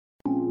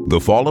The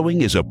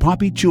following is a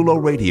Papi Chulo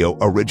Radio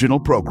original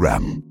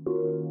program.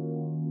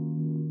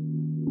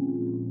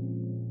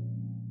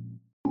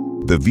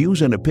 The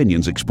views and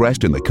opinions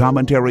expressed in the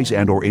commentaries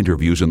and or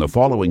interviews in the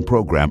following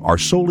program are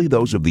solely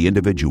those of the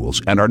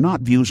individuals and are not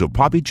views of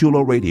Papi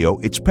Chulo Radio,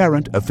 its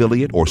parent,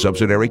 affiliate, or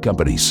subsidiary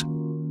companies.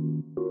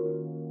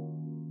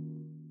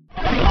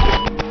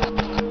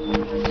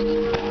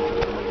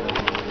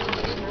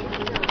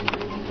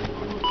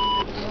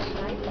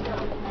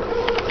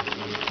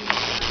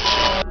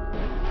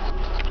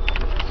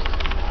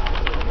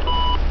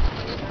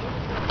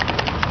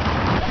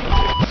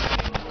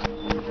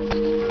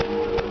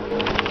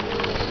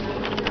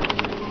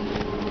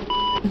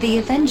 The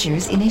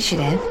Avengers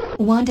Initiative,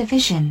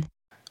 WandaVision.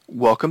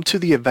 Welcome to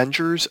the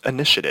Avengers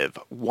Initiative,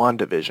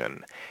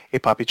 WandaVision, a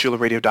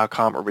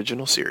PapiChuloRadio.com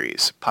original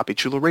series. Papi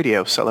Chulo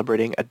Radio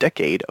celebrating a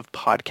decade of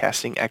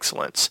podcasting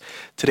excellence.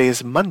 Today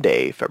is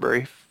Monday,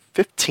 February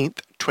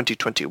 15th,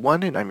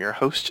 2021, and I'm your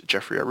host,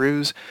 Jeffrey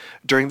Aruz.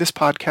 During this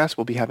podcast,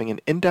 we'll be having an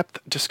in-depth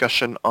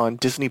discussion on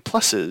Disney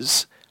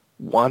Plus's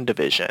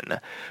WandaVision.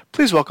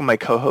 Please welcome my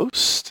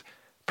co-host,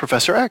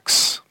 Professor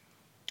X.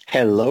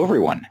 Hello,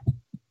 everyone.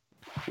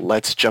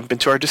 Let's jump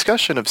into our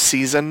discussion of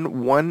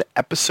Season 1,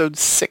 Episode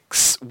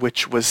 6,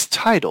 which was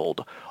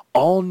titled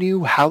All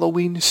New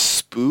Halloween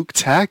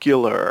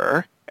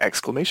Spooktacular! And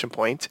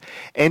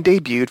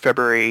debuted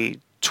February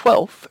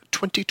 12th,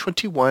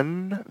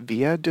 2021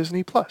 via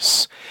Disney+.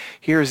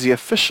 Here's the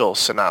official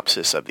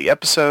synopsis of the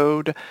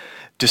episode.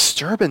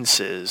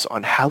 Disturbances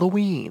on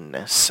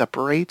Halloween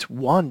separate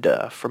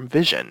Wanda from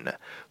Vision,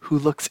 who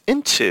looks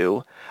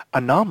into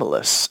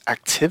anomalous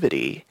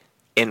activity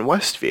in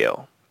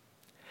Westview.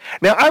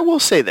 Now, I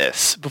will say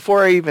this,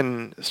 before I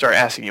even start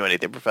asking you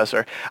anything,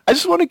 Professor, I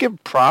just want to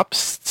give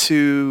props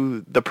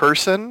to the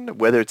person,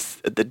 whether it's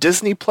the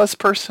Disney Plus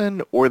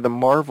person or the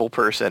Marvel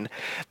person,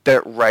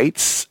 that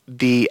writes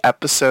the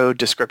episode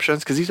descriptions,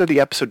 because these are the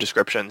episode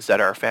descriptions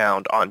that are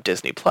found on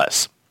Disney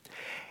Plus.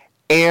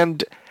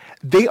 And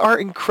they are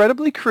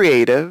incredibly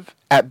creative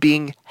at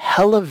being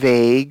hella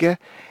vague,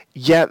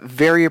 yet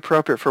very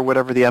appropriate for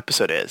whatever the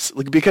episode is.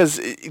 Because,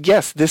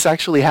 yes, this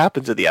actually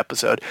happens in the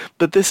episode,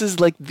 but this is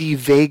like the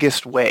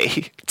vaguest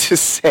way to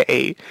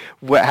say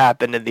what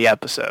happened in the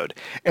episode.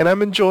 And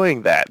I'm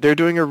enjoying that. They're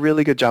doing a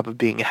really good job of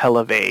being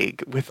hella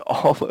vague with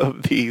all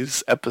of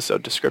these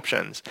episode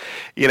descriptions.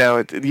 You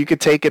know, you could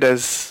take it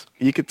as,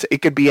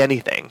 it could be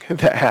anything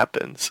that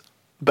happens.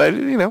 But,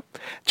 you know,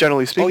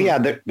 generally speaking. Oh, yeah,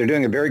 they're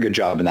doing a very good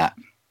job in that.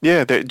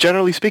 Yeah,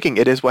 generally speaking,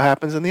 it is what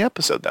happens in the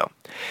episode, though.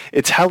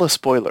 It's hella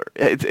spoiler.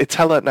 It's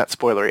hella, not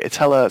spoiler, it's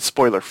hella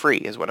spoiler-free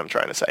is what I'm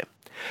trying to say.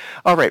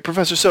 All right,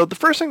 Professor, so the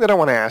first thing that I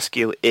want to ask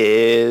you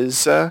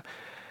is, are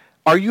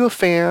you a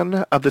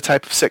fan of the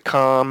type of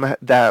sitcom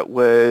that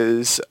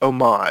was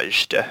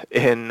homaged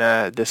in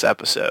this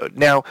episode?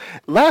 Now,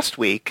 last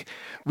week,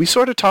 we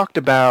sort of talked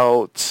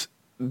about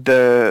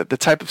the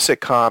type of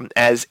sitcom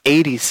as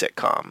 80s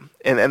sitcom,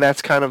 and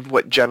that's kind of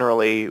what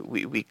generally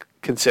we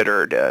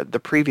considered the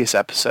previous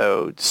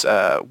episode's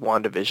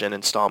WandaVision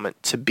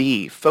installment to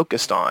be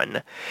focused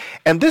on.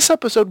 And this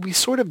episode, we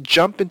sort of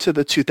jump into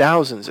the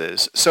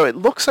 2000s. So it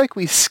looks like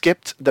we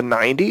skipped the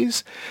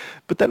 90s.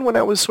 But then when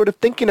I was sort of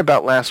thinking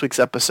about last week's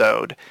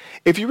episode,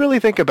 if you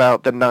really think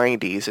about the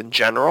 90s in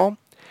general,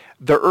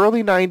 the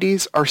early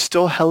 90s are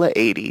still hella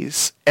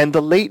 80s, and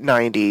the late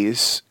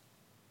 90s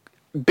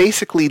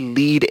basically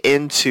lead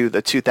into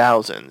the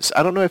 2000s.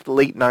 I don't know if the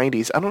late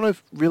 90s, I don't know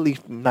if really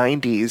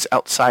 90s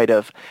outside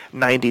of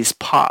 90s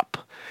pop.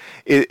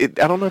 I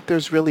don't know if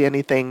there's really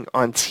anything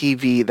on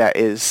TV that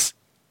is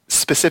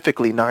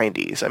specifically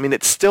 90s. I mean,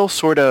 it's still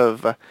sort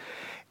of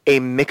a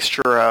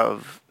mixture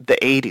of the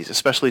 80s,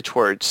 especially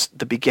towards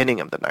the beginning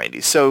of the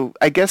 90s. So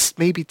I guess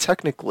maybe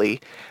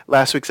technically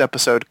last week's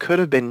episode could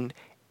have been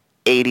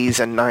 80s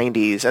and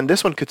 90s, and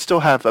this one could still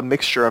have a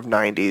mixture of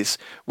 90s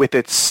with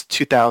its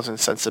 2000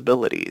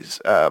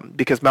 sensibilities,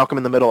 because Malcolm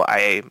in the Middle,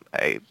 I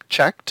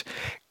checked,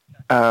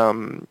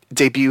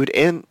 debuted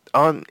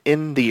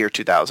in the year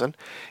 2000.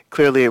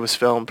 Clearly it was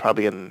filmed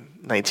probably in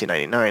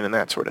 1999 and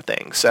that sort of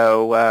thing.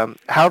 So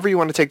however you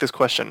want to take this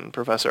question,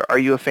 Professor, are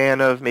you a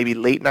fan of maybe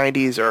late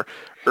 90s or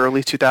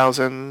early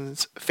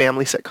 2000s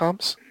family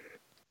sitcoms?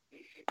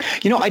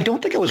 You know, I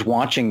don't think I was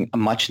watching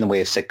much in the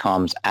way of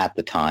sitcoms at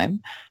the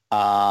time.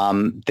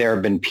 There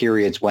have been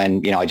periods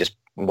when, you know, I just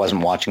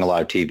wasn't watching a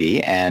lot of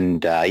TV.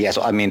 And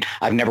so, I mean,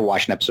 I've never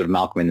watched an episode of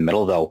Malcolm in the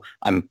Middle, though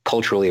I'm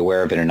culturally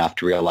aware of it enough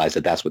to realize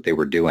that that's what they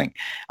were doing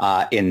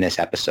in this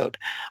episode.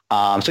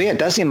 So, yeah, it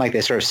does seem like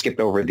they sort of skipped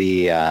over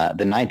the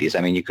 90s.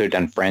 I mean, you could have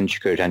done Friends, you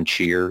could have done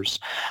Cheers.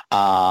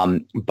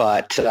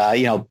 But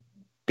you know,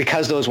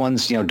 because those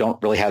ones, you know,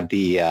 don't really have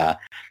the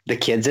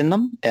kids in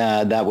them,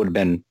 that would have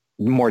been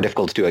more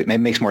difficult to do. It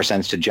makes more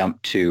sense to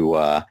jump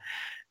to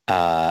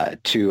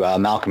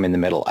Malcolm in the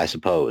Middle, I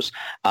suppose,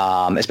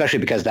 especially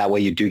because that way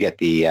you do get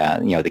the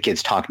the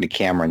kids talking to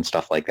camera and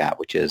stuff like that,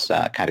 which is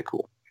kind of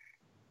cool.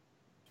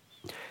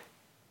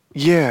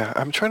 Yeah,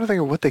 I'm trying to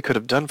think of what they could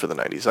have done for the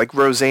 90s, like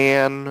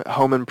Roseanne,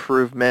 Home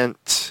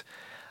Improvement,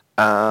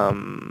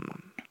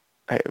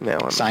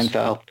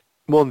 Seinfeld.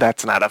 Well,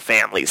 that's not a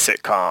family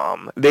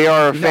sitcom. They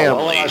are a family. No,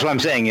 well, that's what I'm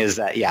saying is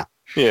that, yeah.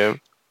 Yeah.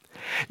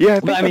 Yeah,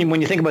 But I mean, when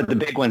you think about the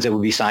big ones, it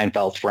would be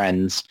Seinfeld,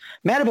 Friends,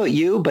 Mad About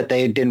You, but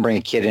they didn't bring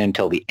a kid in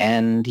until the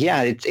end.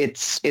 Yeah,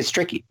 it's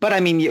tricky. But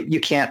I mean, you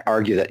can't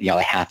argue that, they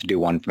have to do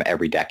one from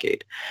every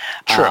decade.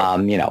 True.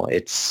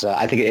 It's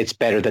I think it's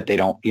better that they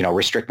don't,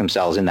 restrict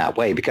themselves in that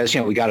way because,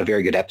 we got a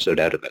very good episode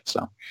out of it.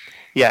 So.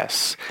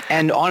 Yes.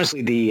 And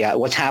honestly, the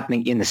what's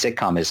happening in the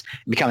sitcom is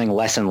becoming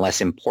less and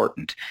less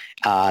important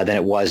than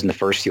it was in the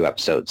first few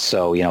episodes.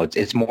 So,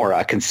 it's more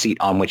a conceit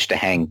on which to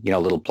hang,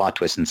 little plot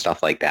twists and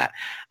stuff like that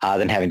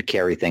than having to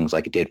carry things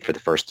like it did for the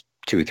first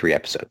 2 or 3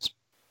 episodes.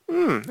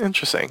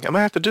 Interesting. I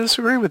might have to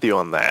disagree with you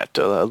on that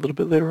a little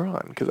bit later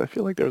on because I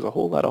feel like there's a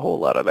whole lot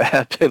of that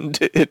happened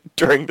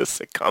during the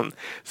sitcom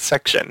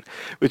section,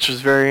 which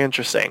was very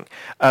interesting.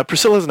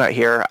 Priscilla's not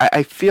here.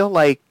 I feel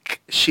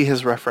like she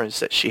has referenced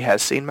that she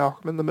has seen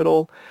Malcolm in the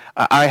Middle.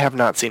 I have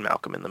not seen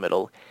Malcolm in the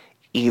Middle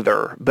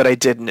either, but I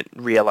didn't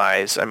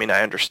realize. I mean,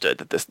 I understood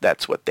that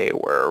that's what they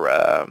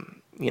were,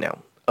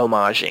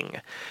 homaging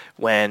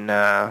when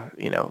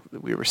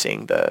we were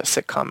seeing the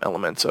sitcom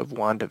elements of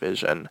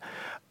WandaVision.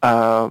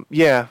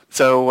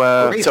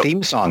 Great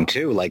theme song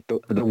too. Like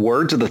the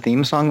words of the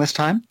theme song this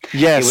time.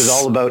 Yes, it was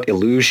all about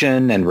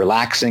illusion and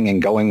relaxing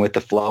and going with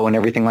the flow and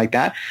everything like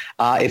that.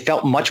 It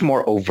felt much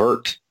more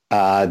overt.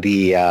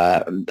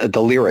 The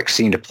lyrics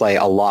seemed to play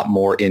a lot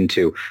more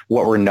into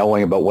what we're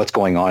knowing about what's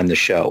going on in the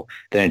show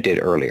than it did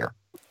earlier.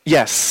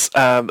 Yes.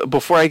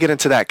 Before I get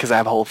into that, because I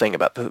have a whole thing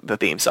about the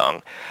theme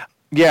song.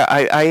 Yeah,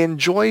 I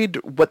enjoyed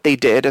what they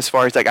did as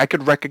far as I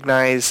could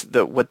recognize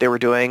what they were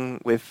doing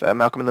with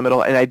Malcolm in the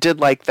Middle, and I did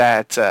like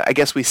that. I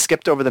guess we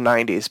skipped over the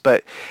 90s,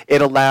 but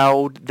it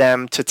allowed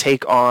them to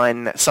take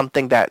on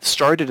something that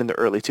started in the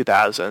early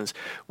 2000s,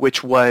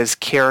 which was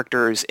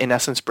characters in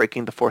essence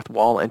breaking the fourth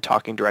wall and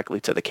talking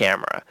directly to the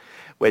camera,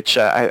 which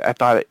I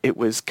thought it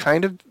was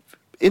kind of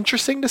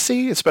interesting to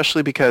see,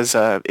 especially because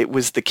it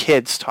was the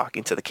kids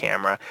talking to the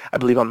camera. I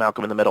believe on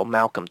Malcolm in the Middle,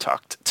 Malcolm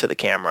talked to the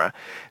camera.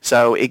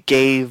 So it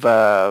gave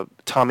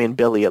Tommy and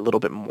Billy a little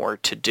bit more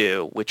to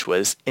do, which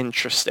was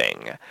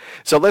interesting.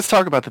 So let's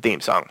talk about the theme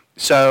song.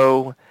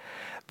 So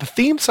the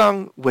theme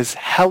song was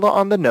hella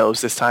on the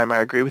nose this time. I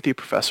agree with you,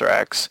 Professor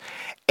X.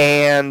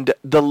 And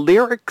the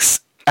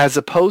lyrics, as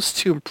opposed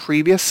to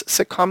previous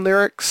sitcom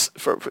lyrics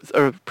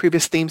or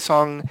previous theme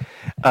song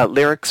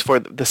lyrics for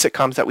the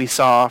sitcoms that we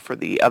saw for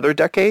the other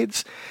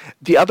decades,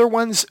 the other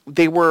ones,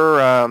 they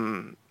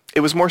were, it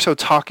was more so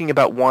talking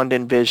about Wanda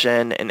and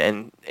Vision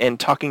and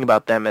talking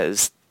about them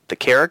as the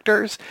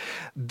characters.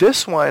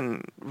 This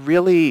one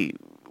really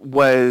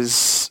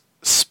was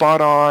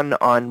spot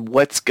on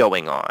what's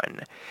going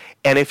on.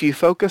 And if you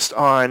focused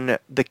on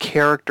the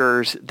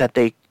characters that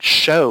they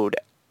showed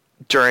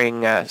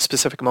during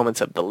specific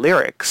moments of the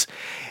lyrics,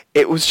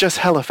 it was just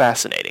hella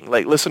fascinating.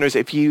 Like, listeners,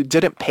 if you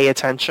didn't pay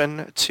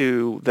attention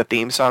to the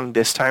theme song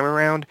this time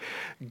around,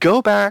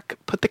 go back,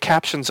 put the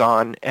captions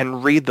on,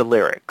 and read the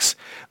lyrics.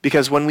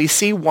 Because when we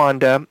see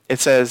Wanda, it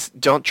says,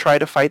 "Don't try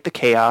to fight the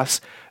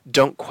chaos.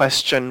 Don't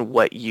question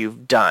what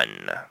you've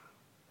done,"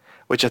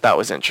 which I thought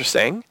was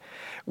interesting.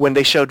 When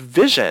they showed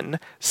Vision,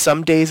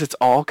 "Some days it's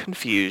all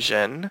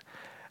confusion,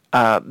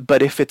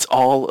 but if it's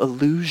all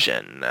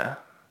illusion."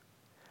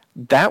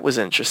 That was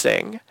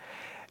interesting.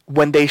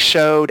 When they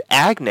showed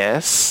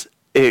Agnes,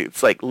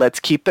 it's like,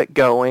 let's keep it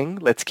going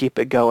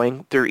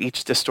through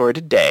each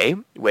distorted day,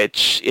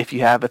 which if you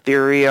have a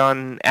theory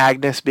on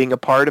Agnes being a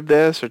part of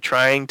this or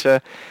trying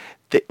to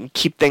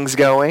keep things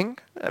going,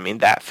 I mean,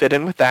 that fit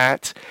in with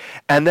that.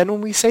 And then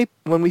when we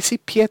see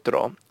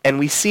Pietro, and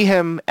we see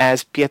him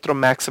as Pietro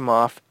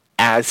Maximoff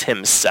as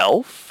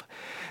himself,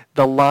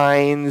 the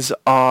lines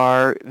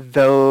are,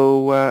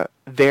 though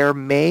there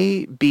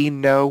may be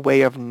no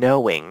way of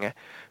knowing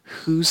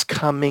who's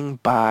coming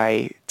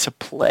by to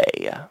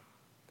play,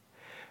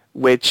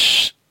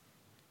 which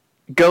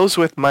goes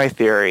with my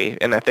theory,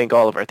 and I think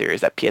all of our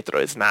theories, that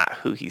Pietro is not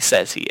who he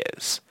says he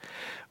is,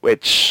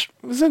 which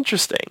was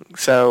interesting.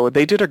 So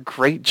they did a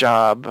great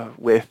job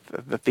with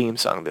the theme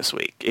song this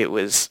week. It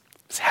was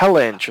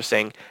hella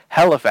interesting,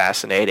 hella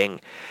fascinating,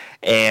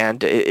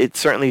 and it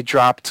certainly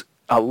dropped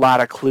a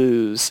lot of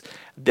clues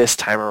this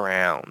time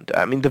around.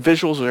 I mean, the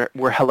visuals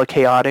were hella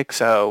chaotic,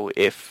 so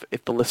if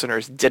the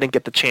listeners didn't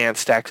get the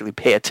chance to actually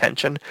pay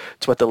attention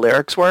to what the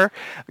lyrics were,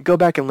 go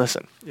back and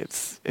listen.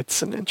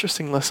 It's an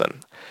interesting listen.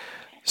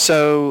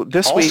 So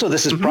this week... Also,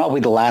 this is probably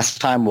the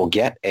last time we'll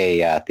get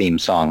a theme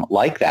song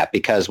like that,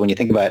 because when you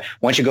think about it,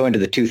 once you go into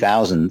the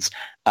 2000s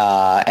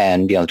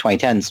and the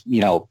 2010s,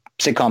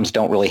 sitcoms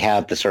don't really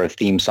have the sort of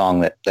theme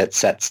song that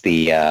sets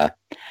the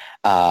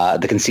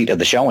conceit of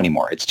the show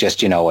anymore. It's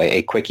just,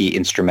 a quickie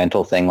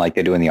instrumental thing like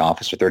they do in The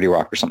Office or 30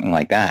 Rock or something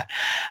like that,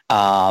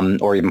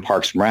 or even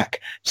Parks and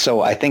Rec.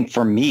 So I think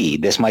for me,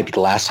 this might be the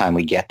last time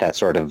we get that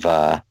sort of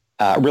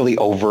really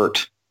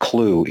overt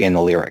clue in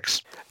the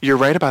lyrics. You're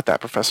right about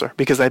that, Professor,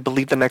 because I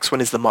believe the next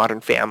one is the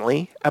Modern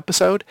Family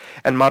episode.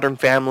 And Modern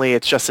Family,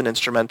 it's just an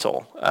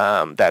instrumental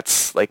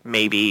that's like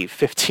maybe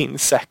 15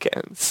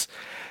 seconds.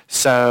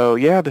 So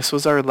yeah, this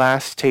was our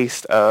last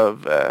taste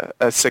of a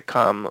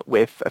sitcom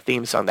with a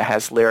theme song that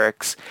has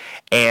lyrics,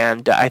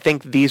 and I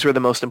think these were the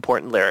most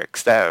important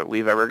lyrics that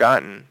we've ever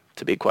gotten,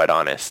 to be quite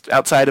honest.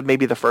 Outside of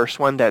maybe the first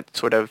one that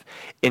sort of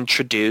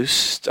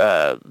introduced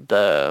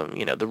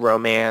the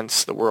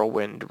romance, the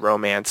whirlwind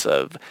romance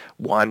of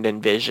Wanda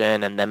and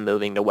Vision, and then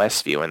moving to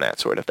Westview and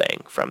that sort of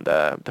thing from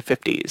the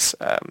 50s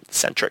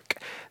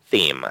centric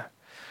theme.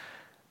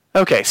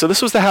 Okay, so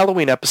this was the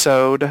Halloween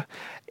episode.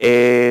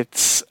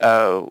 It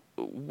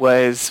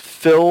was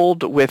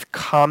filled with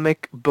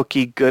comic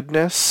booky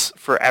goodness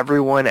for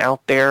everyone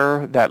out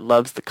there that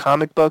loves the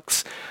comic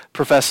books.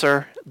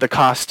 Professor, the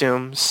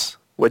costumes,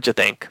 what'd you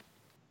think?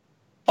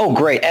 Oh,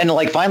 great. And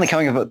like finally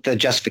coming up with the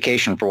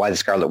justification for why the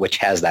Scarlet Witch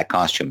has that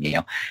costume,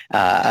 a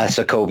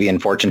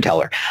Sokovian fortune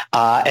teller.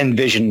 And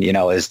Vision,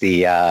 is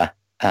the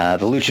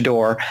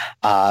luchador,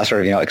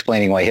 sort of,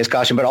 explaining why his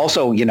costume, but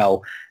also,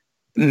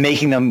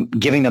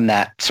 giving them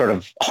that sort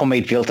of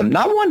homemade feel to them.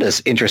 Not Wanda's,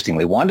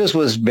 interestingly. Wanda's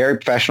was very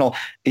professional.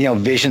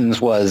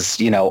 Vision's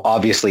was,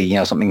 obviously,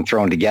 something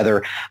thrown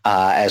together,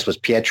 as was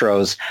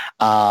Pietro's.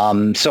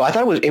 So I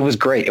thought it was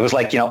great. It was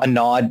like, a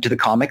nod to the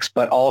comics,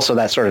 but also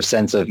that sort of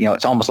sense of,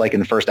 it's almost like in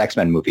the first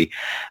X-Men movie,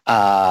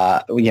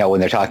 when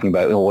they're talking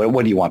about,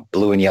 what do you want?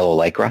 Blue and yellow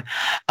Lycra.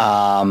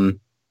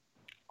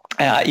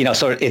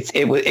 So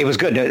it was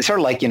good. It's sort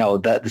of like,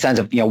 the sense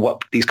of,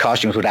 what these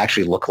costumes would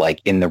actually look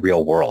like in the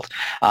real world,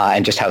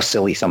 and just how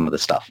silly some of the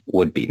stuff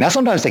would be. Now,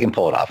 sometimes they can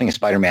pull it off. I think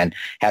Spider-Man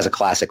has a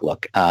classic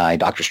look.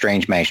 Doctor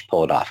Strange managed to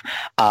pull it off.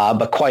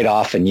 But quite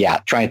often,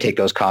 trying to take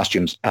those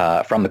costumes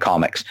from the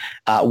comics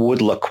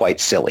would look quite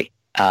silly.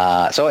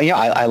 So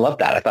I love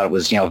that. I thought it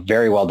was,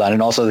 very well done.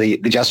 And also the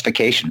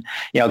justification,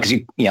 because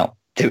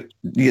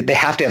they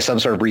have to have some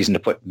sort of reason to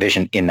put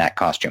Vision in that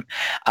costume,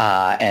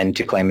 and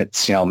to claim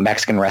it's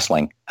Mexican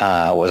wrestling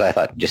was, I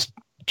thought, just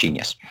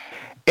genius.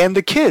 And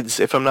the kids,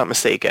 if I'm not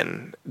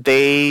mistaken,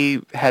 they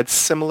had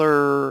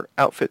similar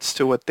outfits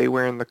to what they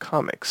wear in the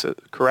comics,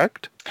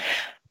 correct?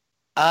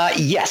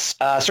 Yes,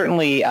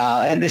 certainly.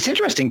 And it's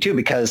interesting too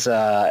because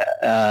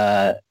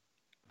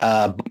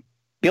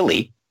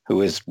Billy,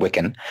 who is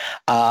Wiccan,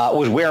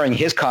 was wearing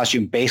his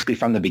costume basically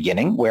from the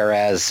beginning,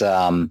 whereas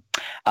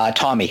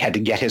Tommy had to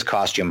get his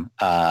costume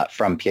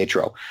from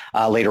Pietro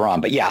later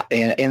on. But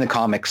in the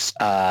comics,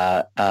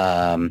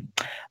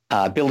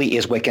 Billy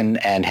is Wiccan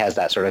and has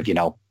that sort of,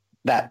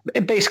 that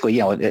basically,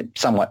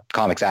 somewhat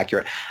comics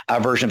accurate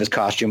version of his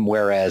costume,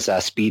 whereas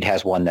Speed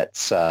has one that's,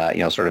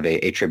 sort of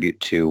a tribute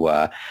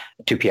to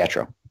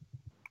Pietro.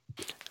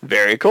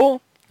 Very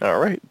cool. All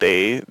right,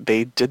 they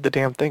did the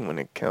damn thing when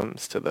it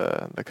comes to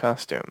the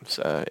costumes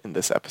in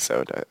this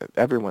episode.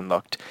 Everyone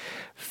looked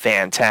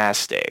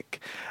fantastic.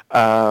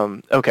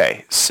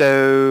 Okay,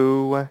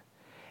 so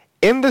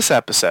in this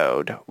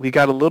episode, we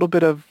got a little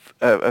bit of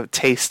a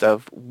taste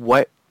of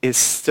what is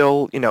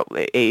still,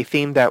 a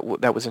theme that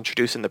was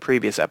introduced in the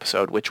previous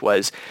episode, which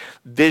was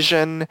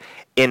Vision,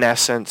 in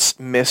essence,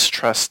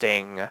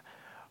 mistrusting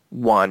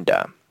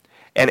Wanda.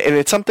 And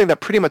it's something that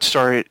pretty much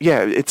started,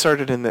 it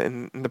started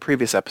in the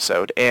previous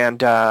episode,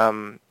 and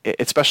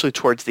especially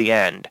towards the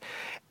end.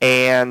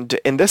 And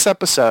in this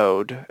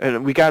episode,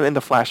 and we got it in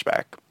the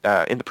flashback,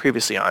 in the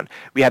previously on,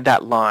 we had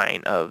that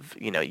line of,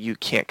 you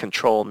can't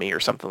control me or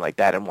something like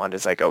that, and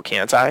Wanda's like, oh,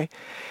 can't I?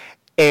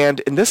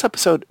 And in this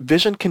episode,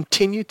 Vision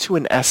continued to,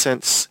 in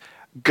essence,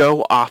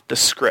 go off the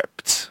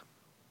script.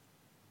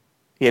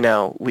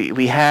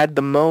 We had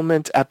the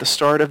moment at the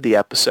start of the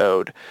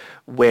episode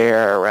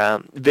where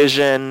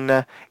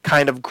Vision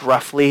kind of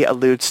gruffly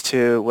alludes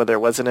to, well, there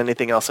wasn't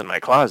anything else in my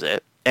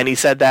closet. And he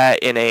said that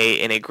in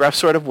a gruff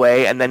sort of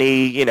way, and then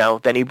he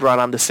brought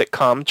on the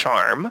sitcom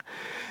charm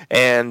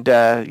and,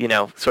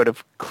 sort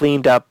of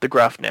cleaned up the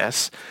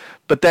gruffness.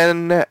 But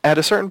then at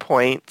a certain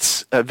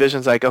point,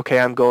 Vision's like, okay,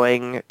 I'm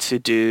going to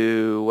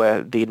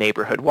do the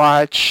neighborhood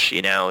watch.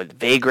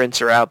 Vagrants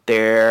are out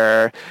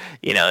there.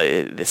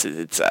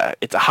 It's a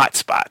hot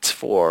spot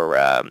for,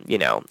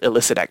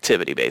 illicit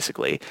activity,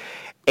 basically.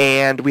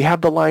 And we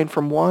have the line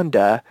from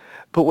Wanda,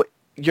 but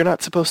you're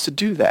not supposed to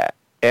do that.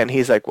 And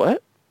he's like,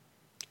 what?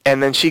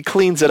 And then she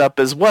cleans it up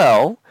as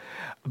well.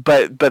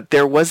 But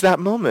there was that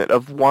moment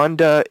of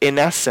Wanda, in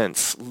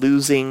essence,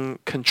 losing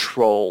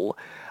control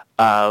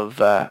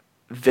of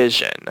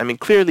Vision. I mean,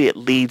 clearly it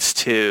leads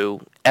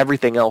to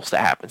everything else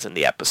that happens in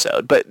the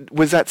episode. But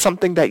was that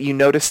something that you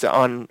noticed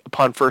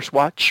upon first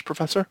watch,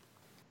 Professor?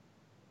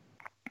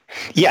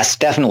 Yes,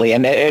 definitely.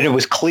 And it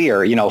was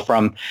clear,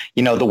 from,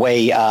 the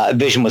way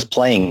Vision was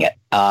playing it.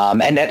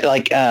 And that,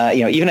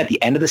 even at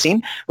the end of the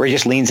scene where he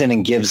just leans in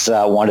and gives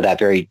Wanda that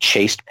very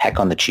chaste peck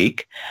on the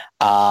cheek,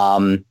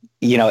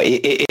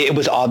 it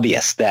was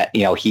obvious that,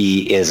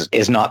 he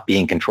is not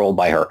being controlled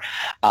by her.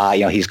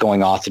 He's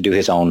going off to do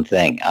his own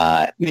thing.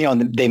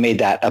 They made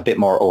that a bit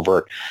more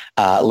overt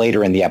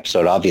later in the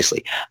episode,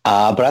 obviously.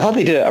 But I thought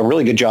they did a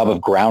really good job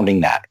of grounding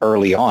that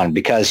early on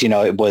because,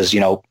 it was,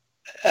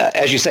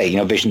 as you say,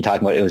 Vision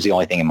talking about it was the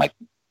only thing in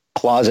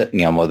closet,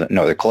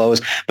 their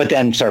clothes, but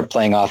then sort of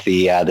playing off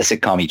the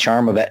sitcom-y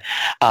charm of it.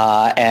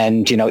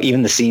 And,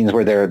 even the scenes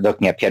where they're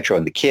looking at Pietro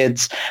and the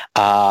kids,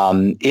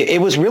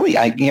 it was really,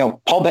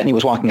 Paul Bettany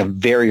was walking a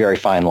very, very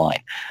fine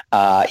line,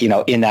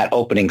 in that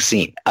opening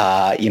scene,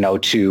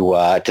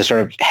 to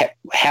sort of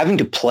having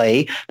to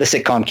play the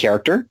sitcom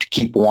character to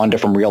keep Wanda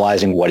from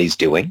realizing what he's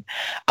doing,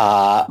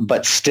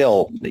 but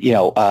still,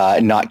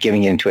 not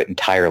giving into it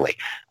entirely.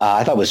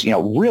 I thought it was,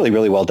 really,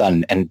 really well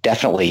done, and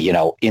definitely,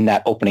 in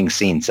that opening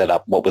scene set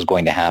up what was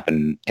going to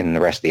happen in the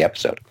rest of the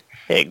episode.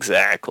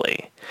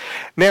 Exactly.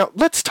 Now,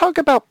 let's talk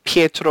about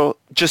Pietro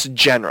just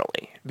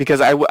generally, because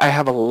I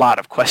have a lot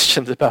of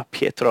questions about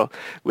Pietro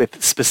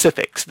with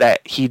specifics that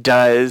he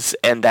does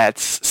and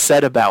that's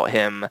said about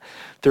him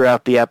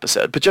throughout the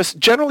episode. But just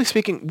generally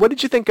speaking, what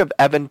did you think of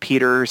Evan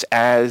Peters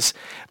as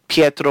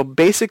Pietro,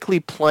 basically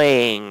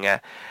playing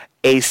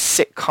a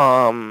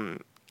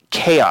sitcom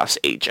chaos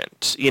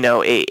agent,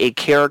 a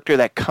character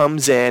that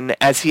comes in,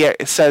 as he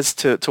says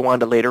to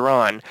Wanda later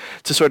on,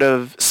 to sort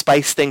of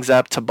spice things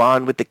up, to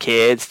bond with the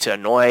kids, to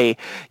annoy,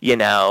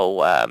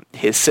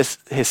 his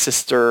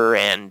sister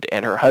and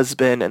her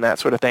husband and that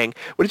sort of thing.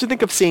 What did you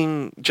think of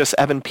seeing just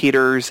Evan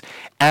Peters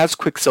as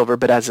Quicksilver,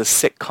 but as a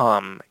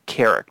sitcom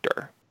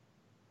character?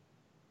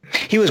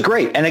 He was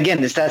great. And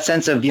again, it's that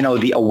sense of,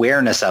 the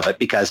awareness of it,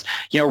 because,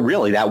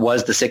 really that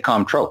was the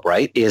sitcom trope,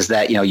 right? Is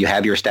that, you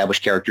have your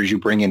established characters, you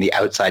bring in the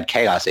outside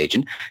chaos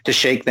agent to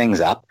shake things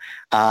up.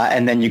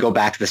 And then you go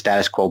back to the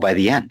status quo by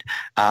the end.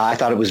 I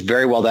thought it was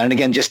very well done. And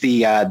again, just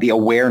the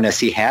awareness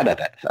he had of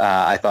it,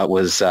 I thought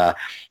was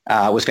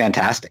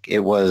fantastic. It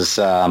was,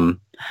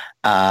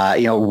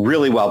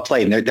 really well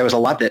played. And there was a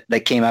lot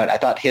that came out. I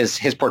thought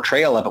his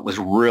portrayal of it was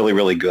really,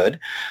 really good.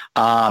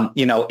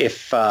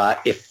 If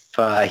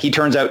he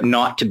turns out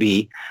not to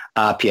be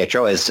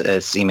Pietro,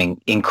 as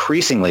seeming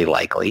increasingly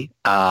likely,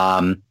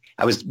 I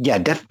was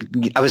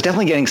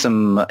definitely getting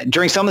some,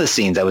 during some of the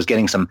scenes, I was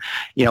getting some,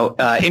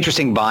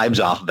 interesting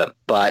vibes off of him.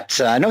 But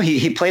no,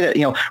 he played it,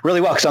 really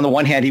well. Because on the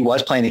one hand, he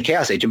was playing the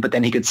chaos agent, but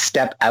then he could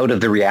step out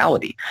of the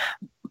reality.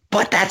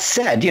 But that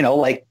said, Vision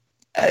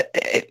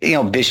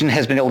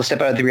has been able to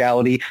step out of the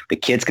reality. The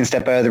kids can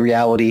step out of the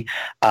reality.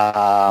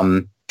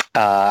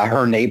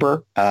 Her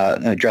neighbor,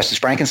 dressed as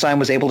Frankenstein,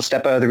 was able to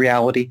step out of the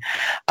reality.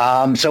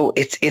 So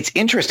it's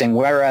interesting.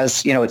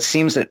 Whereas, it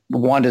seems that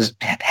Wanda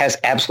has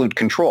absolute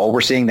control.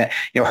 We're seeing that,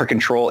 her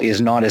control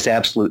is not as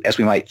absolute as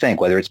we might think,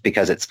 whether it's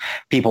because it's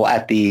people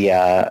at the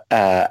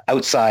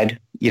outside,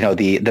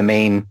 the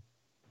main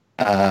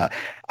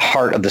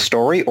heart of the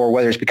story, or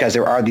whether it's because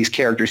there are these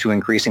characters who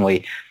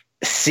increasingly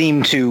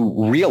seem to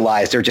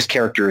realize they're just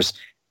characters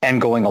and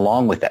going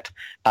along with it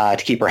to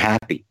keep her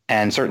happy.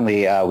 And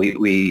certainly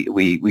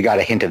we got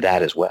a hint of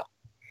that as well.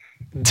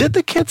 Did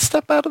the kids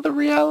step out of the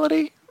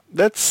reality?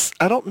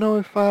 I don't know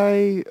if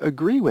I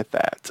agree with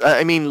that.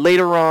 I mean,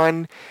 later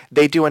on,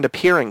 they do end up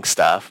hearing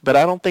stuff, but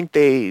I don't think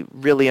they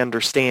really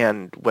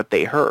understand what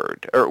they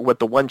heard, or what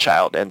the one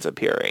child ends up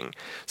hearing.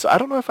 So I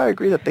don't know if I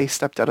agree that they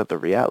stepped out of the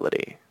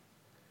reality.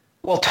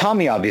 Well,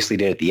 Tommy obviously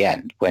did at the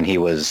end when he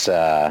was...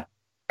 or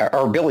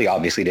Billy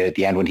obviously did at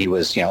the end when he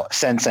was,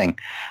 sensing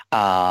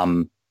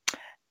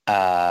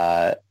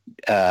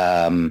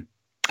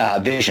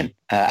Vision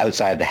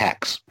outside the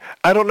hex.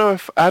 I don't know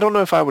if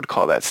I would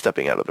call that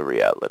stepping out of the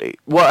reality.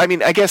 Well, I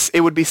mean, I guess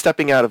it would be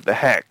stepping out of the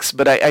hex,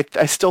 but I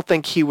still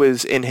think he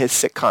was in his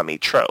sitcom-y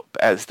trope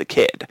as the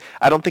kid.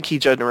 I don't think he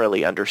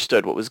generally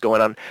understood what was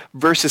going on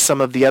versus some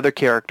of the other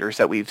characters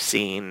that we've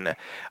seen,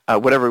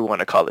 whatever we want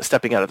to call it,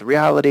 stepping out of the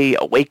reality,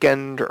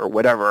 awakened, or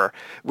whatever,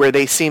 where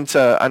they seem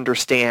to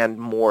understand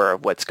more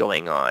of what's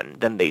going on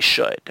than they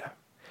should,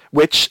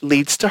 which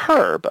leads to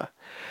Herb.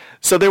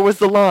 So there was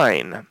the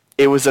line.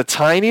 It was a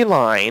tiny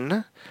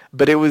line,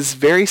 but it was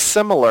very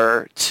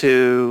similar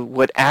to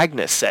what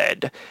Agnes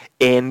said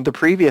in the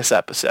previous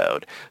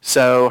episode.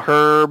 So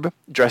Herb,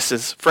 dressed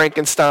as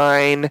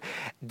Frankenstein,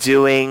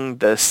 doing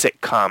the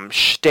sitcom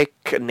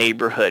shtick,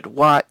 neighborhood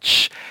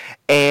watch,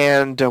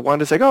 and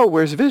Wanda's like, oh,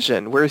 where's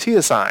Vision? Where's he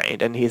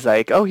assigned? And he's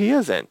like, oh, he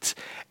isn't.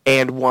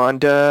 And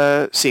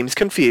Wanda seems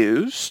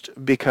confused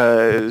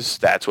because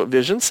that's what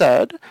Vision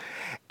said.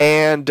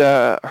 And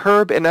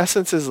Herb, in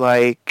essence, is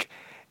like,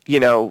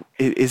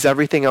 is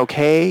everything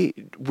okay?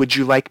 Would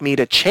you like me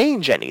to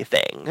change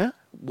anything,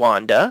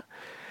 Wanda?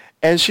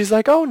 And she's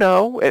like, oh,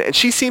 no. And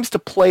she seems to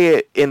play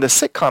it in the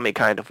sitcom-y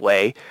kind of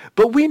way,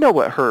 but we know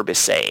what Herb is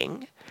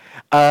saying.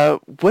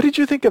 What did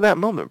you think of that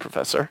moment,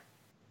 Professor?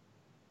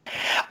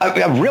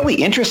 Really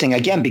interesting,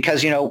 again,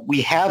 because,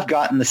 we have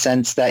gotten the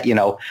sense that,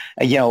 a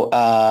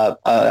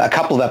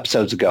couple of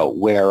episodes ago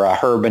where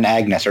Herb and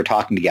Agnes are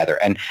talking together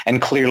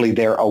and clearly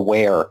they're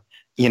aware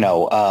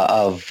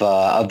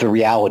of the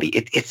reality.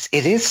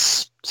 It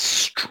is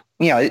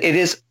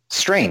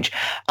strange.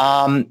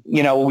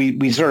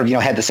 We sort of,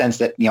 had the sense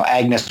that,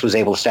 Agnes was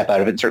able to step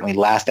out of it. And certainly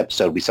last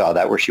episode we saw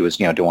that where she was,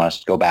 do want us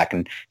to go back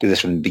and do this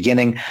from the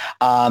beginning.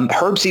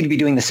 Herb seemed to be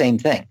doing the same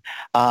thing.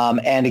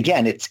 And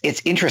again, it's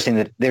interesting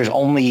that there's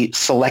only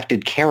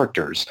selected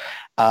characters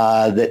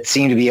that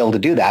seem to be able to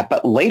do that.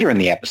 But later in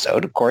the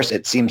episode, of course,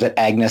 it seems that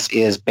Agnes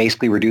is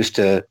basically reduced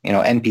to,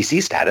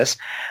 NPC status,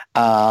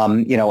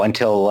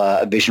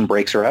 until Vision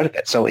breaks her out of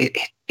it. So it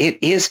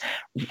is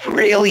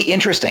really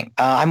interesting.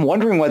 I'm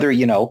wondering whether,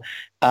 we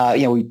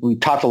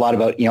talked a lot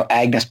about,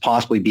 Agnes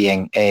possibly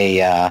being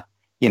an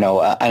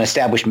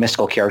established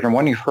mystical character. I'm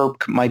wondering if Herb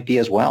might be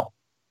as well.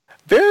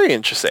 Very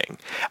interesting.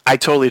 I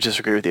totally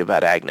disagree with you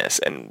about Agnes,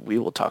 and we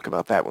will talk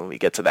about that when we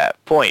get to that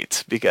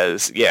point,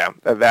 because,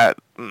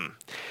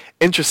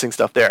 interesting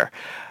stuff there.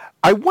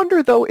 I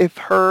wonder, though, if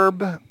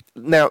Herb...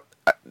 Now,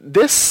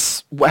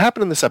 what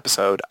happened in this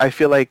episode, I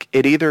feel like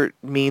it either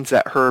means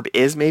that Herb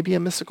is maybe a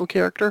mystical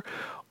character,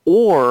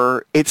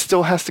 or it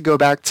still has to go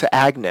back to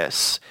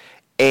Agnes,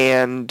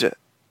 and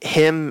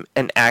him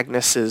and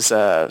Agnes's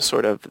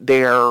sort of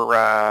their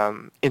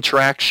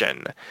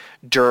interaction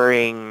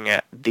during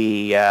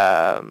the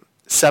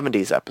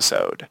 70s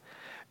episode,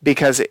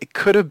 because it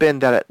could have been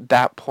that at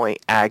that point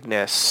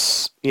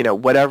Agnes,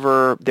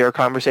 whatever their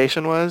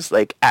conversation was,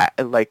 like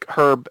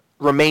Herb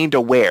remained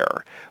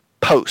aware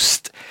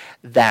post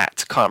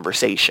that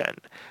conversation,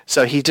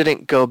 so he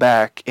didn't go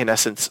back in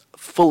essence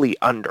fully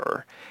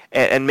under,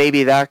 and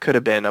maybe that could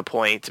have been a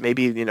point,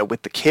 maybe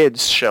with the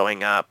kids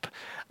showing up,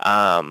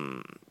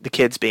 the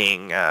kids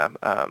being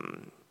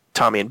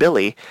Tommy and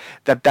Billy,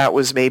 that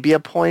was maybe a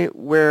point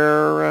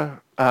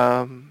where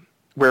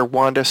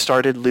Wanda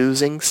started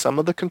losing some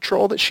of the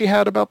control that she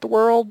had about the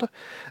world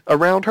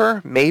around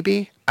her.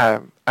 Maybe. I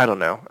don't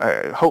know.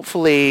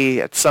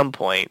 Hopefully at some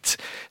point,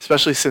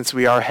 especially since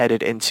we are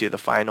headed into the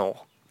the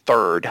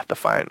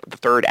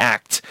third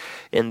act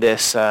in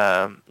this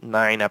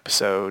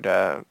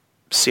 9-episode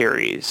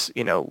series,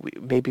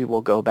 maybe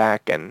we'll go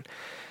back and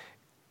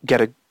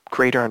get a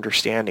greater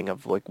understanding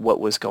of like what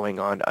was going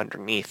on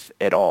underneath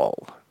it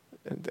all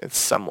in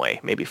some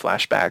way, maybe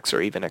flashbacks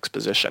or even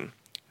exposition.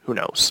 Who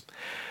knows?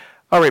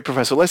 All right,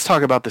 Professor, let's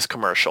talk about this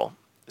commercial.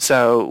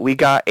 So we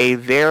got a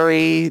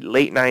very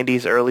late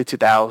 90s, early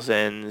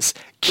 2000s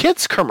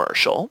kids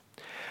commercial.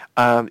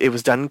 It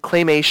was done in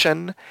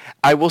claymation.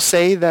 I will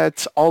say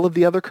that all of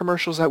the other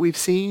commercials that we've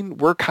seen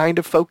were kind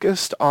of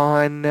focused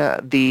on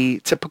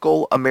the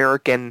typical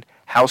American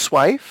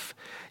housewife,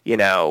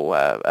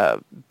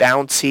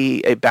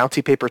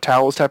 bouncy paper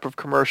towels type of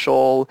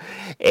commercial,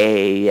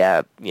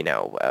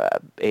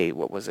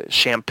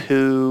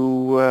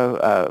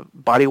 shampoo,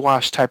 body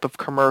wash type of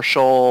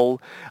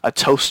commercial, a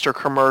toaster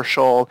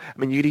commercial. I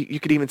mean, you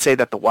could even say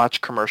that the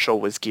watch commercial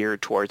was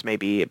geared towards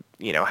maybe,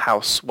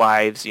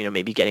 housewives,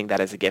 maybe getting that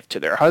as a gift to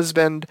their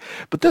husband.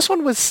 But this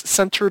one was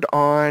centered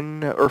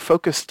on or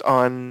focused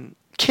on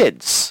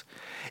kids.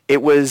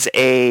 It was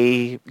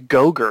a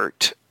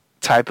Go-Gurt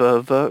type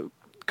of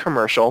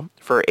commercial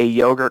for a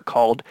yogurt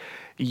called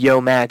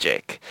Yo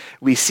Magic.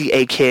 We see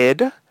a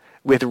kid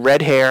with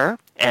red hair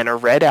and a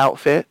red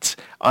outfit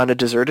on a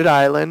deserted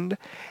island,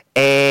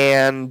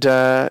 and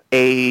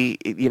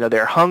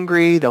they're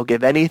hungry. They'll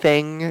give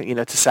anything,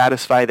 to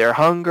satisfy their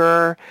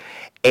hunger.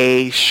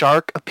 A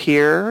shark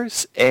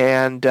appears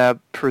and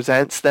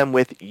presents them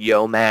with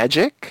Yo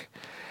Magic.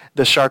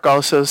 The shark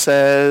also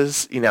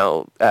says,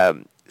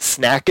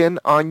 snacking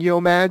on Yo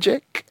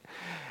Magic,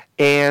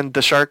 and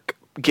the shark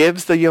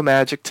gives the Yo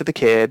Magic to the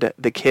kid.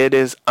 The kid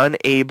is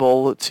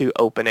unable to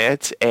open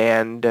it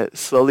and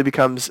slowly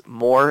becomes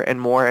more and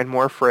more and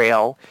more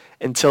frail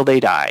until they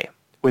die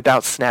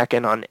without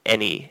snacking on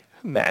any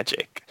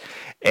magic.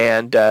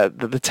 And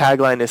the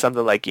tagline is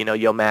something like,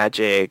 Yo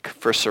Magic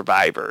for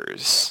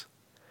survivors.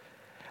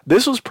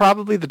 This was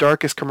probably the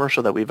darkest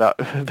commercial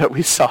that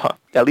we saw,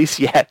 at least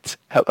yet,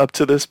 up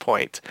to this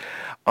point,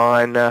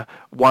 on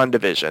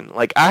WandaVision.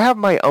 Like, I have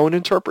my own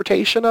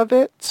interpretation of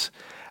it.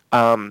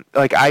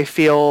 I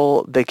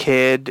feel the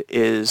kid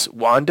is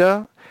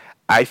Wanda.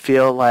 I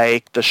feel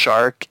like the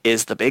shark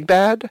is the big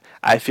bad.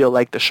 I feel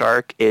like the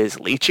shark is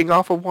leeching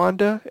off of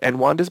Wanda and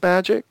Wanda's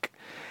magic.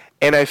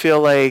 And I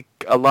feel like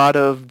a lot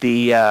of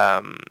the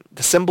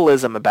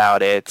symbolism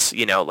about it,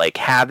 like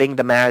having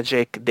the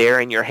magic there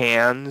in your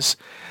hands,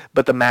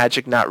 but the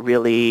magic not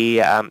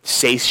really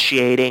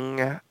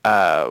satiating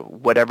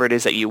whatever it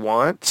is that you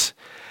want,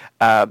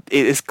 it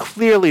is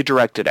clearly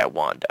directed at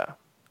Wanda.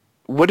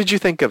 What did you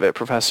think of it,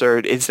 Professor?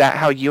 Is that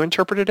how you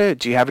interpreted it?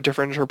 Do you have a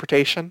different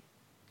interpretation?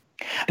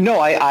 No,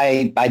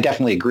 I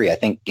definitely agree. I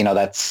think,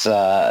 that's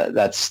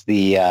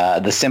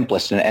the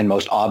simplest and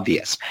most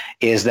obvious,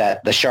 is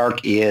that the shark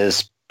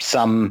is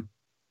some,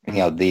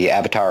 the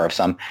avatar of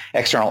some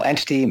external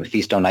entity,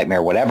 Mephisto,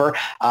 nightmare, whatever,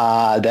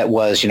 that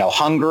was,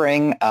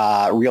 hungering,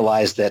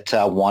 realized that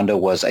Wanda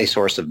was a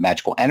source of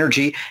magical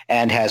energy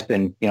and has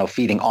been,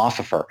 feeding off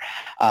of her.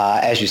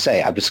 As you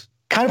say, I was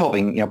kind of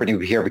hoping, Brittany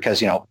would be here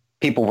because,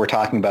 people were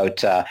talking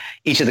about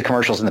each of the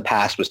commercials in the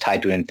past was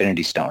tied to an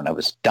Infinity Stone. I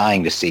was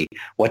dying to see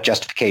what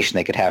justification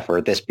they could have for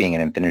this being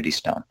an Infinity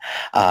Stone.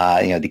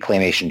 The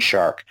claymation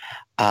shark.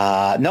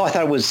 No, I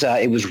thought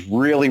it was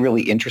really,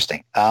 really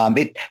interesting.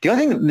 The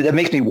only thing that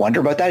makes me wonder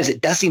about that is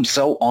it does seem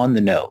so on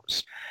the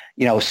nose,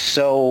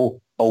 so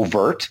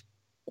overt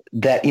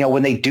that,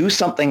 when they do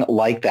something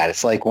like that,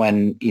 it's like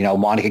when,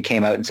 Monica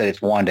came out and said,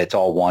 it's Wanda, it's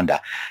all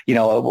Wanda.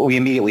 We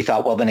immediately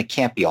thought, well, then it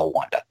can't be all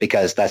Wanda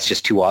because that's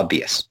just too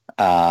obvious.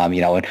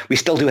 And we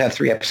still do have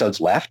 3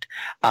 episodes left.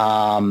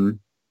 I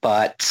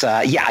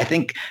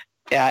think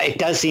it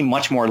does seem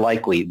much more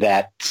likely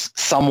that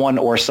someone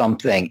or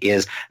something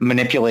is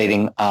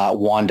manipulating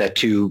Wanda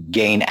to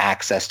gain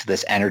access to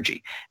this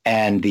energy.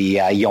 And the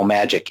Yo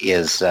Magic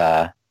is,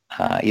 the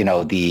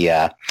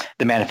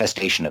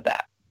manifestation of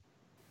that.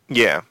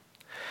 Yeah,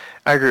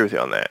 I agree with you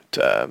on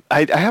that.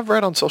 I have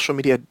read on social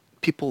media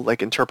people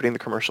like interpreting the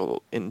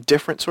commercial in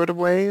different sort of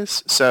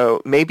ways.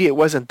 So maybe it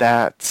wasn't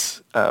that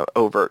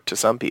overt to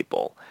some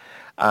people.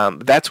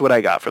 That's what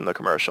I got from the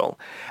commercial.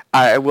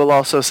 I will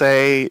also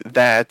say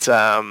that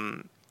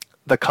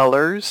the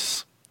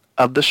colors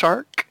of the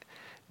shark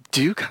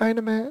do kind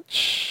of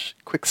match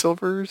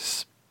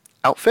Quicksilver's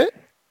outfit.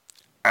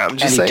 I'm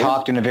just saying. And he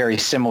talked in a very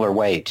similar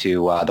way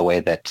to the way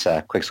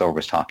that Quicksilver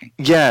was talking.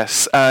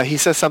 Yes. He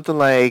says something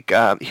like,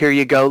 here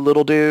you go,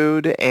 little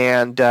dude.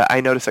 And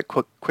I noticed that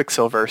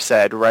Quicksilver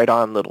said, right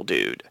on, little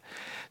dude,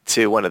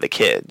 to one of the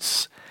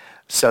kids.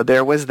 So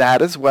there was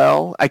that as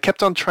well. I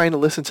kept on trying to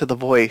listen to the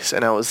voice,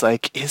 and I was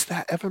like, is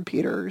that Evan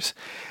Peters?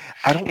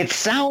 It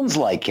sounds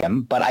like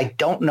him, but I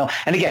don't know.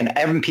 And again,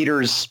 Evan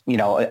Peters,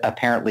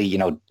 apparently,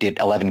 did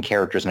 11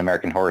 characters in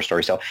American Horror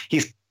Story. So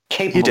he's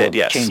capable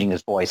of changing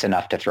his voice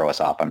enough to throw us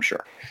off, I'm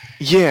sure.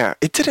 Yeah,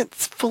 it didn't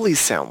fully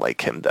sound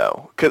like him,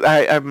 though, because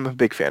I'm a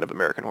big fan of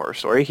American Horror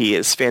Story. He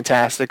is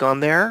fantastic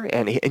on there,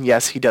 and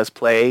yes, he does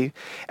play.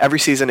 Every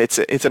season, it's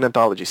an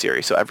anthology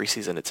series, so every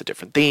season it's a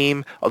different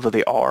theme, although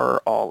they are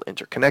all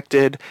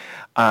interconnected.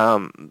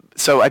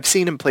 So I've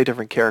seen him play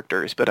different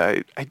characters, but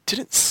I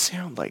didn't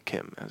sound like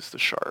him as the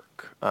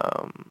shark.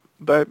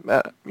 But,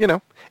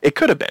 it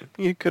could have been.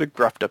 You could have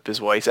gruffed up his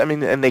voice. I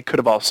mean, and they could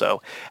have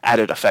also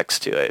added effects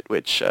to it,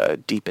 which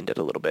deepened it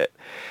a little bit.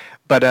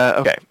 But,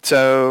 okay,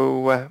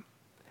 so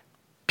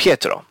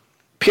Pietro.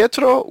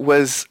 Pietro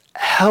was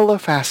hella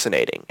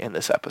fascinating in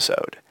this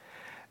episode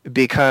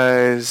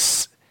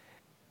because,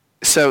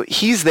 so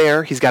he's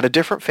there. He's got a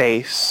different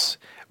face.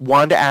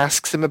 Wanda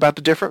asks him about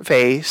the different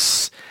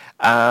face.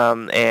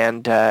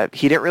 And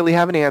he didn't really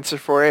have an answer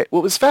for it.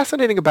 What was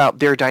fascinating about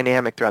their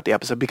dynamic throughout the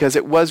episode, because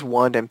it was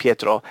Wanda and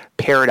Pietro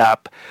paired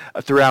up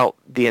throughout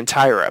the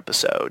entire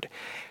episode,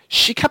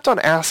 she kept on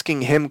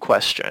asking him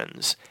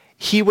questions.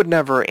 He would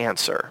never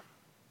answer.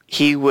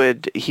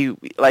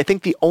 I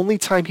think the only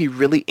time he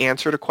really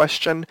answered a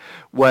question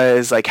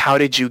was like, how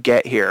did you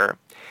get here?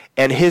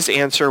 And his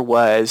answer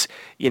was,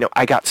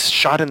 I got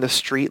shot in the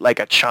street like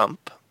a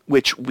chump,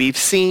 which we've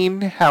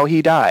seen how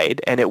he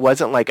died, and it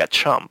wasn't like a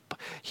chump.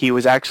 He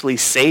was actually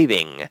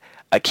saving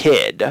a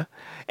kid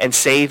and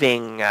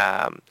saving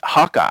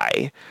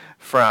Hawkeye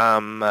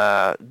from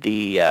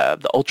the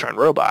Ultron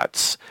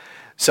robots.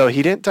 So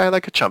he didn't die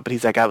like a chump, but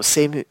he's like, I was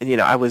saving,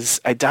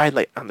 I died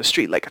like on the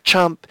street like a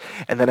chump,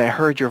 and then I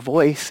heard your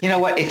voice. You know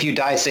what? If you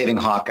die saving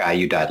Hawkeye,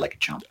 you died like a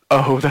chump.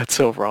 Oh, that's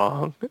so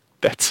wrong.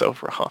 That's so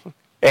wrong.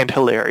 And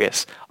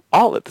hilarious.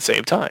 All at the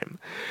same time.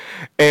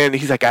 And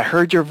he's like, I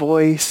heard your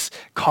voice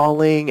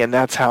calling, and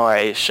that's how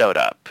I showed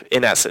up,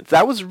 in essence.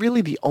 That was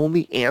really the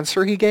only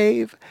answer he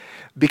gave,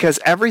 because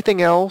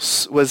everything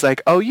else was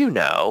like, oh, he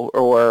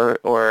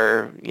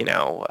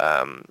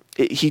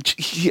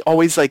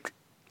always like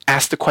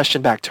asked the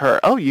question back to her,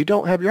 oh, you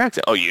don't have your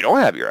accent. Oh, you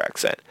don't have your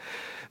accent.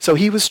 So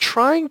he was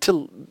trying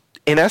to,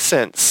 in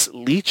essence,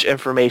 leech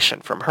information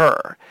from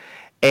her.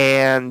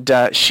 And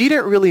she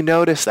didn't really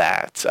notice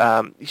that.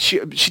 She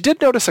did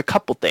notice a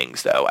couple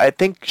things, though. I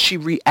think she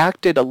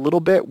reacted a little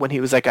bit when he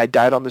was like, I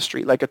died on the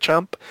street like a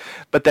chump.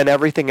 But then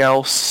everything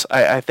else,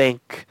 I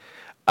think,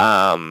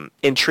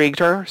 intrigued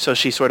her. So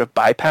she sort of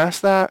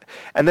bypassed that.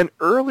 And then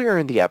earlier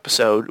in the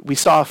episode, we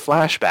saw a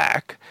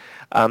flashback,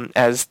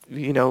 as,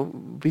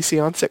 we see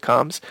on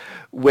sitcoms,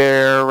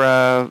 where,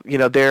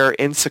 they're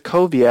in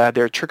Sokovia,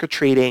 they're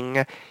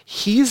trick-or-treating.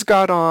 He's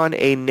got on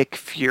a Nick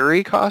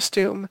Fury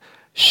costume.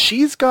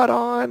 She's got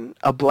on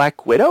a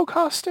Black Widow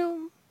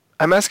costume?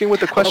 I'm asking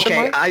what the question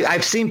was. Okay,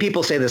 I've seen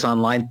people say this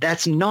online.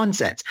 That's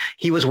nonsense.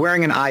 He was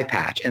wearing an eye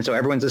patch, and so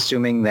everyone's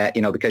assuming that,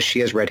 because she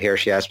has red hair,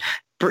 she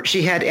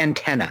had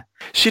antenna.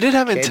 She did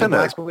have antenna.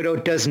 The Black Widow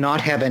does not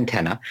have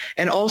antenna.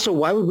 And also,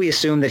 why would we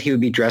assume that he would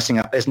be dressing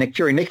up as Nick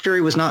Fury? Nick Fury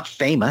was not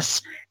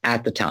famous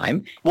at the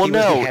time. He was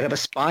the head of a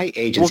spy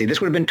agency.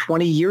 This would have been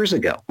 20 years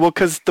ago. Well,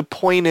 because the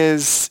point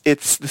is,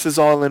 this is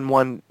all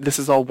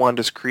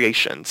Wanda's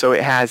creation. So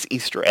it has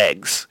Easter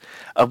eggs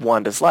of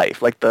Wanda's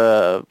life, like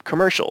the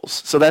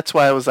commercials. So that's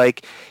why I was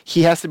like,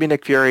 he has to be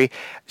Nick Fury.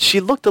 She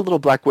looked a little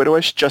Black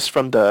Widowish just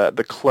from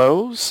the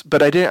clothes,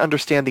 but I didn't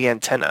understand the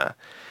antenna.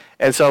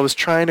 And so I was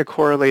trying to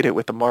correlate it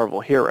with the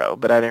Marvel hero,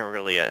 but I didn't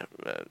really.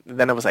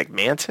 Then I was like,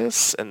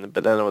 Mantis?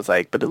 But then I was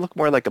like, but it looked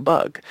more like a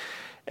bug.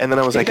 And then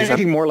I was like, is that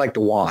more like the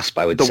Wasp,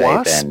 I would say,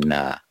 Wasp?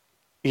 than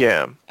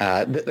yeah,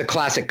 the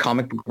classic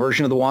comic book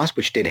version of the Wasp,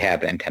 which did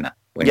have antenna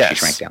when she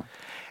shrank down.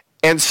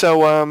 And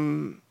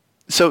so,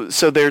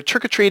 so they're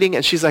trick or treating,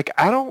 and she's like,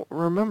 I don't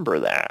remember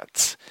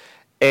that.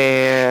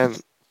 And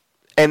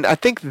And I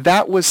think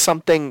that was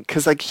something,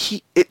 because like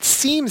it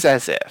seems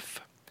as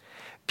if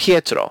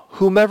Pietro,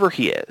 whomever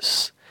he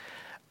is,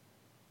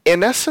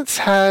 in essence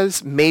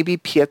has maybe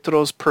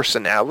Pietro's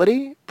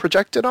personality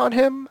projected on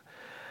him,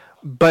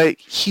 but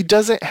he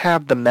doesn't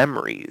have the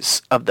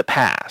memories of the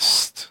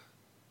past,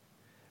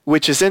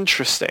 which is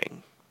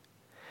interesting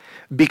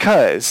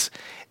because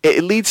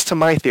it leads to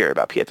my theory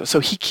about Pietro. So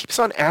he keeps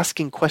on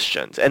asking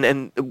questions,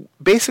 and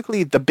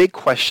basically the big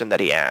question that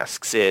he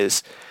asks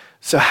is,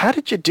 so how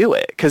did you do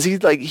it? Because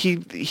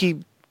he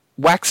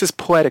waxes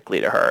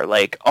poetically to her,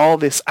 like, all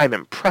this, I'm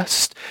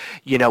impressed,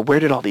 where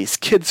did all these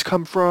kids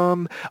come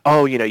from?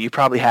 Oh, you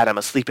probably had them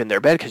asleep in their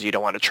bed because you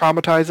don't want to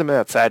traumatize them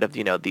outside of,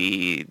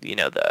 the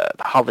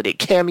holiday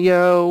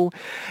cameo.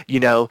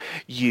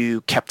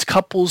 You kept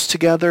couples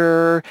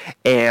together,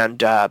 and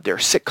their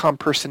sitcom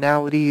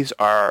personalities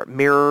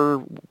mirror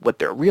what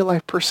their real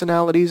life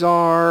personalities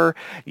are.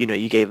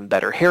 You gave them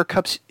better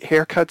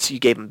haircuts, you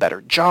gave them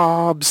better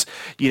jobs.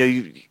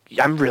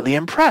 I'm really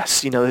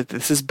impressed.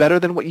 This is better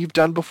than what you've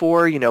done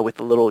before, with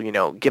the little,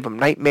 give them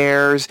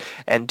nightmares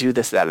and do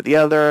this, that, or the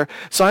other.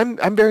 So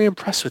I'm very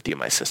impressed with you,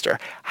 my sister.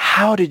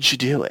 How did you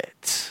do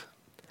it?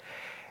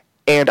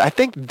 And I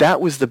think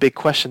that was the big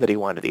question that he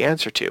wanted the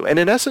answer to. And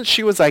in essence,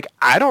 she was like,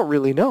 I don't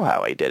really know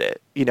how I did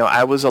it.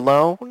 I was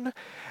alone.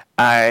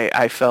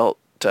 I felt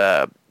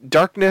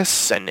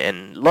darkness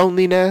and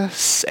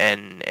loneliness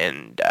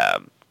and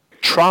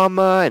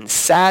trauma and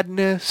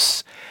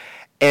sadness.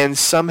 And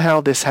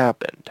somehow this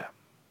happened.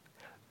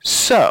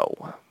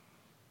 So,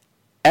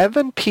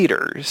 Evan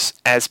Peters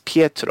as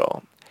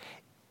Pietro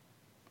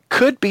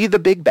could be the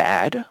big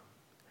bad,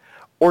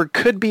 or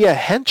could be a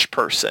hench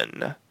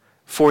person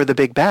for the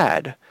big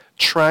bad,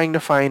 trying to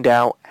find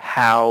out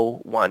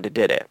how Wanda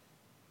did it.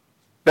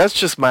 That's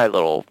just my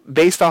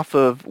based off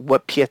of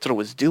what Pietro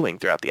was doing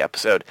throughout the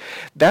episode,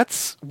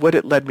 that's what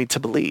it led me to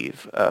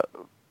believe.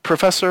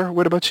 Professor,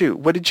 what about you?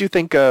 What did you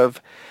think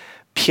of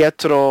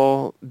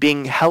Pietro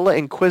being hella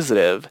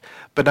inquisitive,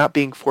 but not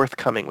being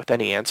forthcoming with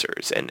any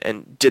answers?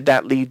 And did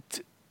that lead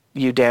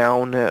you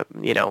down,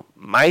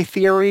 my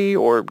theory,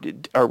 or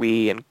are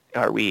we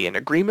in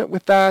agreement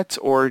with that,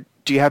 or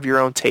do you have your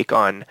own take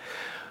on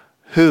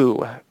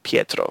who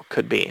Pietro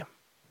could be?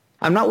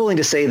 I'm not willing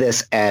to say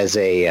this as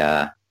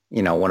a,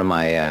 one of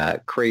my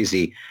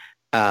crazy,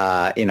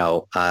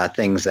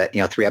 things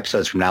that, 3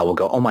 episodes from now we'll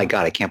go, oh my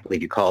God, I can't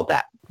believe you called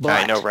that.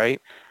 But I know, right?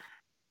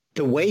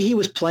 The way he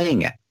was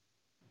playing it,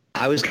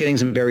 I was getting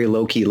some very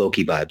low-key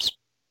Loki vibes.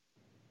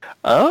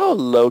 Oh,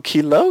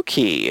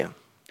 Loki.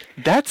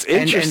 That's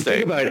interesting. And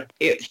think about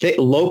it.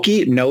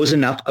 Loki knows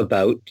enough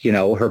about,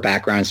 her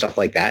background and stuff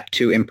like that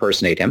to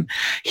impersonate him.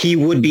 He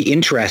would be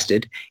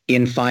interested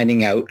in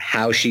finding out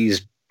how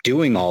she's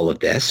doing all of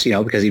this,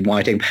 because he'd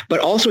want to take, but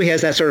also he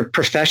has that sort of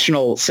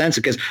professional sense,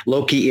 because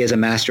Loki is a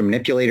master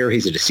manipulator.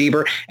 He's a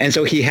deceiver. And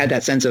so he had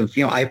that sense of,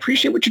 I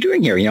appreciate what you're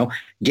doing here.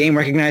 Game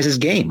recognizes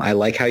game. I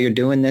like how you're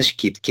doing this. You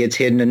keep the kids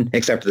hidden,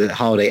 except for the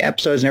holiday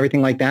episodes and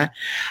everything like that.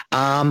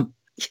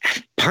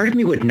 Part of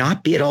me would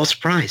not be at all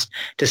surprised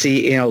to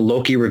see,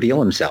 Loki reveal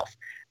himself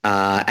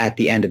at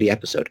the end of the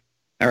episode,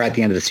 or at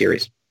the end of the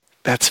series.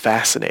 That's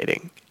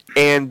fascinating.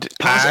 And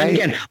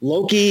again,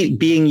 Loki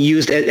being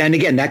used, and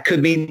again, that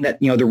could mean that,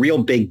 the real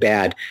big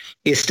bad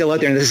is still out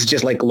there. And this is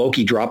just like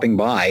Loki dropping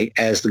by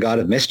as the god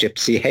of mischief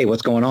to see, hey,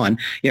 what's going on?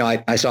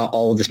 I saw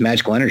all of this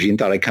magical energy and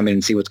thought I'd come in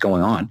and see what's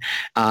going on.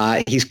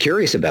 He's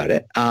curious about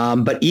it.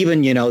 But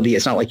even,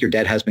 it's not like your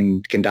dead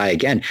husband can die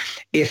again.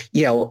 If,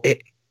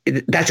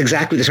 that's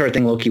exactly the sort of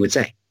thing Loki would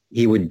say.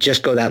 He would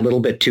just go that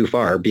little bit too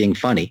far, being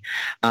funny,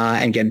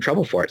 and get in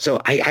trouble for it.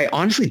 So I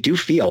honestly do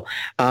feel,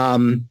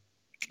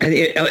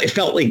 it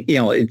felt like,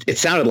 it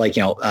sounded like,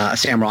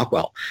 Sam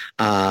Rockwell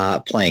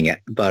playing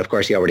it. But of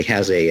course, he already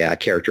has a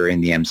character in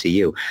the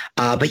MCU.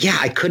 But yeah,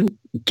 I couldn't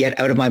get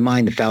out of my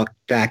mind the fact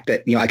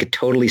that, I could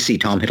totally see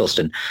Tom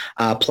Hiddleston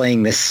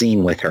playing this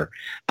scene with her,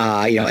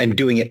 and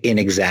doing it in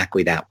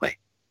exactly that way.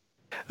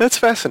 That's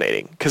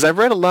fascinating, because I've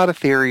read a lot of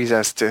theories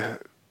as to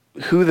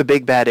who the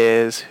big bad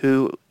is,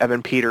 who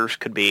Evan Peters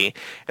could be,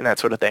 and that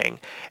sort of thing.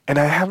 And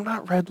I have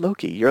not read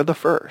Loki. You're the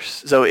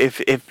first. So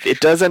if it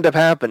does end up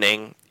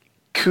happening,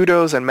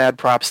 kudos and mad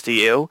props to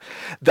you.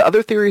 The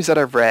other theories that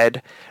I've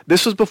read,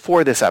 this was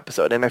before this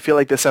episode, and I feel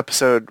like this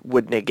episode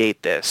would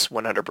negate this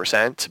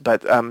 100%,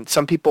 but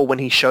some people, when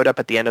he showed up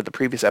at the end of the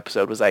previous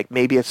episode, was like,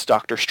 maybe it's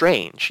Doctor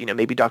Strange.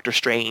 Maybe Doctor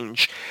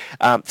Strange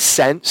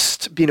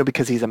sensed,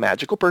 because he's a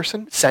magical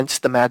person,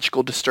 sensed the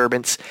magical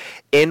disturbance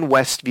in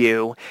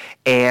Westview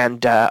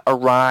and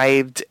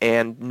arrived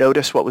and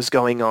noticed what was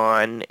going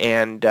on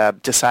and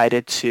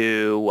decided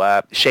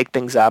to shake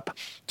things up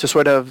to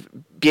sort of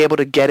be able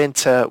to get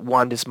into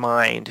Wanda's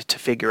mind to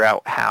figure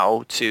out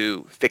how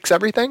to fix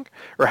everything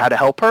or how to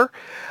help her.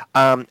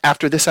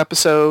 After this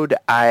episode,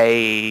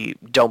 I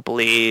don't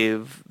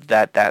believe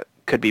that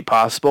could be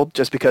possible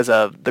just because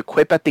of the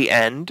quip at the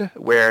end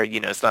where,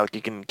 it's not like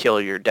you can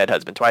kill your dead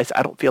husband twice.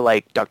 I don't feel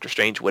like Doctor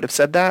Strange would have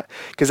said that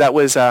because that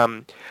was,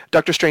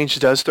 Doctor Strange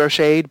does throw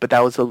shade, but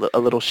that was a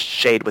little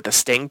shade with a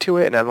sting to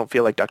it, and I don't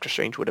feel like Doctor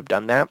Strange would have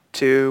done that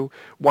to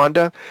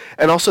Wanda.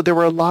 And also there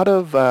were a lot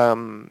of,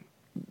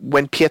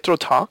 when Pietro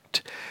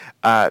talked,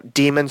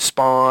 demon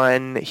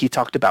spawn, he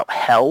talked about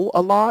hell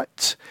a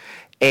lot.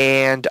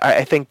 And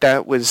I think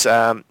that was,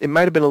 it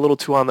might have been a little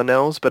too on the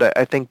nose, but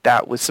I think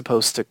that was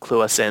supposed to clue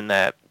us in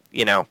that,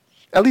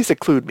 at least it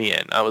clued me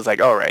in. I was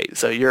like, all right,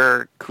 so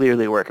you're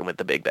clearly working with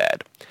the big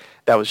bad.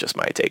 That was just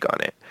my take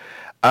on it.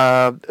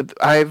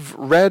 I've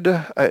read,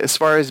 as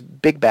far as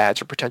big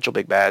bads or potential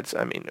big bads,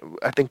 I mean,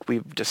 I think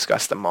we've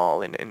discussed them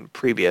all in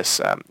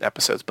previous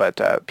episodes,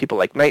 but people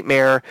like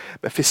Nightmare,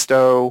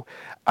 Mephisto,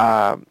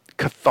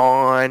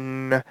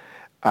 Chthon,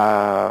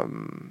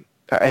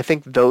 I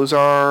think those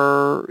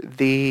are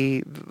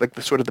the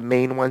sort of the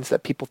main ones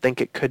that people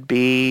think it could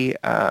be.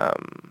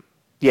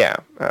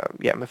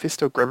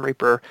 Mephisto, Grim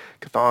Reaper,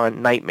 Chthon,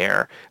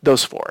 Nightmare.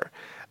 Those four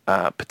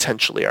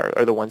potentially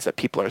are the ones that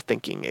people are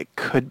thinking it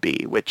could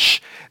be.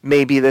 Which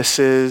maybe this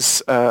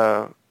is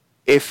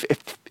if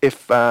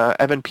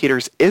Evan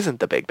Peters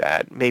isn't the big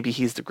bad, maybe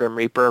he's the Grim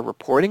Reaper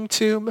reporting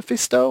to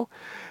Mephisto.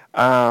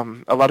 A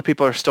lot of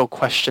people are still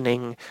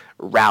questioning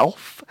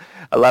Ralph.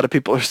 A lot of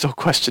people are still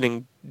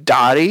questioning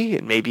Dottie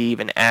and maybe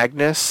even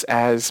Agnes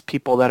as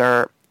people that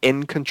are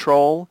in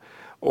control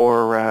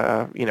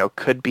or,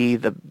 could be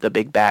the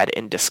big bad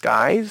in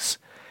disguise.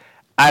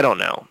 I don't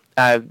know.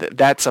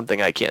 That's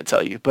something I can't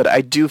tell you. But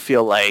I do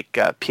feel like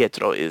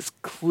Pietro is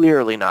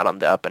clearly not on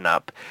the up and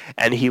up,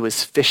 and he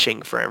was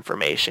fishing for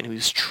information. He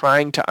was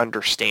trying to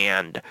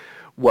understand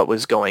what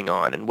was going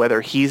on and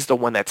whether he's the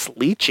one that's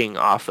leeching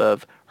off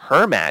of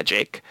her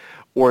magic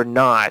or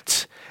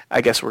not.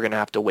 I guess we're going to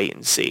have to wait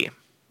and see.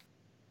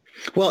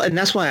 Well, and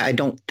that's why I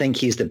don't think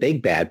he's the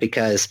big bad,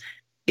 because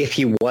if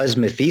he was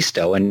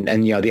Mephisto and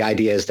the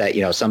idea is that,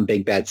 some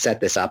big bad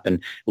set this up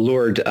and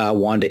lured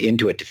Wanda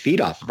into it to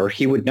feed off of her,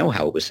 he would know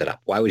how it was set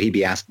up. Why would he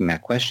be asking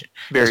that question?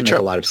 Very Doesn't true.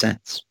 make a lot of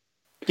sense.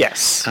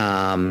 Yes.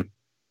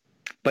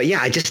 But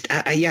yeah, and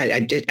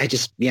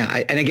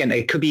again,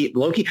 it could be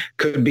Loki,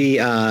 could be,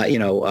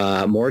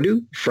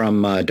 Mordo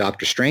from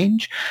Doctor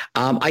Strange.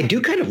 I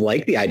do kind of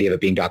like the idea of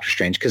it being Doctor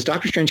Strange because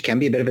Doctor Strange can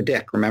be a bit of a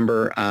dick.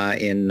 Remember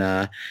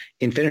in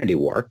Infinity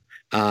War,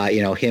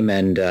 him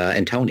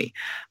and Tony.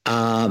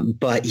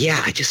 But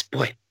yeah,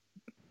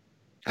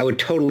 I would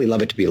totally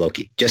love it to be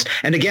Loki.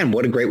 And again,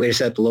 what a great way to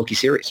set up the Loki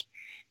series.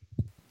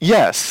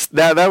 Yes,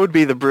 that would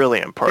be the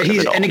brilliant part of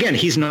it all. And again,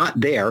 he's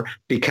not there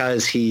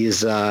because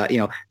he's,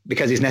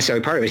 because he's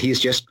necessarily part of it.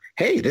 He's just,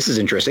 hey, this is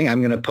interesting. I'm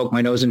going to poke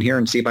my nose in here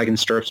and see if I can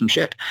stir up some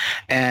shit.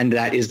 And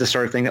that is the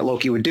sort of thing that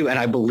Loki would do. And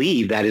I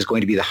believe that is going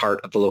to be the heart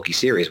of the Loki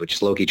series, which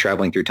is Loki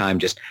traveling through time,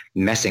 just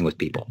messing with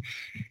people.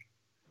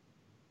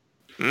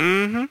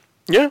 Mm-hmm.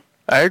 Yeah,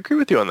 I agree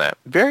with you on that.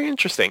 Very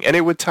interesting. And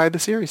it would tie the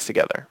series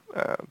together,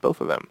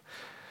 both of them.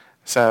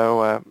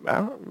 So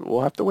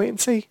we'll have to wait and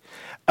see.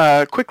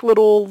 Quick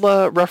little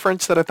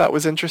reference that I thought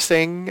was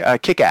interesting,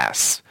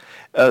 Kick-Ass.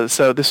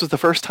 So this was the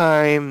first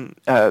time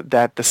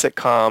that the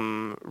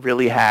sitcom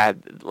really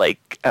had,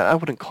 I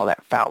wouldn't call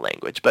that foul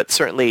language, but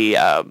certainly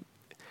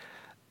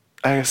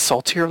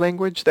saltier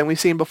language than we've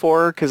seen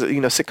before, because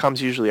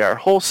sitcoms usually are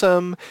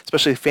wholesome,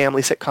 especially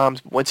family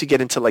sitcoms. Once you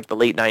get into the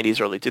late 90s,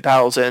 early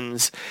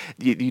 2000s,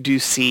 you do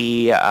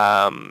see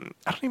I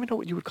don't even know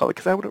what you would call it,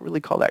 because I wouldn't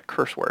really call that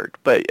curse word,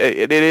 but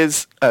it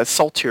is a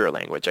saltier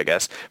language, I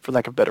guess, for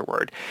lack of a better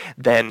word,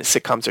 than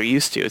sitcoms are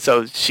used to.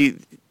 So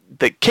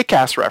the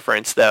Kick-Ass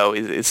reference, though,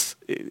 is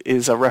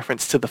a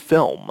reference to the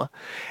film,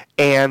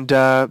 and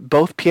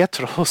both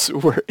Pietros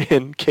were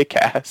in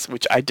Kick-Ass,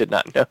 which I did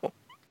not know.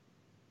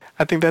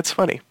 I think that's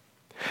funny.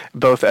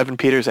 Both Evan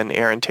Peters and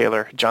Aaron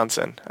Taylor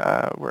Johnson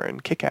were in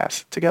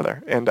Kick-Ass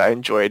together, and I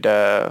enjoyed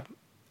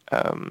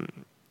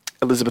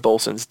Elizabeth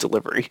Olsen's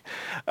delivery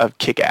of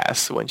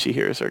Kick-Ass when she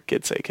hears her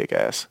kids say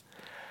Kick-Ass.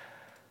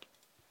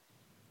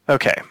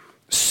 Okay,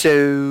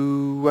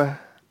 so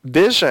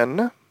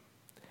Vision,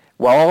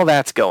 while all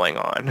that's going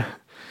on,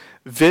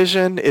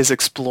 Vision is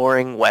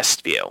exploring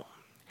Westview,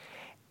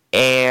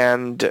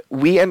 and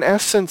we in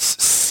essence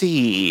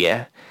see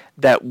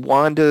that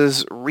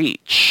Wanda's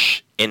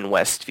reach in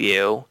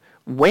Westview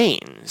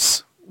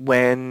wanes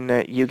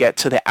when you get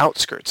to the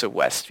outskirts of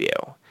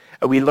Westview.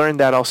 We learned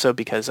that also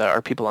because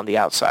our people on the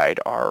outside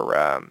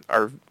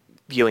are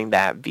viewing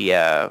that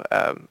via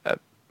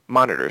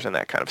monitors and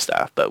that kind of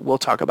stuff, but we'll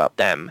talk about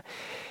them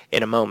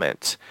in a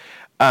moment.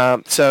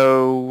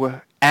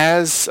 So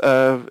as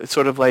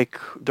sort of like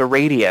the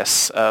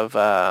radius of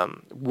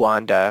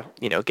Wanda,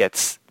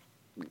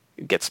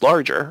 gets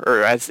larger,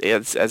 or as the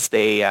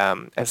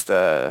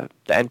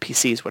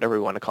NPCs, whatever we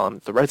want to call them,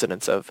 the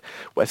residents of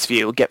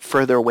Westview, get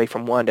further away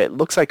from Wanda, it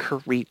looks like her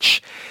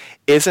reach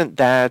isn't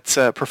that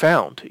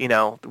profound.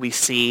 We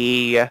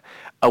see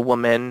a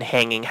woman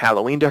hanging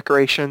Halloween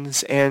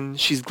decorations, and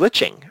she's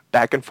glitching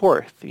back and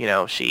forth.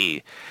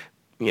 She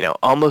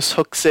almost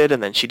hooks it,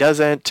 and then she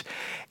doesn't.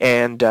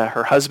 And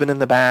her husband in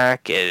the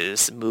back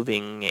is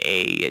moving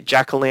a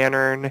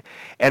jack-o'-lantern,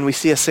 and we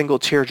see a single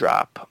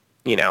teardrop,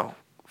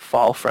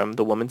 fall from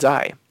the woman's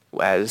eye.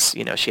 As,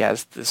 she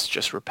has this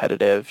just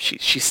repetitive,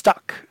 she's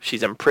stuck.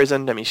 She's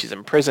imprisoned. I mean, she's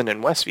imprisoned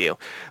in Westview,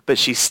 but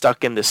she's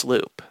stuck in this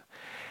loop.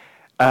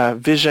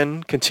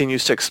 Vision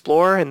continues to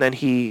explore, and then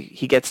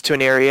he gets to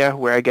an area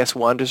where I guess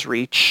Wanda's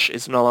reach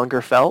is no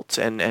longer felt,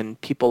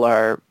 and people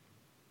aren't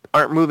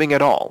moving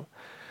at all.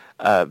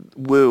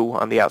 Wu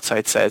on the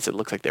outside says it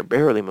looks like they're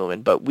barely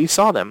moving, but we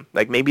saw them.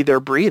 Like maybe they're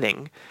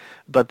breathing,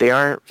 but they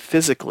aren't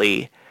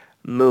physically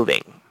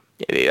moving.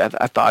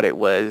 I thought it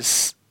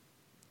was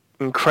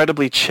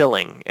incredibly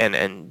chilling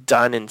and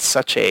done in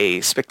such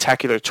a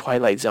spectacular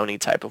Twilight Zone-y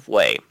type of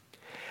way.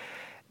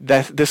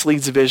 This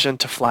leads Vision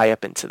to fly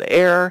up into the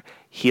air.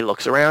 He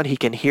looks around. He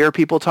can hear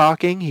people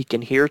talking. He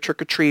can hear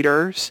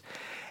trick-or-treaters.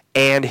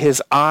 And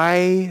his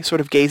eye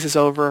sort of gazes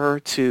over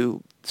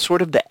to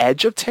sort of the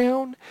edge of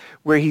town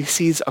where he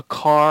sees a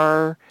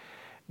car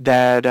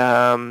that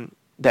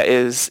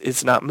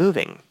is not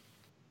moving.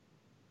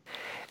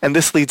 And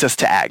this leads us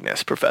to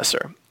Agnes,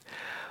 Professor.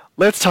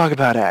 Let's talk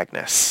about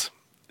Agnes.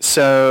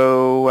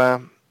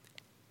 So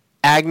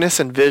Agnes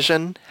and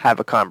Vision have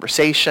a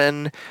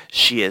conversation.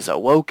 She is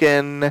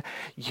awoken.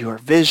 You're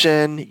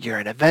Vision. You're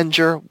an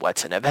Avenger.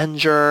 What's an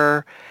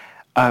Avenger?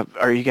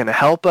 Are you going to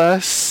help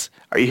us?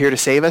 Are you here to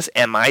save us?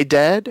 Am I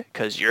dead?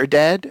 Because you're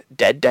dead.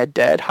 Dead, dead,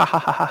 dead. Ha, ha,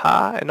 ha, ha,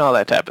 ha. And all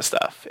that type of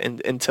stuff.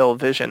 Until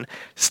Vision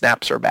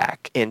snaps her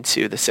back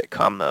into the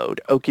sitcom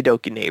mode. Okie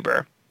dokie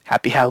neighbor.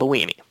 Happy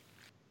Halloweeny.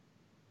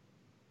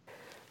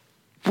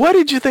 What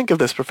did you think of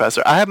this,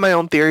 Professor? I have my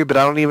own theory, but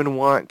I don't even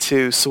want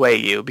to sway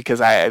you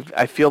because I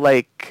feel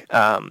like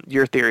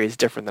your theory is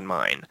different than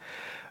mine.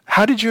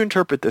 How did you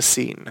interpret this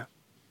scene?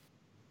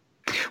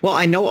 Well,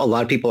 I know a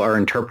lot of people are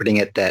interpreting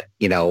it that,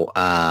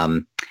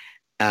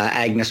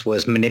 Agnes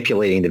was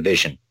manipulating the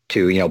Vision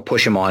to,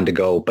 push him on to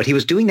go, but he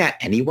was doing that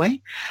anyway.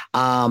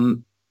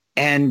 And,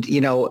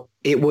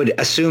 it would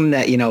assume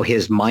that,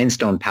 his Mind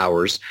Stone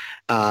powers,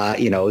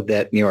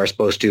 that, are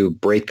supposed to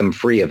break them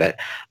free of it,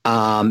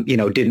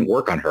 didn't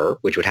work on her,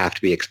 which would have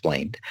to be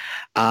explained.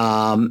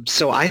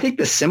 So I think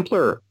the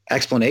simpler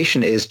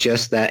explanation is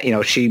just that,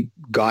 she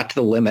got to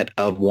the limit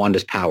of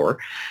Wanda's power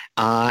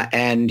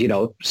and,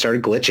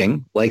 started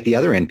glitching like the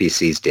other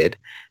NPCs did.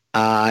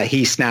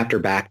 He snapped her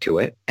back to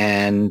it.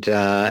 And,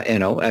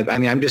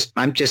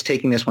 I'm just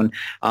taking this one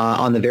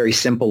on the very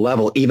simple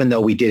level, even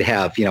though we did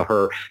have,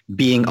 her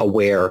being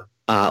aware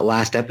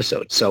last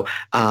episode. So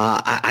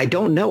I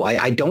don't know.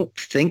 I don't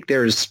think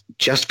there's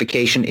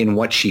justification in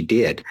what she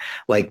did,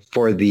 like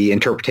for the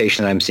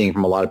interpretation that I'm seeing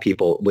from a lot of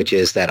people, which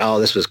is that,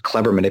 this was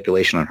clever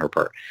manipulation on her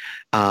part.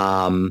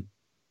 I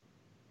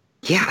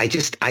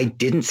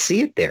didn't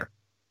see it there.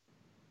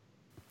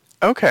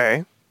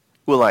 Okay.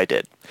 Well, I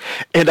did.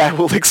 And I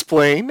will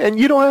explain, and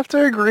you don't have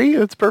to agree.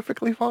 It's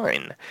perfectly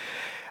fine.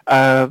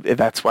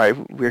 That's why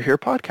we're here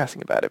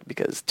podcasting about it,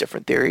 because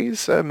different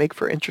theories make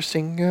for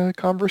interesting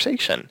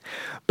conversation.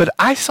 But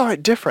I saw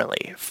it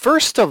differently.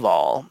 First of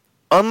all,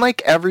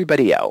 unlike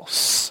everybody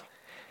else,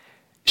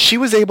 she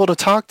was able to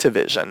talk to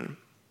Vision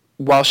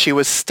while she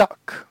was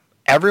stuck.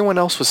 Everyone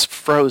else was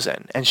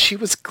frozen, and she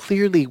was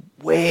clearly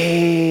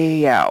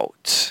way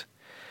out.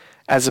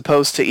 As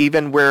opposed to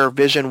even where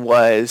Vision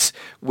was,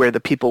 where the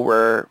people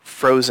were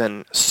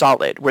frozen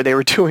solid, where they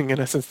were doing,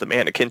 in essence, the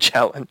mannequin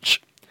challenge.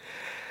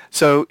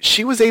 So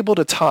she was able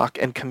to talk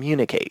and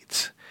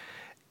communicate.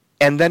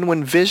 And then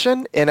when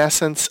Vision, in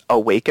essence,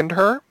 awakened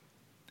her,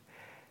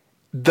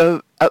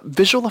 the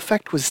visual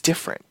effect was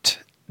different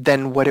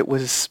than what it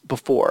was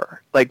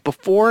before. Like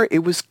before,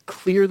 it was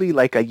clearly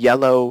like a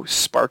yellow,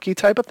 sparky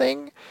type of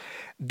thing.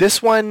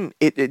 This one,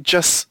 it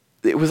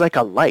was like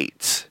a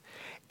light.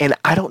 And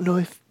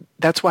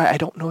that's why I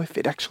don't know if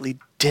it actually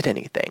did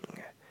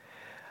anything.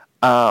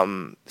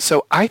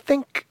 So I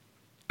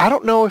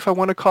don't know if I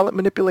want to call it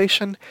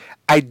manipulation.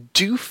 I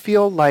do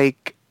feel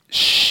like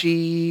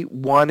she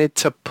wanted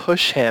to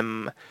push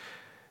him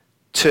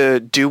to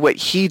do what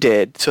he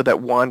did so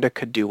that Wanda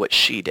could do what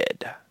she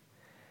did.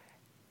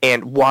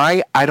 And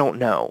why, I don't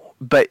know.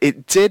 But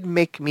it did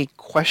make me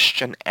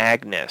question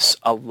Agnes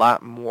a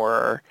lot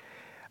more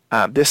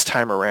this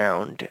time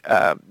around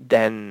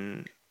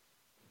than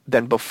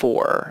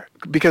before,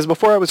 because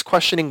before I was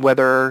questioning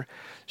whether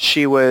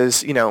she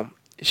was,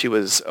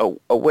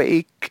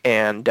 awake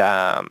and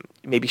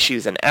maybe she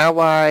was an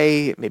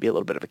ally, maybe a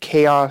little bit of a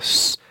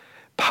chaos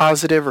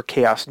positive or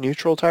chaos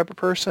neutral type of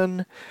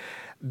person.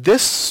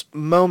 This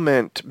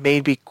moment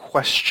made me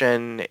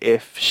question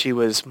if she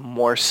was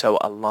more so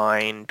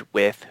aligned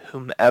with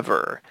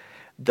whomever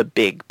the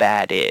big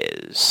bad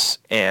is,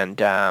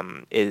 and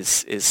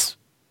is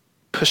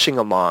pushing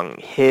along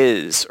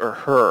his or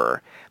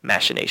her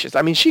machinations.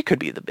 I mean, she could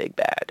be the big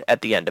bad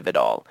at the end of it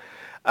all.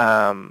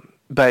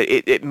 But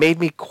it made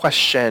me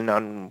question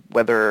on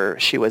whether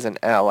she was an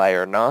ally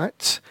or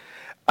not.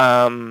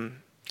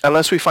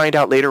 unless we find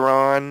out later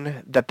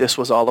on that this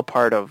was all a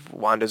part of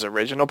Wanda's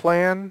original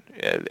plan,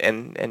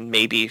 and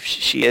maybe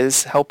she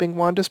is helping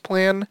Wanda's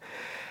plan.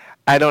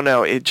 I don't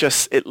know.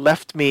 It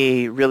left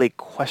me really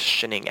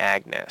questioning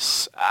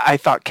Agnes. I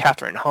thought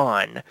Catherine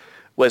Hahn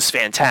was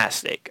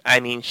fantastic. I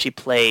mean, she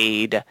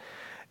played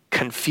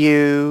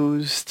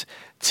confused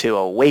to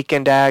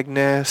awakened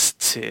Agnes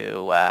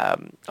to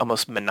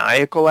almost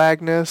maniacal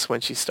Agnes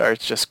when she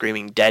starts just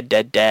screaming dead,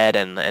 dead, dead,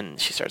 and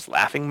she starts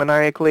laughing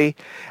maniacally.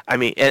 I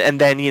mean, and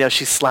then,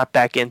 she's slapped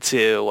back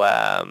into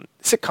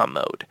sitcom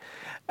mode.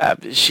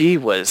 She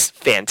was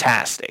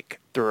fantastic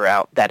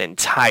throughout that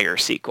entire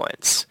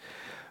sequence.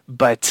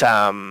 But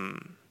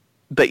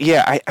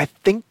yeah, I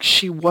think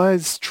she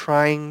was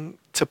trying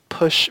to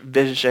push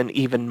Vision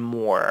even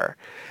more.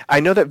 I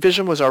know that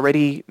Vision was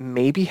already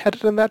maybe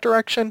headed in that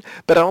direction,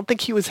 but I don't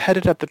think he was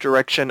headed at the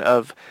direction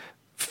of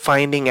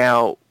finding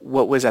out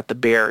what was at the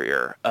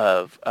barrier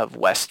of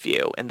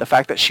Westview, and the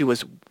fact that she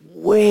was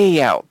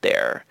way out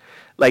there,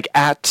 like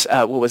at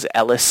what was it,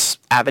 Ellis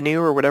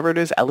Avenue or whatever it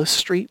is, Ellis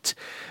Street,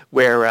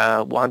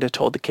 where Wanda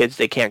told the kids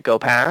they can't go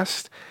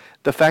past.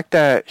 The fact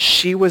that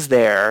she was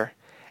there,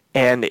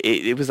 and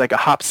it was like a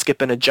hop,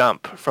 skip, and a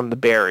jump from the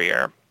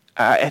barrier.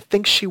 I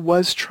think she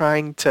was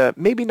trying to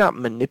maybe not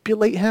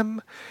manipulate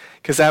him,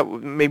 because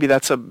maybe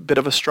that's a bit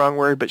of a strong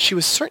word, but she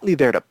was certainly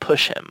there to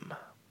push him.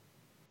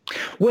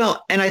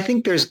 Well, and I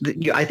think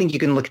I think you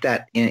can look at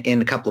that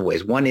in a couple of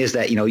ways. One is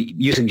that,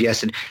 you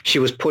suggested she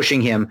was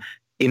pushing him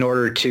in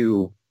order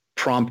to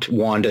prompt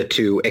Wanda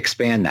to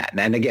expand that.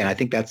 And again, I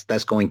think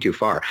that's going too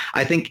far.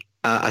 I think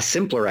a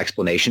simpler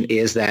explanation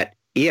is that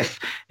if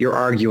you're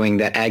arguing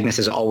that Agnes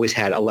has always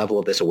had a level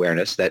of this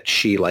awareness, that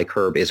she, like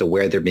Herb, is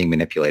aware they're being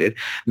manipulated,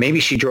 maybe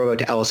she drove out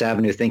to Ellis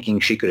Avenue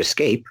thinking she could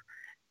escape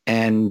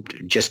and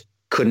just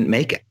couldn't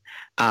make it.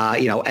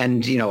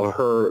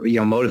 Her,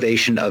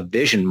 motivation of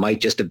Vision might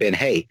just have been,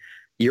 hey,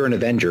 you're an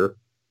Avenger,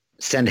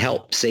 send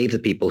help, save the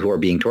people who are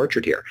being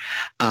tortured here.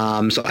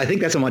 So I think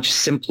that's a much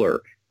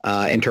simpler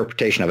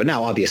interpretation of it.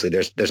 Now, obviously,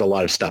 there's a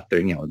lot of stuff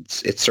there.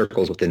 It's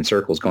circles within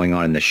circles going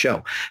on in this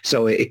show,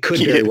 so it could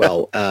very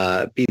well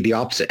be the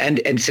opposite. And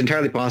it's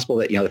entirely possible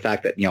that the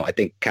fact that I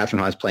think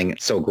Catherine Hahn's playing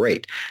it so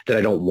great that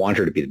I don't want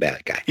her to be the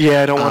bad guy.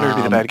 Yeah, I don't want her to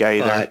be the bad guy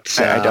either. But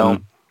I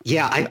don't.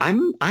 Yeah,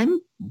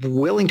 I'm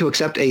willing to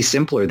accept a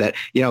simpler that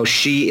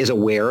she is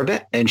aware of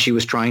it and she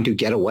was trying to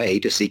get away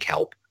to seek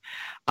help.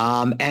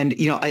 I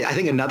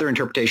think another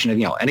interpretation of,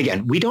 and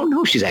again, we don't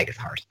know she's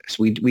Agatha Harkness.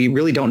 We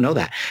really don't know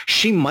that.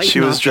 She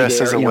was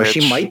dressed as a witch.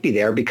 She might be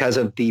there because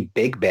of the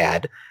big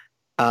bad.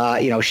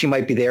 She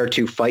might be there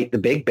to fight the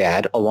big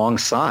bad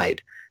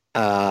alongside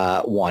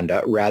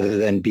Wanda, rather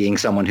than being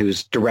someone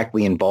who's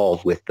directly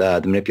involved with the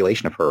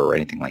manipulation of her or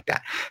anything like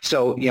that.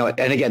 So,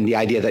 and again, the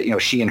idea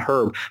that, she and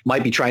Herb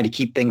might be trying to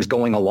keep things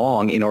going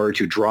along in order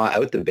to draw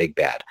out the big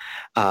bad,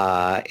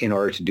 in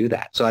order to do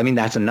that. So, I mean,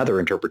 that's another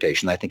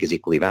interpretation that I think is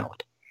equally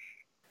valid.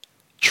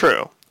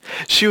 True.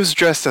 She was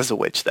dressed as a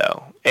witch,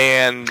 though,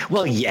 and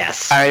well,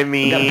 yes. I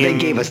mean, they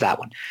gave us that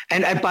one.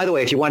 And by the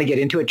way, if you want to get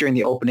into it, during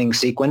the opening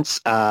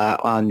sequence,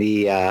 on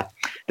the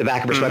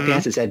back of her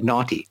sweatpants, it said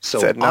naughty.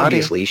 So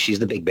obviously, she's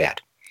the big bad.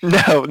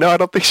 No, I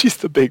don't think she's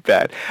the big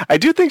bad. I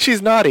do think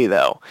she's naughty,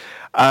 though.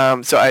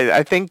 So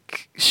I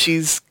think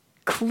she's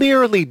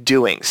clearly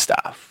doing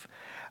stuff.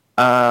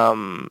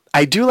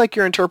 I do like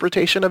your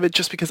interpretation of it,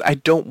 just because I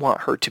don't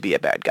want her to be a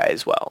bad guy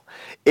as well.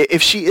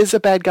 If she is a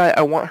bad guy,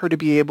 I want her to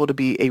be able to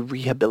be a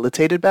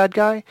rehabilitated bad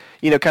guy,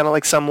 kind of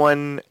like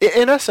someone,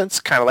 in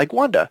essence, kind of like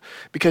Wanda,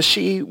 because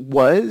she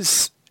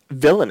was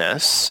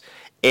villainous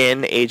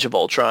in Age of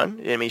Ultron.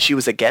 I mean, she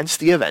was against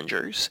the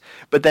Avengers,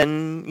 but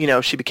then,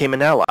 she became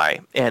an ally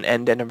and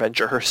an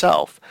Avenger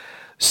herself.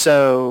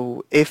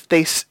 So if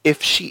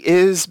she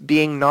is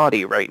being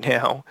naughty right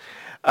now,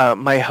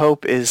 my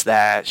hope is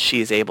that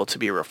she's able to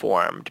be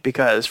reformed,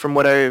 because from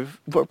what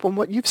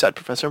you've said,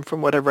 Professor, and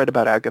from what I've read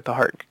about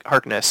Agatha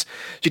Harkness,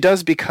 she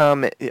does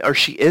become, or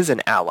she is an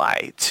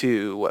ally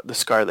to the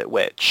Scarlet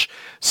Witch.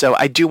 So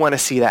I do want to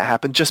see that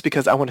happen, just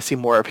because I want to see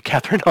more of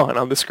Catherine Hahn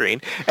on the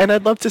screen, and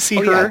I'd love to see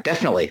her. Yeah,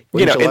 definitely.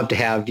 We'd love to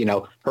have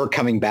her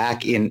coming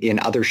back in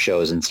other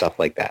shows and stuff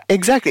like that.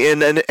 Exactly,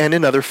 and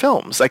in other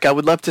films. Like, I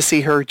would love to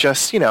see her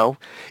just even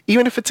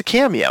if it's a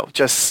cameo,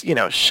 just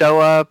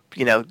show up,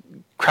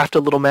 craft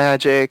a little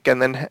magic,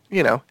 and then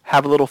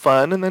have a little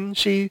fun, and then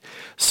she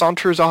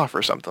saunters off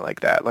or something like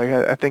that. Like,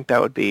 I think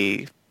that would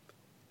be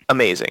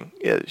amazing.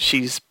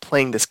 She's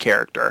playing this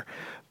character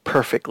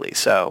perfectly,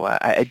 so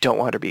I don't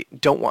want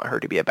her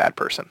to be a bad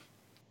person.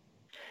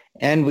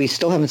 And we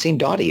still haven't seen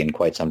Dottie in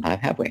quite some time,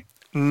 have we?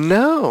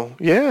 No,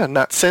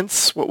 not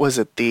since, what was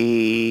it,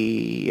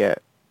 it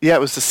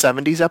was the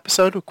 70s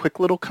episode, a quick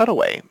little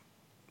cutaway.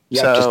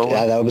 Yeah,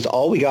 that was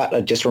all we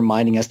got, just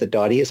reminding us that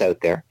Dottie is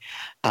out there.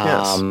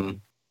 Yes.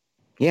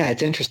 Yeah,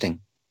 it's interesting.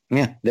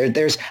 Yeah,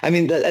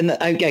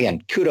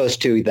 again, kudos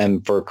to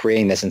them for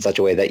creating this in such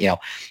a way that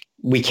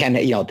we can,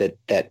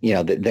 that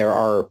there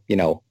are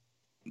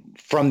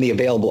from the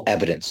available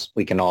evidence,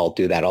 we can all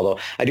do that. Although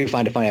I do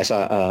find it funny. I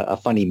saw a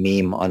funny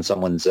meme on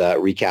someone's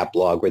recap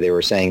blog where they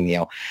were saying,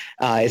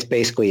 it's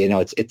basically,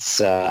 it's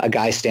a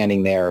guy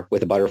standing there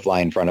with a butterfly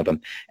in front of him.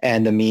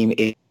 And the meme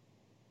is...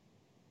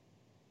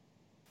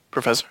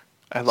 Professor,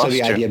 I lost you.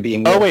 So the idea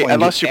being... Oh, wait, I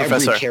lost you,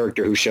 Professor. Every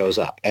character who shows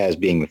up as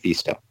being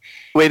Mephisto.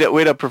 Wait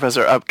up,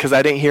 Professor, because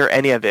I didn't hear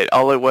any of it.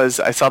 All it was,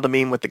 I saw the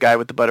meme with the guy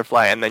with the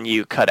butterfly, and then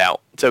you cut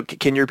out. So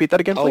can you repeat that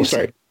again, please? Oh,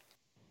 sorry.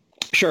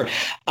 Sure.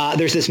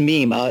 There's this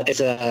meme.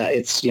 It's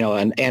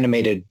an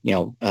animated,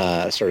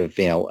 sort of,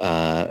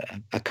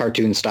 a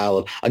cartoon style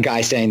of a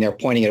guy standing there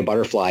pointing at a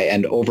butterfly,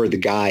 and over the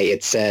guy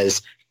it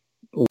says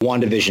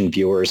WandaVision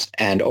viewers,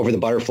 and over the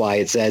butterfly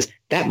it says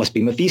that must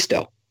be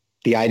Mephisto.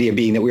 The idea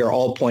being that we are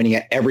all pointing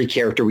at every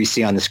character we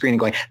see on the screen and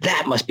going,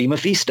 that must be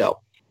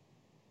Mephisto.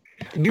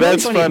 It'd be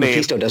That's really funny funny. if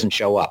Mephisto doesn't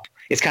show up.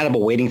 It's kind of a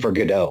waiting for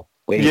Godot.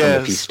 Waiting for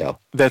Mephisto.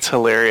 That's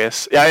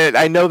hilarious. Yeah,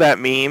 I know that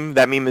meme.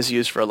 That meme is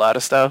used for a lot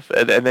of stuff,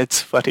 and it's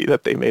funny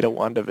that they made a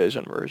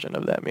WandaVision version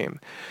of that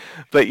meme.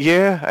 But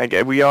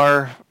yeah, we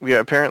are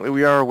apparently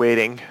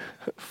waiting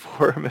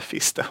for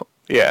Mephisto.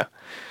 Yeah.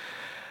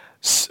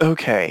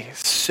 Okay,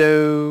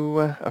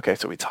 so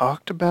we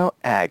talked about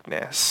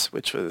Agnes,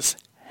 which was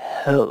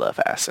hella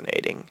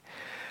fascinating.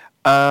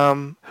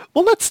 Well,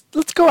 let's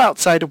go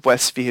outside of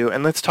Westview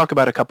and let's talk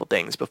about a couple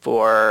things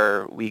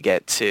before we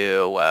get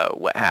to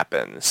what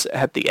happens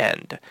at the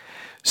end.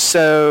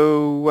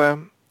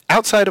 So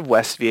outside of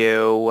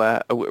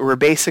Westview, we're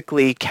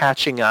basically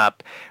catching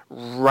up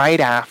right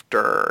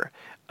after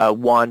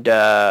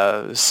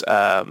Wanda's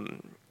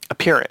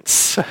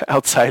appearance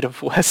outside of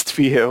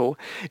Westview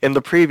in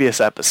the previous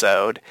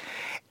episode.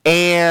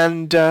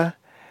 And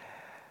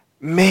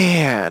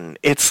man,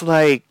 it's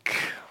like...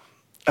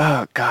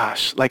 Oh,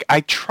 gosh. Like, I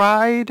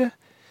tried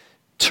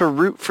to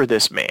root for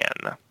this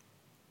man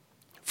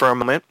for a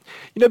moment,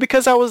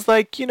 because I was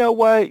like, you know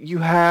what? You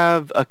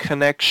have a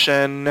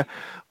connection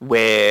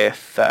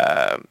with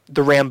the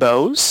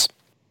Rambos,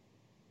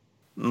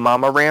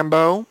 Mama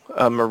Rambo,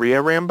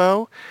 Maria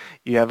Rambo.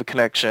 You have a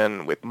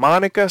connection with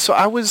Monica. So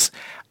I was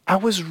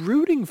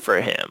rooting for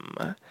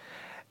him.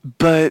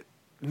 But,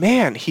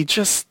 man, he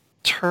just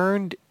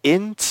turned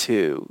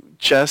into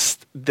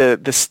just the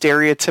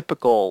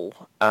stereotypical,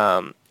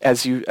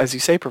 as you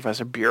say,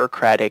 Professor,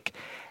 bureaucratic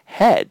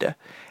head.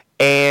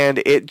 And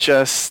it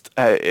just,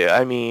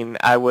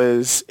 I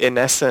was, in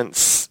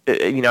essence,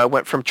 I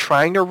went from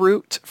trying to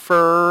root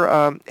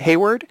for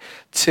Hayward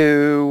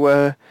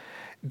to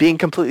being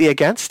completely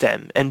against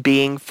him and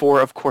being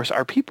for, of course,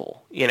 our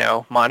people,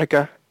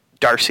 Monica,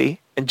 Darcy,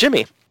 and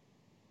Jimmy.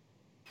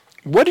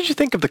 What did you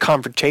think of the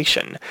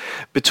confrontation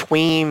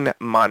between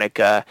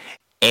Monica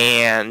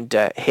and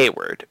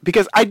Hayward?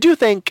 Because I do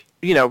think,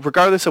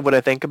 regardless of what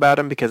I think about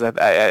him, because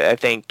I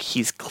think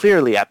he's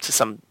clearly up to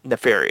some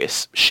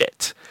nefarious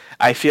shit.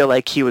 I feel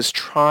like he was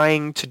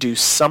trying to do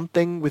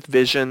something with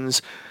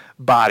Vision's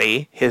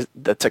body,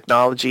 the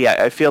technology.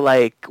 I feel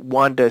like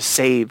Wanda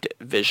saved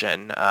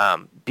Vision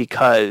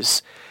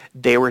because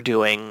they were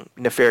doing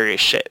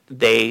nefarious shit.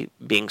 They,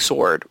 being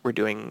SWORD, were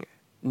doing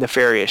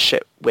nefarious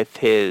shit with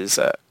his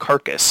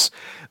carcass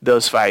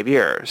those 5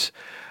 years.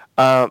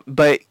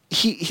 But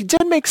he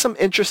did make some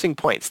interesting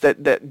points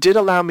that did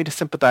allow me to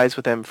sympathize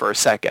with him for a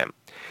second.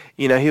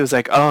 He was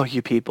like, oh,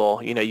 you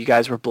people, you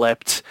guys were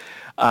blipped.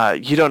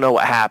 You don't know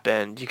what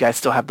happened. You guys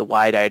still have the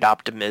wide-eyed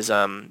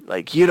optimism.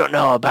 Like, you don't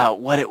know about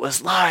what it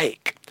was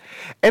like.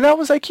 And I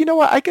was like, you know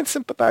what? I can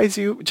sympathize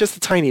you just a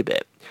tiny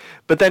bit.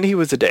 But then he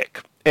was a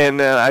dick.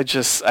 And I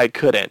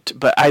couldn't.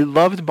 But I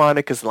loved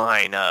Monica's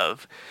line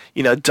of,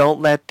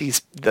 don't let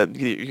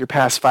your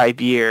past 5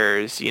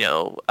 years,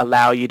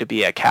 allow you to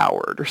be a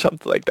coward or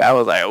something like that. I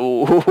was like,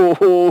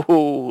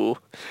 ooh,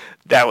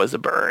 that was a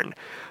burn.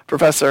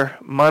 Professor,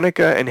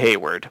 Monica and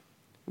Hayward,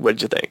 what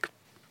did you think?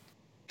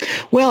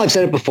 Well, I've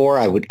said it before.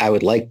 I would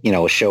like,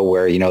 a show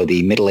where,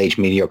 the middle-aged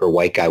mediocre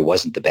white guy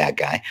wasn't the bad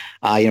guy.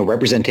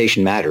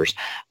 Representation matters.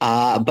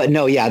 But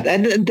no, yeah,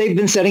 they've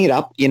been setting it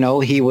up.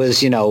 He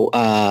was, we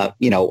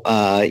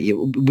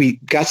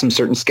got some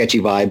certain sketchy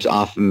vibes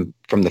off him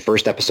from the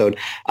first episode.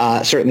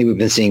 Certainly, we've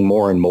been seeing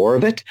more and more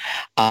of it.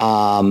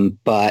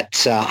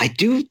 But I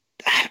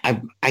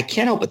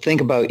can't help but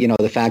think about,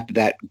 the fact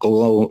that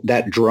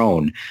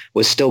drone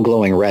was still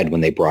glowing red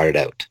when they brought it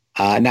out.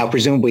 Now,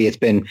 presumably, it's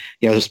been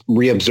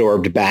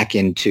reabsorbed back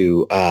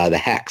into the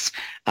hex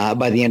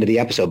by the end of the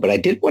episode. But I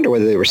did wonder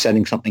whether they were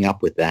setting something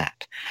up with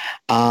that.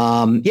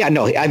 I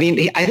think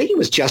he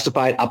was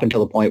justified up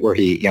until the point where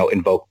he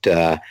invoked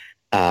Maria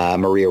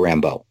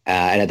Rambeau,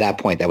 and at that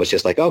point, that was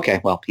just like, okay,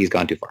 well, he's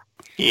gone too far.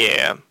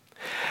 Yeah,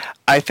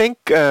 I think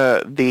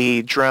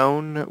the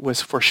drone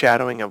was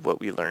foreshadowing of what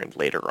we learned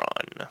later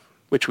on,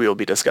 which we will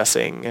be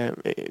discussing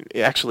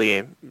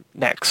actually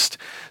next.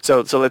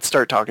 So let's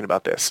start talking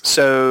about this.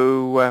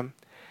 So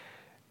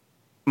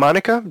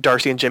Monica,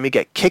 Darcy, and Jimmy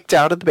get kicked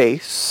out of the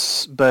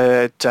base,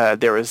 but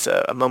there was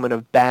a moment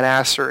of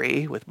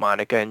badassery with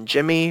Monica and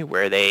Jimmy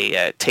where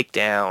they take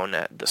down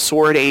the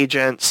sword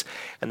agents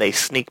and they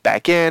sneak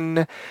back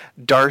in.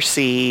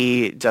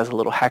 Darcy does a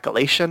little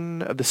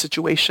hackulation of the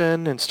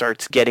situation and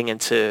starts getting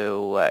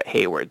into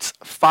Hayward's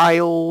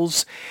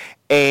files,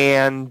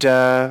 and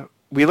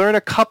we learn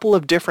a couple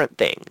of different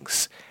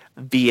things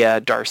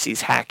via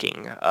Darcy's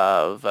hacking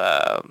of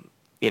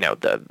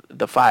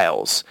the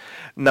files.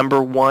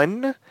 Number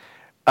one,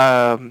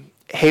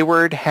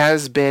 Hayward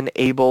has been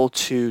able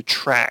to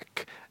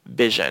track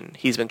Vision.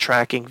 He's been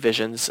tracking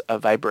Vision's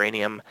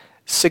vibranium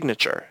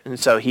signature. And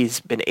so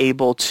he's been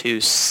able to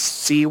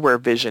see where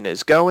Vision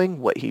is going,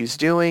 what he's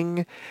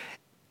doing,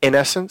 in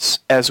essence,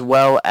 as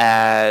well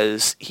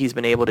as he's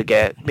been able to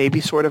get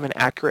maybe sort of an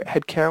accurate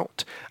head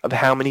count of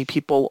how many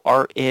people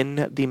are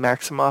in the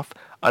Maximoff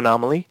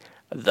anomaly,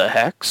 the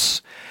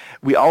Hex.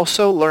 We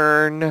also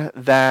learn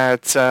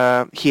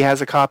that he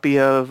has a copy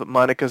of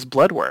Monica's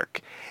blood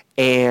work,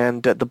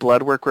 and the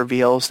blood work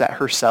reveals that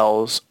her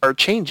cells are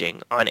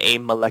changing on a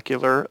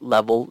molecular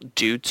level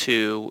due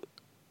to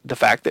the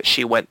fact that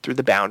she went through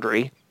the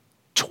boundary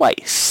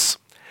twice.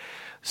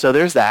 So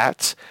there's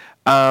that.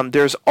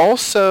 There's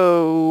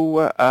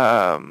also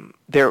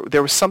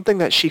there was something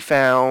that she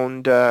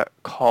found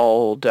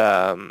called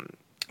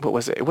what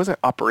was it? It wasn't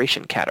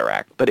Operation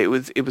Cataract, but it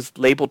was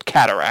labeled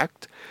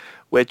Cataract,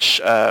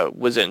 which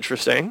was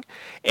interesting.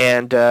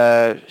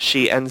 And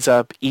she ends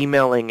up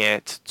emailing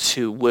it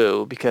to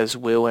Wu because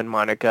Wu and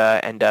Monica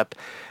end up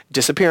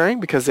disappearing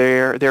because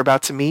they're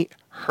about to meet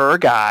her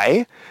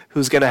guy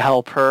who's going to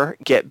help her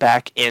get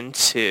back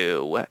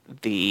into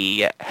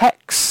the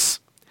Hex.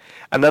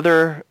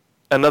 Another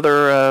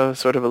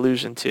sort of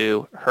allusion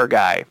to her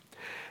guy,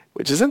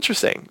 which is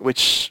interesting,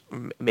 which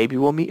maybe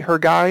we'll meet her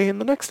guy in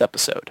the next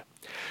episode.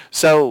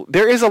 So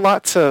there is a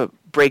lot to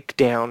break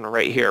down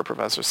right here,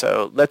 Professor.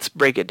 So let's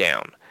break it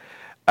down.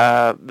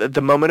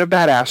 The moment of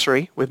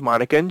badassery with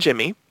Monica and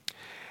Jimmy.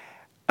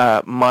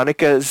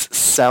 Monica's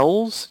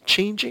cells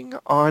changing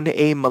on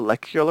a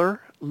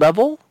molecular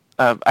level.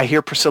 I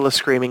hear Priscilla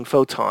screaming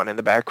photon in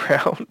the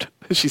background.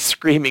 She's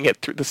screaming it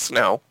through the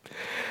snow.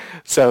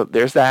 So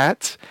there's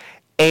that.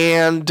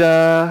 And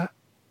why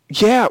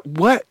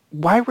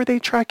were they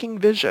tracking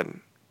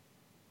Vision?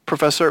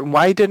 Professor,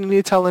 why didn't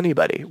you tell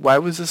anybody? Why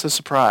was this a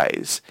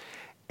surprise?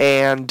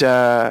 And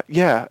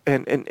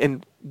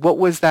and what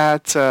was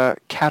that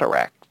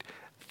cataract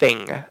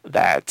thing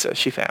that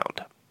she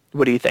found?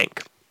 What do you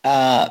think?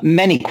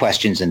 Many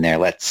questions in there.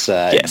 Let's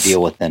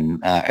deal with and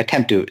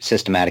attempt to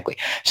systematically.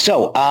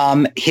 So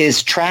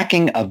his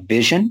tracking of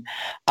Vision,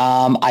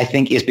 I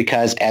think, is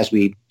because, as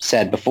we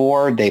said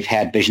before, they've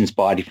had Vision's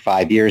body for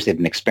 5 years. They've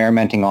been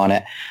experimenting on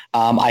it.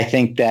 I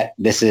think that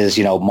this is,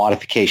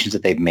 modifications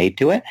that they've made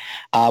to it.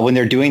 When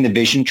they're doing the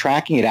Vision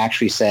tracking, it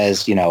actually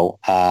says,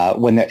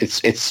 when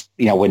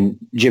when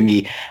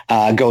Jimmy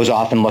goes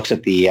off and looks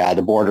at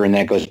the border and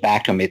then it goes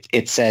back to him,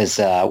 it says,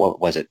 what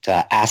was it?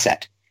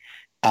 Asset.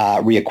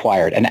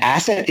 Reacquired. An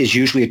asset is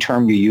usually a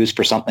term you use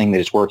for something that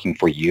is working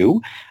for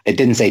you. It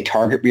didn't say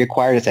target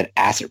reacquired, it said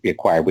asset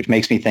reacquired, which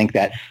makes me think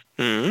that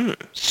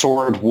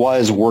Sword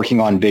was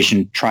working on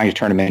Vision, trying to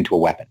turn him into a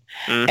weapon.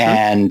 Mm-hmm.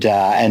 And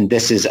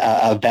this is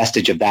a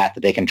vestige of that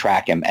they can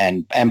track him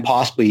and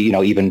possibly,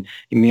 even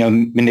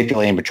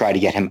manipulate him to try to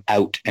get him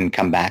out and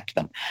come back to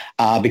them.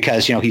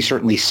 Because, he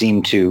certainly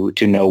seemed to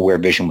know where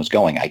Vision was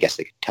going. I guess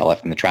they could tell it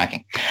from the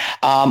tracking.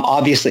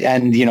 Obviously,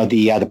 and,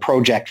 the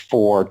project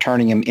for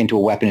turning him into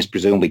a weapon is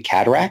presumably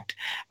Cataract,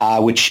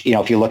 which,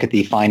 if you look at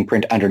the fine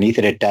print underneath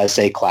it, it does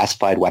say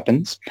classified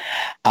weapons.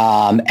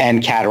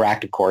 And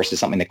Cataract, of course, is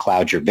something that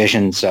clouds your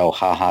vision. So,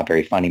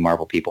 very funny,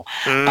 Marvel people.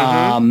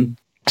 Mm-hmm.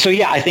 So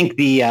yeah, I think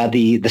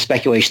the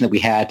speculation that we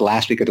had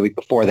last week or the week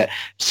before that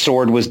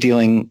Sword was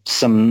dealing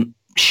some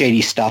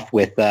shady stuff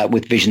with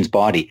Vision's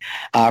body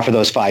for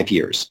those 5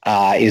 years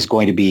is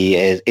going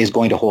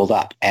to hold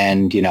up,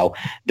 and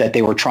that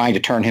they were trying to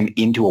turn him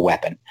into a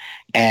weapon,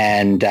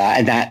 and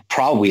that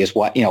probably is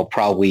what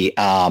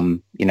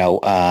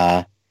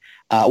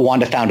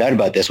Wanda found out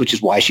about this, which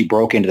is why she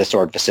broke into the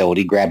Sword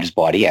facility, grabbed his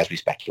body, as we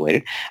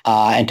speculated,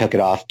 and took it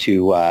off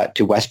to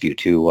Westview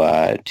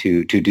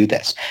to do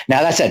this.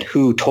 Now, that said,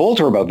 who told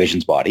her about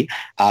Vision's body?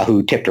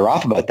 Who tipped her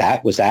off about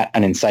that? Was that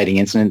an inciting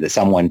incident that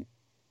someone,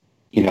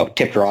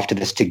 tipped her off to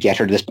this to get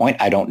her to this point?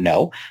 I don't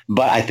know,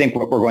 but I think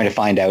what we're going to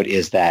find out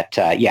is that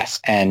yes,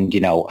 and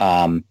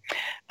so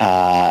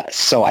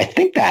I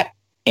think that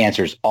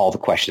answers all the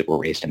questions that were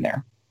raised in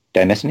there.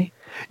 Did I miss any?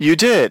 You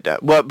did.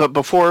 Well, but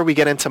before we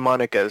get into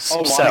Monica's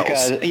cells.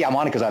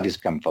 Monica's obviously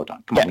becoming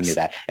Photon. Come on, we knew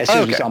that. As soon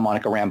as we saw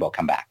Monica Rambeau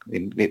come back.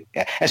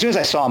 As soon as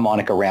I saw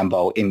Monica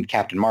Rambeau in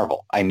Captain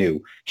Marvel, I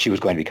knew she was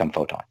going to become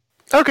Photon.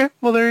 Okay,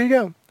 well, there you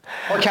go.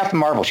 Or Captain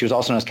Marvel. She was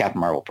also known as Captain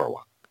Marvel for a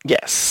while.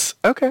 Yes.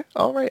 Okay,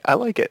 all right. I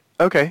like it.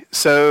 Okay,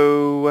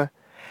 so,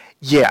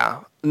 yeah.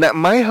 Now,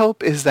 my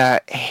hope is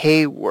that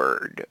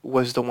Hayward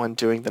was the one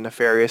doing the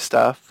nefarious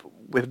stuff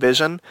with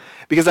Vision,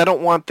 because I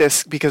don't want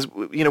this, because,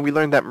 you know, we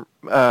learned that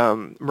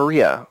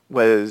Maria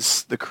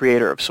was the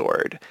creator of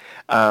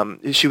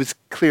S.W.O.R.D. She was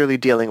clearly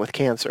dealing with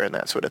cancer and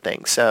that sort of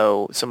thing.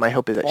 So my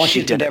hope is that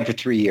she's been dead for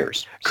 3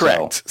 years.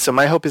 Correct. So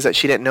my hope is that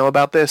she didn't know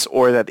about this,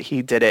 or that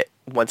he did it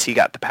once he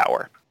got the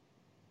power.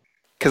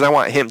 Because I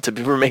want him to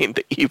remain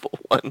the evil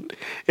one,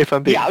 if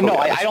I'm being honest.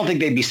 I don't think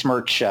they'd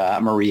besmirch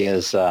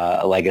Maria's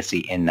legacy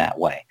in that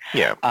way.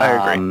 Yeah,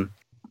 I agree.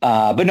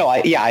 But no,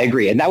 I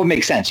agree, and that would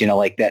make sense. You know,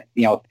 like that.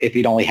 You know, if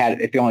he'd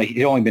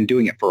only been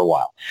doing it for a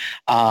while.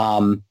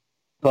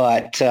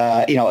 But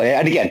you know,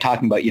 and again,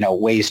 talking about, you know,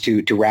 ways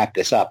to wrap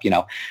this up. You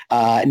know,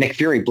 Nick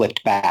Fury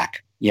blipped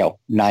back, you know,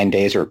 9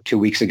 days or 2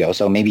 weeks ago,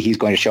 so maybe he's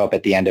going to show up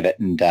at the end of it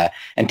and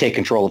take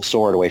control of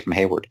S.W.O.R.D. away from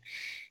Hayward.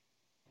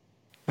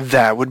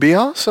 That would be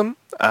awesome.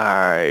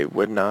 I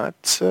would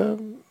not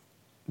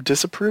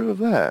disapprove of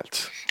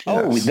that.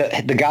 Oh,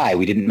 yes. the guy.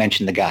 We didn't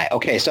mention the guy.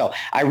 Okay, so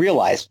I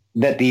realized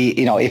that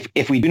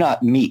if we do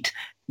not meet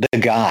the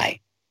guy,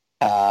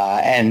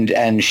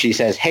 and she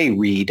says, "Hey,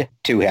 Reed,"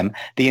 to him,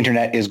 the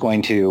internet is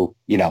going to,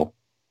 you know,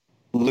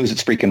 lose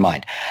its freaking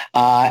mind.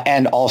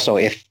 And also,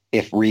 if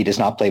Reed is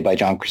not played by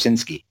John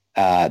Krasinski,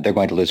 they're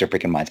going to lose their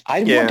freaking minds.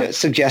 I want to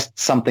suggest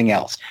something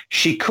else.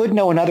 She could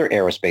know another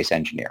aerospace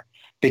engineer.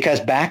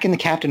 Because back in the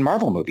Captain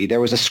Marvel movie, there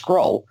was a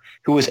Skrull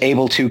who was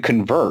able to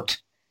convert,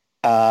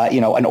 you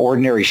know, an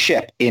ordinary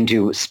ship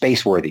into a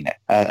space-worthy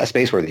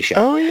ship.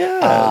 Oh,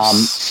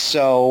 yes.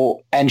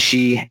 So, and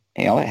she,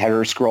 you know, had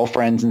her Skrull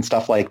friends and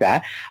stuff like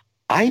that.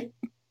 I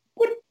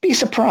would be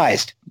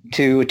surprised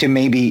to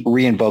maybe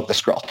reinvoke the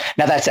Skrull.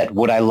 Now, that said,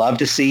 would I love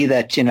to see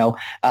that, you know,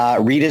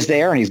 Reed is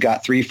there and he's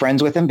got 3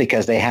 friends with him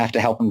because they have to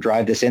help him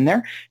drive this in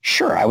there?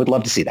 Sure, I would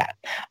love to see that.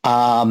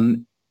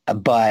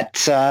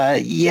 But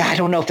I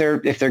don't know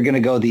if they're going to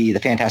go the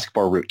Fantastic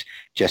Four route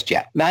just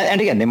yet.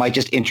 And again, they might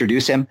just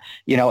introduce him,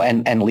 you know,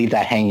 and leave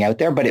that hanging out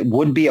there. But it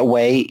would be a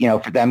way, you know,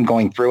 for them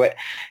going through it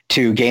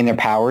to gain their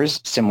powers,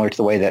 similar to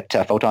the way that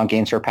Photon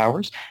gains her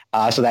powers.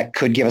 So that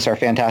could give us our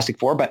Fantastic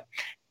Four. But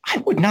I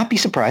would not be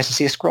surprised to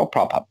see a Skrull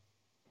prop up.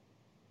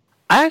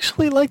 I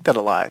actually like that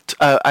a lot.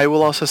 I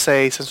will also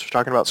say, since we're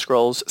talking about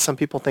Skrulls, some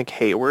people think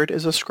Hayward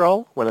is a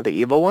Skrull, one of the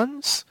evil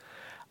ones.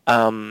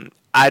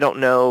 I don't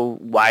know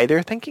why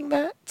they're thinking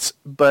that,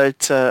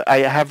 but I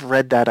have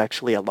read that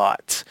actually a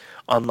lot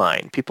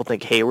online. People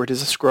think Hayward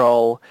is a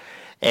Skrull,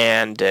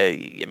 and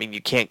I mean,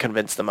 you can't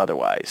convince them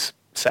otherwise.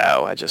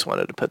 So I just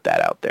wanted to put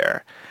that out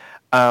there.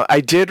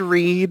 I did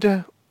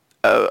read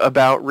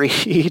about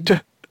Reed.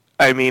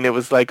 I mean, it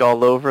was like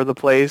all over the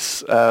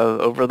place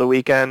over the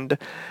weekend.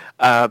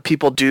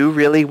 People do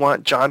really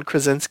want John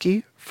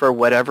Krasinski for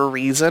whatever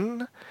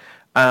reason.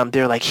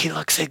 They're like, he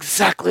looks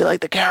exactly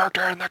like the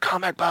character in the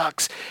comic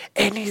books.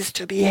 It needs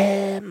to be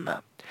him.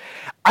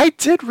 I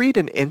did read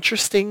an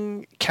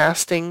interesting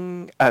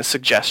casting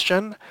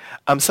suggestion.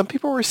 Some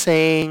people were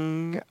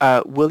saying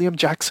William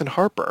Jackson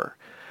Harper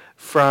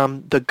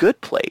from The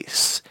Good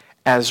Place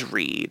as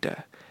Reed.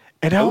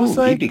 And I was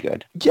like, he'd be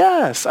good.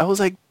 Yes. I was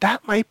like,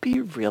 that might be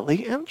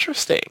really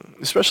interesting,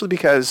 especially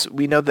because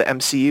we know the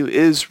MCU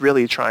is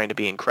really trying to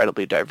be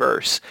incredibly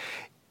diverse,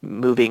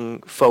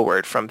 moving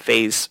forward from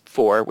Phase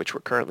 4, which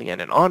we're currently in,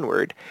 and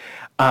onward.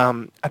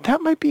 That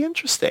might be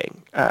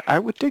interesting. I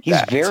would dig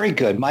that. He's very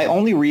good. My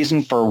only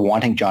reason for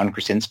wanting John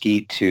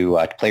Krasinski to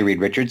play Reed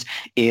Richards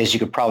is you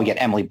could probably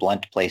get Emily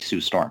Blunt to play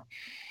Sue Storm.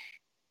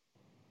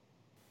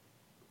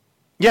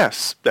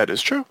 Yes, that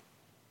is true.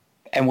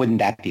 And wouldn't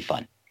that be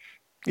fun?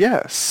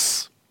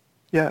 Yes.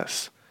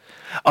 Yes.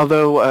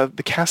 Although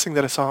the casting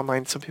that I saw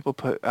online, some people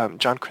put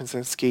John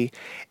Krasinski,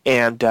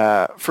 and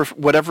for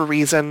whatever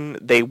reason,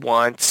 they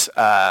want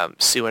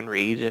Sue and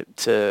Reed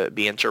to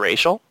be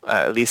interracial.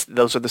 At least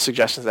those are the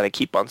suggestions that I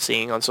keep on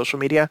seeing on social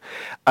media.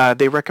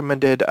 They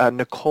recommended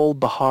Nicole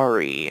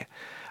Bahari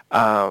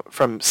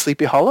from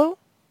Sleepy Hollow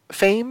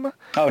fame.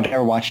 Oh,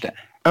 never watched it.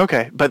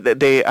 Okay,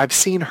 but I've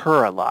seen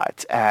her a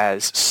lot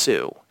as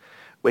Sue,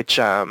 which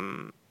I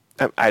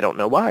don't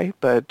know why,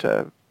 but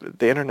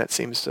the internet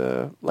seems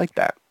to like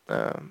that.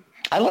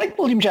 I like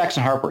William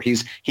Jackson Harper.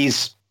 He's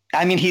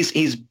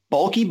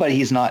bulky, but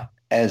he's not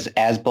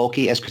as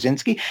bulky as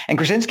Krasinski. And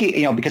Krasinski,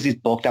 you know, because he's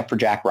bulked up for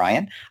Jack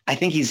Ryan, I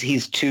think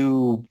he's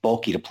too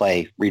bulky to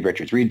play Reed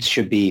Richards. Reed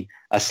should be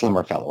a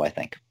slimmer fellow, I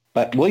think.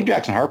 But William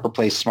Jackson Harper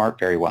plays smart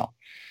very well.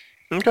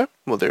 Okay,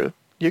 well, there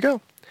you go.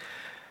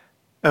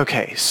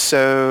 Okay,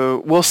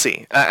 so we'll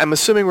see. I'm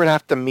assuming we're going to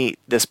have to meet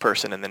this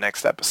person in the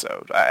next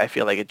episode. I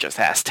feel like it just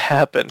has to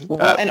happen.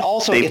 Well, and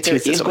also, if there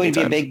is going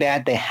to be a big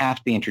bad, they have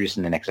to be introduced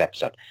in the next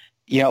episode.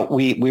 You know,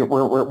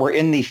 we're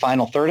in the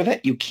final third of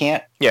it. You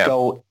can't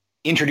go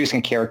introducing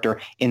a character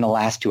in the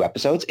last 2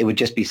 episodes. It would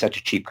just be such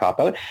a cheap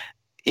cop-out.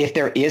 If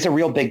there is a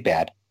real big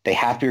bad, they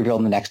have to be revealed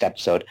in the next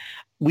episode.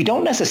 We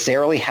don't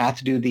necessarily have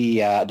to do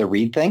the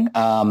Reed thing,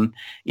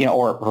 you know,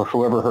 or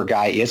whoever her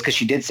guy is, because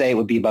she did say it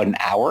would be about an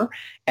hour.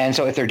 And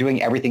so if they're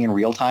doing everything in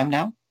real time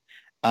now,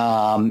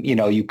 you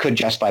know, you could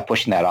justify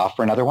pushing that off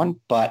for another one.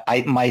 But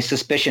my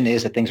suspicion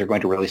is that things are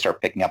going to really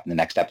start picking up in the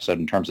next episode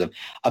in terms of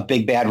a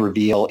big bad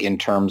reveal, in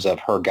terms of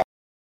her guy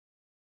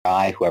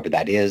guy, whoever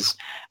that is,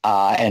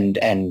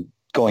 and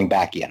going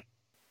back in.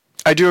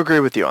 I do agree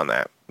with you on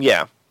that.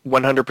 Yeah,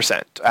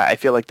 100%. I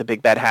feel like the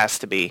big bad has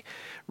to be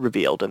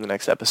revealed in the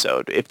next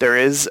episode. If there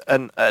is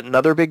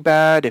another big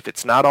bad, if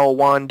it's not all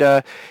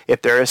Wanda,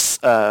 if there is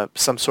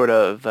some sort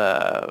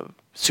of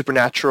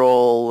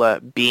supernatural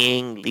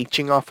being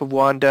leeching off of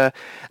Wanda,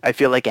 I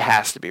feel like it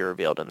has to be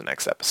revealed in the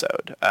next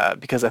episode.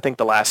 Because I think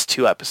the last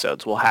 2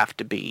 episodes will have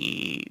to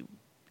be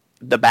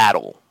the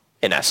battle,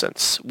 in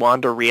essence.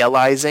 Wanda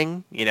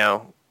realizing,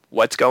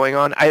 what's going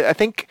on. I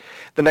think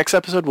the next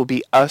episode will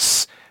be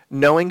us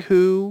knowing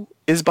who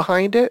is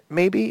behind it,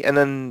 maybe, and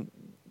then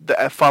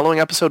the following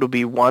episode will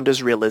be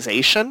Wanda's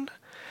realization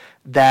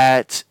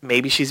that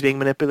maybe she's being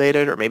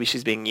manipulated or maybe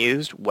she's being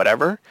used,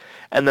 whatever.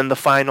 And then the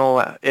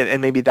final,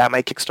 and maybe that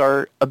might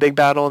kickstart a big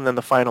battle, and then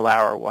the final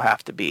hour will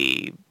have to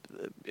be,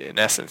 in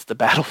essence, the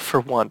battle for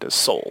Wanda's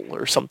soul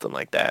or something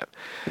like that.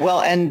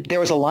 Well, and there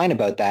was a line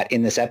about that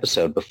in this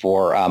episode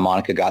before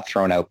Monica got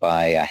thrown out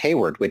by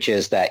Hayward, which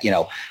is that,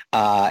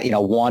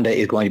 Wanda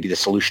is going to be the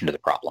solution to the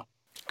problem.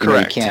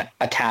 Correct. You can't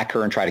attack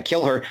her and try to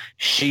kill her.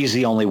 She's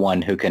the only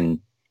one who can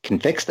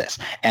fix this.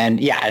 And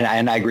yeah,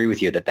 and I agree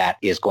with you that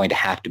is going to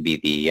have to be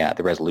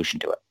the resolution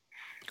to it.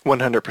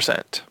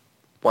 100%.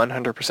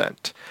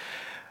 100%.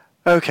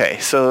 Okay,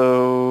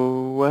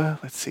 so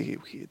let's see.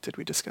 Did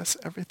we discuss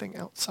everything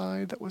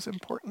outside that was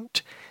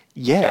important?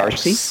 Yes.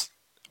 Darcy?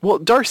 Well,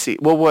 Darcy.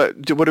 Well,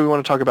 what do we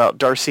want to talk about?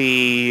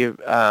 Darcy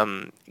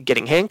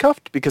getting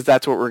handcuffed? Because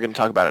that's what we're going to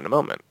talk about in a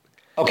moment.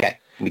 Okay.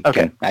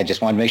 Okay. I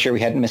just wanted to make sure we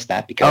hadn't missed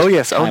that because. Oh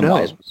yes. Oh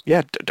no.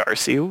 Yeah.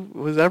 Darcy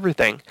was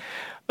everything.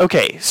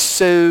 Okay.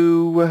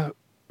 So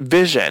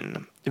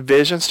Vision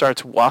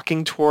starts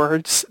walking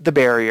towards the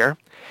barrier,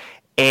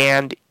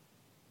 and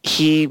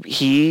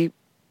he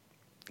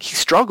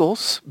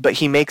struggles, but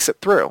he makes it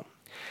through.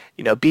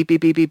 Beep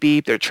beep beep beep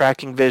beep. They're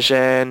tracking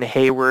Vision.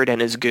 Hayward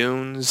and his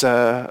goons,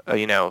 go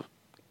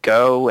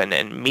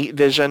and meet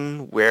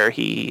Vision where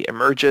he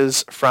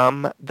emerges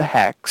from the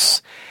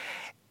hex.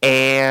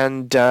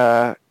 And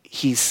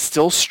he's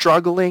still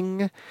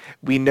struggling.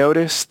 We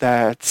notice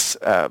that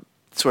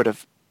sort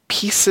of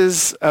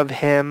pieces of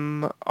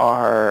him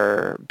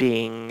are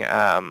being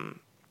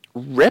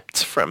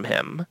ripped from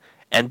him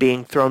and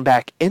being thrown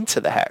back into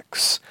the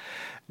hex.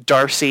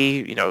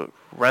 Darcy,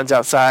 runs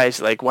outside.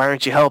 She's like, why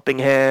aren't you helping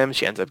him?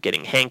 She ends up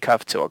getting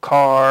handcuffed to a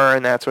car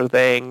and that sort of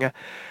thing.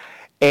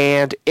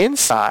 And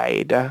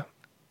inside,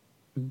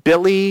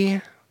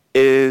 Billy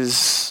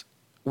is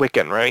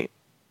Wiccan, right?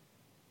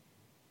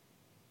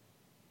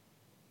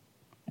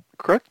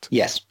 Correct?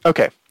 Yes.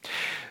 Okay.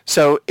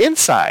 So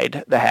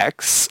inside the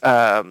hex,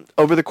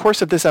 over the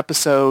course of this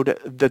episode,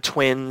 the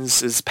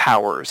twins'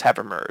 powers have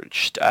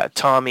emerged.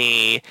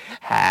 Tommy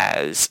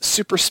has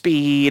super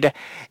speed,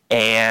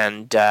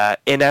 and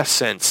in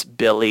essence,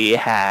 Billy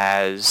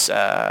has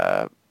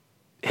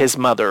his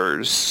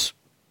mother's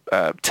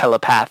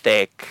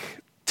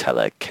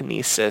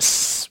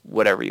telekinesis,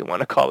 whatever you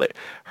want to call it,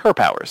 her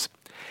powers.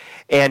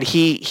 And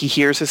he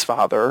hears his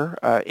father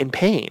in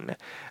pain.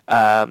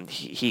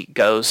 He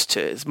goes to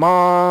his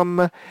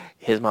mom.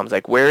 His mom's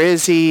like, where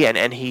is he?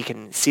 And he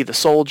can see the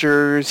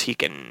soldiers. He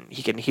can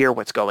hear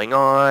what's going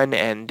on,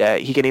 and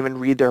he can even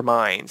read their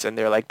minds. And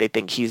they're like, they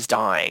think he's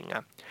dying.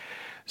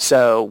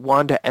 So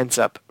Wanda ends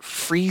up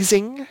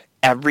freezing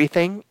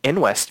everything in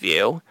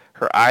Westview.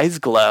 Her eyes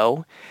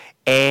glow,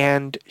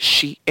 and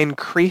she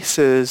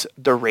increases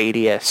the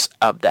radius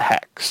of the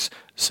hex.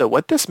 So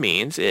what this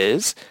means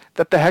is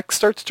that the hex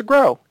starts to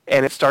grow,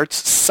 and it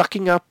starts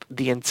sucking up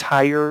the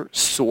entire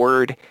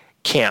Sword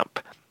camp.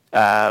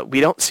 We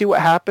don't see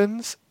what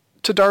happens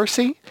to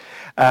Darcy.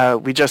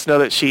 We just know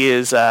that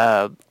she's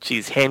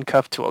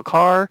handcuffed to a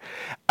car.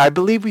 I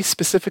believe we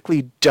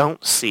specifically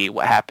don't see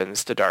what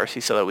happens to Darcy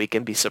so that we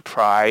can be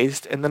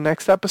surprised in the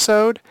next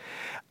episode.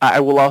 I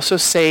will also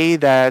say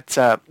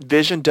that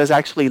Vision does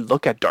actually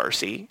look at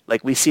Darcy.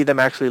 Like, we see them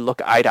actually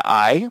look eye to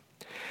eye,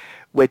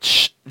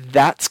 which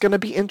that's going to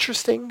be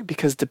interesting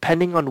because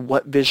depending on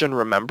what Vision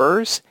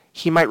remembers,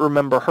 he might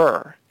remember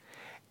her.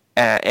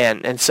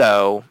 And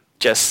so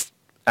just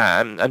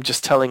I'm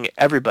just telling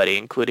everybody,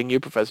 including you,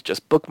 Professor,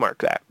 just bookmark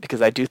that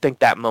because I do think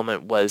that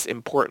moment was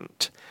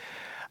important.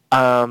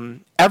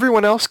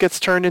 Everyone else gets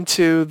turned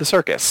into the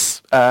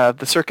circus.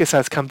 The circus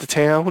has come to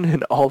town,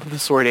 and all of the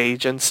Sword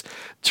agents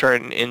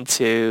turn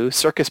into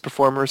circus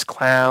performers,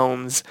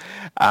 clowns,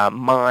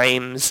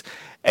 mimes,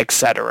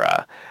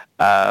 etc.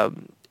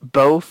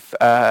 Both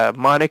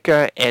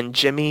Monica and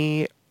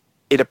Jimmy,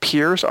 it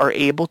appears, are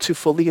able to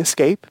fully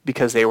escape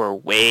because they were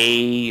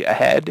way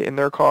ahead in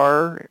their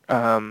car,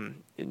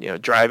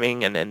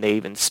 driving, and then they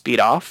even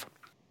speed off.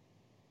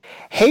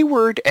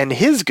 Hayward and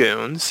his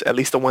goons, at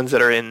least the ones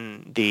that are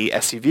in the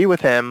SUV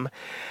with him,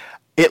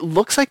 it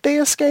looks like they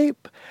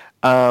escape,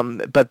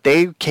 but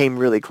they came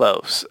really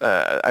close.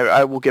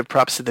 I will give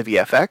props to the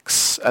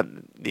VFX.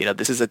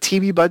 This is a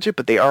TV budget,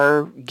 but they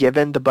are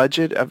given the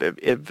budget of,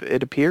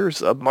 it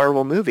appears, a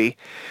Marvel movie,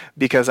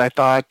 because I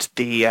thought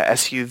the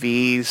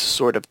SUVs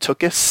sort of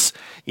took us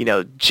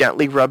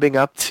gently rubbing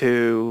up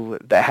to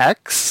the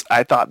hex.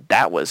 I thought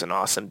that was an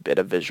awesome bit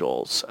of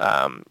visuals.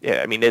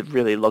 Yeah, I mean, it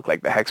really looked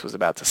like the hex was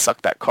about to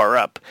suck that car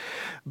up,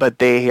 but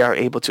they are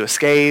able to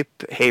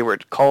escape.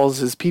 Hayward calls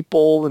his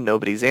people, and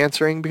nobody's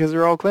answering because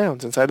they're all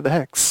clowns inside of the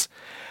hex.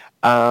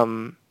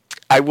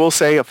 I will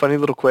say a funny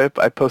little quip.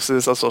 I posted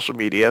this on social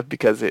media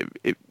because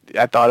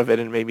I thought of it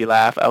and it made me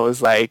laugh. I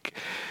was like,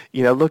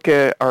 look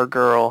at our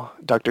girl,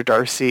 Dr.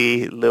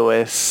 Darcy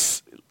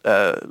Lewis.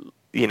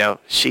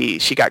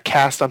 She got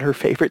cast on her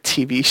favorite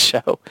TV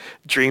show,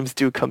 Dreams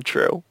Do Come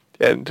True.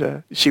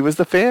 And she was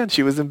the fan.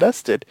 She was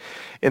invested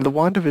in the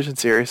WandaVision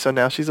series, so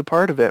now she's a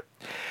part of it.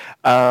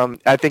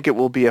 I think it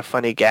will be a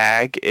funny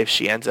gag if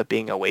she ends up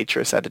being a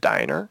waitress at a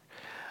diner,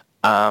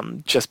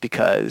 just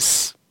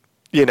because...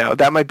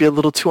 that might be a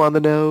little too on the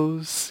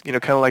nose,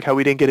 kind of like how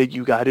we didn't get a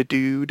You Got It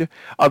Dude.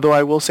 Although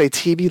I will say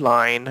TV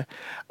Line,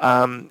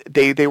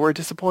 they were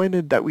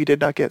disappointed that we did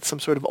not get some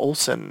sort of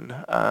Olsen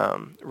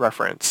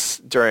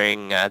reference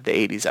during the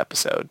 80s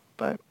episode.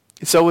 But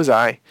so was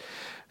I.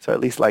 So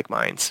at least like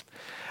minds.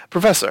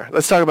 Professor,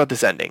 let's talk about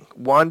this ending.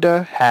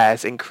 Wanda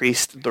has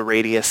increased the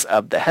radius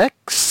of the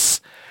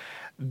hex.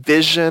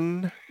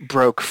 Vision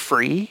broke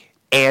free.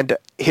 And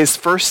his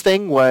first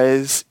thing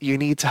was, you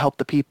need to help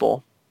the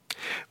people.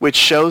 Which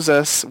shows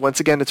us,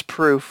 once again, it's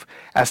proof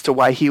as to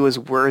why he was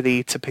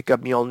worthy to pick up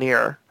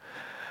Mjolnir.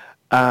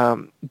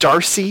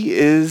 Darcy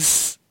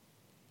is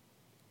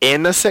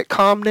in a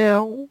sitcom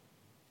now?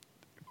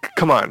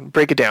 Come on,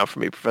 break it down for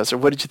me, Professor.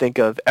 What did you think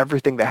of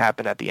everything that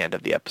happened at the end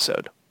of the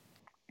episode?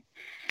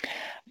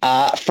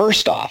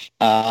 First off,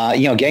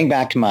 getting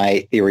back to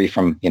my theory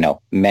from,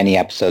 many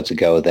episodes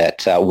ago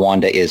that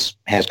Wanda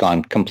has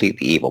gone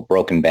completely evil,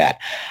 broken bad.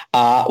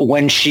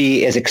 When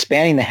she is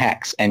expanding the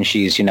hex and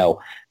she's,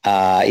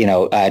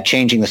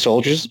 changing the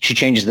soldiers, she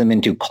changes them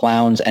into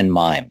clowns and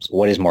mimes.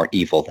 What is more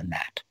evil than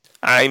that?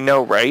 I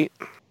know, right?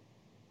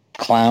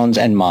 Clowns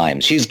and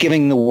mimes. She's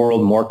giving the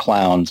world more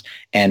clowns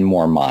and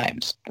more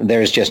mimes.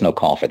 There's just no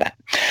call for that.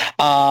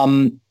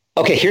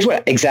 Okay, here's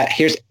what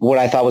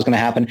I thought was going to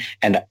happen,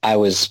 and I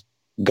was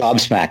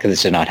gobsmacked that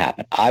this did not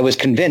happen. I was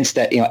convinced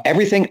that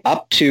everything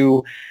up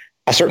to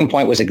a certain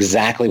point was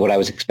exactly what I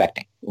was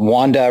expecting.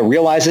 Wanda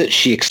realizes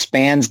she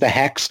expands the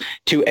hex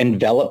to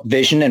envelop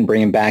Vision and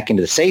bring him back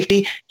into the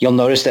safety. You'll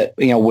notice that,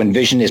 when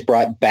Vision is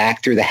brought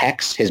back through the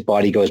hex, his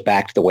body goes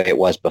back to the way it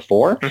was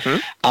before.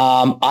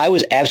 Mm-hmm. I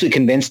was absolutely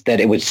convinced that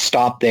it would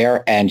stop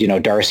there and,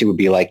 Darcy would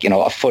be like,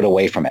 a foot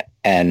away from it.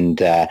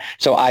 And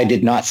so I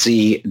did not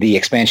see the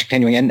expansion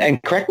continuing.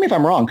 And correct me if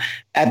I'm wrong,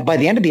 by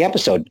the end of the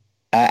episode,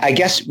 I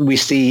guess we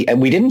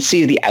didn't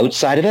see the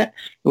outside of it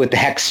with the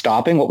hex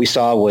stopping. What we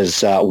saw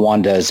was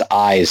Wanda's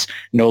eyes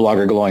no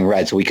longer glowing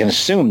red. So we can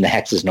assume the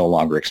hex is no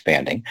longer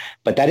expanding,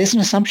 but that is an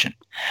assumption.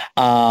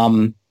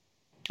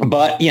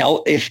 But,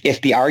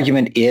 if the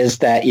argument is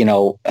that,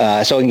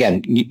 so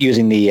again,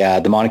 using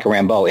the Monica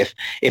Rambeau,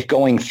 if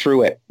going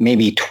through it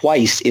maybe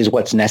twice is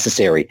what's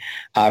necessary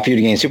for you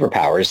to gain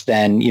superpowers,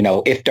 then,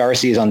 if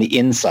Darcy is on the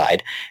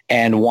inside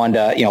and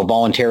Wanda,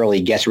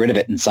 voluntarily gets rid of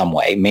it in some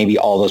way, maybe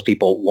all those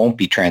people won't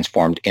be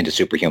transformed into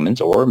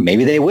superhumans, or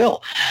maybe they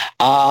will.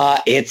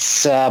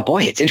 It's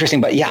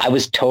interesting. But yeah, I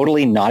was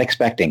totally not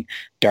expecting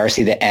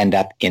Darcy to end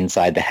up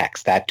inside the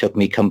hex. That took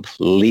me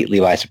completely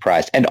by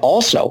surprise. And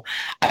also,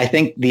 I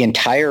think the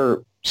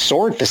entire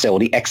sword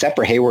facility, except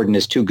for Hayward and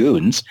his two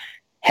goons,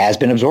 has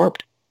been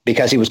absorbed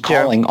because he was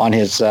calling on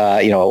his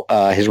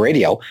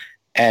radio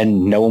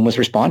and no one was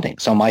responding.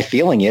 So my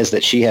feeling is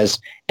that she has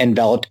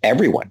enveloped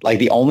everyone. Like,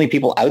 the only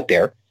people out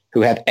there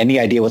who have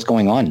any idea what's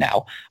going on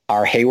now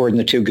are Hayward and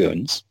the two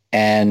goons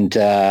and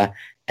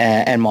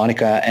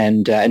Monica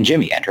and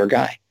Jimmy and her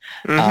guy.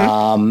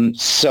 Mm-hmm.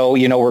 So,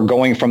 we're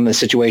going from the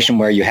situation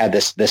where you had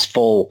this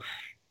full,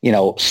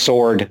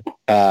 sword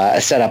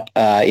setup,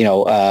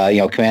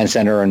 command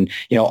center and,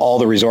 all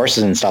the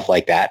resources and stuff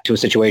like that, to a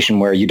situation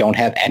where you don't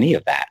have any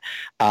of that,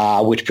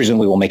 which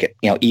presumably will make it,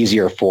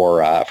 easier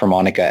for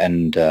Monica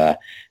and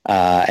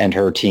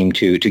her team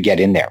to get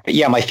in there. But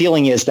yeah, my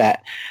feeling is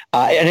that,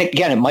 and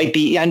again, it might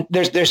be, and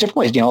there's different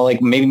ways,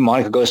 like maybe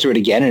Monica goes through it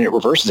again and it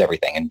reverses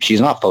everything and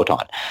she's not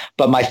Photon.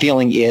 But my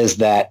feeling is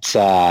that,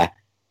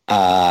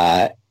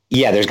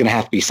 there's going to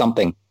have to be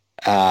something.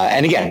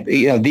 And again,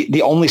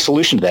 the only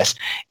solution to this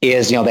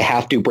is, they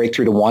have to break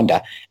through to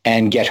Wanda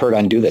and get her to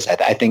undo this.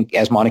 I think,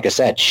 as Monica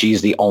said,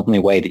 she's the only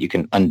way that you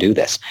can undo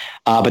this.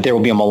 But there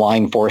will be a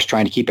malign force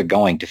trying to keep it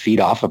going, to feed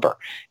off of her.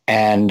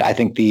 And I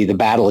think the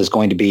battle is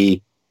going to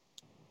be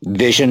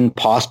Vision,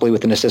 possibly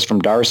with an assist from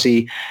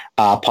Darcy,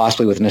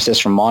 possibly with an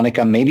assist from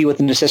Monica, maybe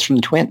with an assist from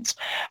the twins,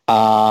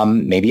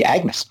 maybe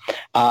Agnes,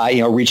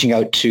 reaching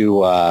out to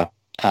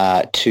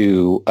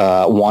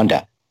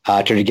Wanda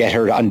to get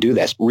her to undo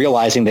this,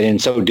 realizing that in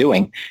so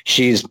doing,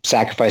 she's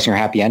sacrificing her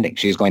happy ending.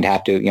 She's going to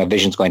have to,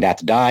 Vision's going to have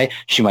to die.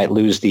 She might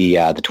lose the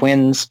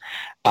twins,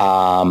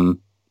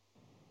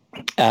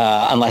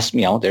 unless,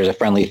 there's a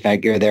friendly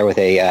figure there with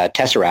a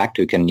Tesseract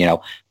who can,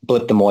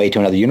 blip them away to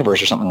another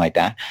universe or something like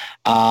that.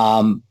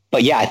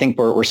 But yeah, I think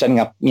we're setting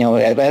up,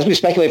 as we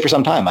speculate for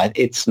some time,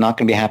 it's not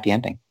going to be a happy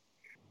ending.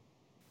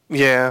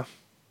 Yeah.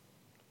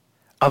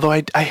 Although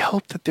I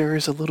hope that there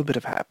is a little bit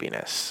of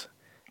happiness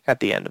at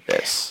the end of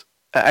this.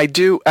 I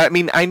do. I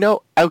mean, I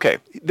know. Okay,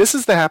 this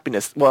is the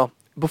happiness. Well,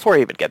 before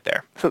I even get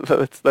there,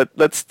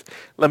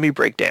 let me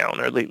break down,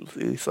 or at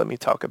least let me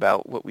talk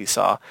about what we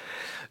saw.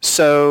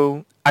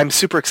 So I'm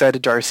super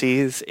excited Darcy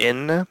is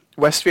in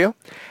Westview.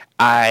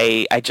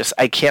 I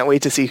can't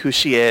wait to see who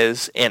she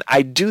is, and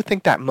I do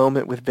think that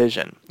moment with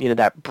Vision,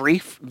 that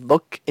brief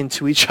look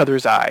into each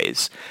other's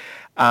eyes,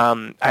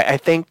 I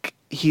think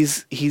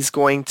he's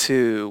going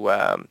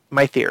to.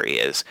 My theory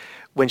is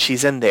when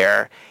she's in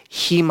there,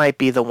 he might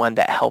be the one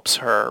that helps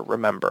her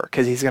remember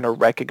because he's going to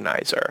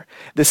recognize her.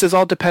 This is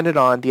all dependent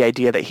on the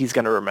idea that he's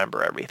going to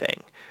remember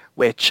everything,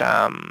 which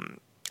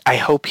I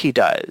hope he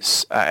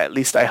does. At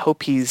least I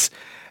hope he's.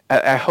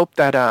 I hope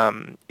that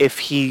if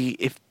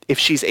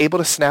she's able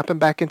to snap him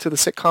back into the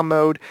sitcom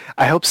mode,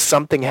 I hope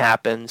something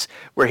happens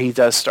where he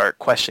does start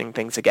questioning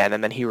things again,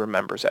 and then he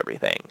remembers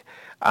everything.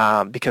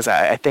 Because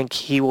I think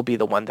he will be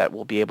the one that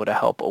will be able to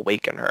help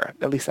awaken her.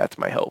 At least that's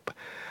my hope.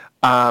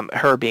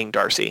 Her being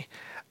Darcy.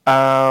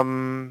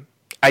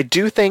 I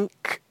do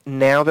think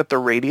now that the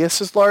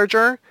radius is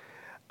larger,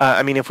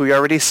 I mean, if we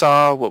already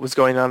saw what was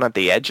going on at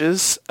the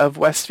edges of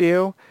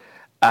Westview,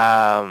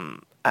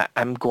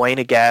 I'm going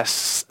to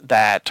guess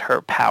that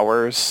her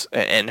powers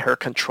and her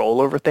control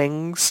over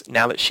things,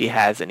 now that she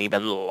has an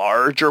even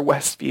larger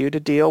Westview to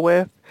deal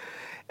with,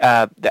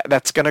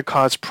 that's going to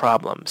cause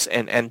problems,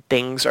 and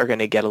things are going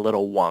to get a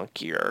little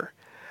wonkier.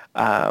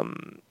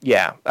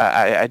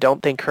 I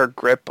don't think her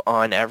grip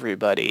on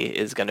everybody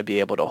is going to be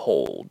able to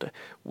hold,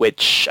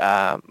 which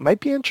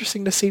might be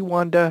interesting to see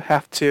Wanda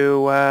have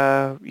to,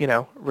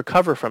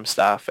 recover from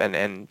stuff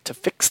and to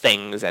fix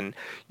things and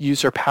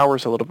use her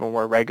powers a little bit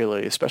more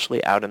regularly,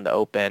 especially out in the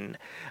open,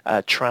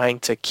 trying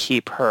to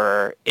keep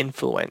her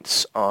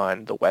influence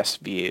on the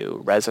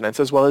Westview residents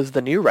as well as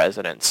the new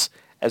residents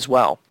as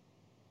well.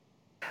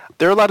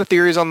 There are a lot of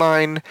theories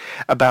online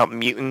about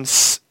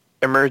mutants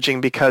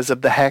emerging because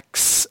of the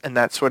Hex and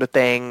that sort of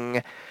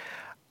thing.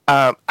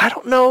 I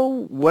don't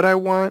know what I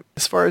want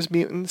as far as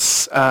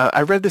mutants.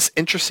 I read this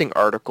interesting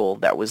article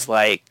that was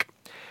like,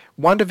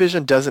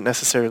 WandaVision doesn't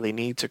necessarily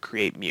need to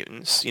create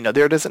mutants.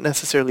 There doesn't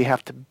necessarily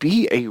have to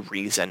be a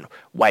reason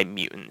why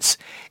mutants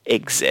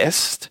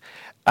exist.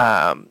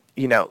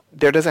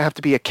 There doesn't have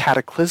to be a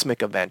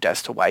cataclysmic event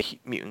as to why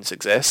mutants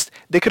exist.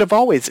 They could have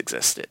always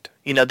existed.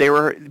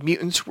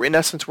 Mutants in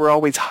essence were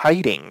always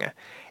hiding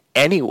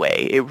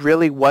anyway. It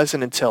really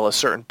wasn't until a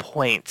certain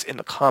point in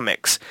the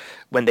comics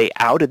when they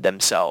outed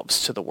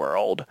themselves to the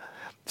world.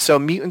 So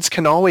mutants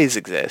can always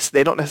exist.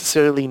 They don't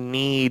necessarily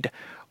need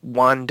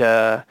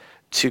Wanda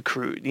to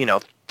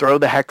throw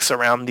the hex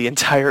around the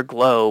entire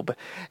globe,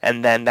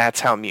 and then that's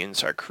how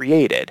mutants are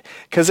created.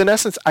 Because in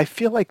essence, I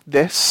feel like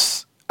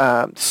this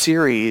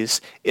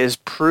series is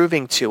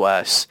proving to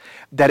us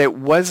that it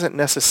wasn't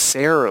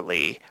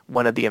necessarily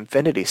one of the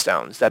Infinity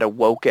Stones that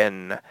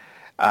awoken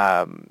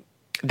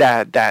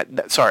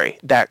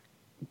that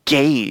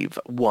gave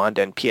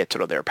Wanda and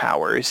Pietro their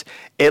powers.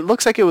 It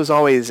looks like it was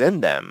always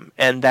in them,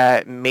 and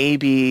that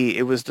maybe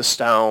it was the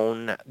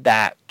stone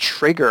that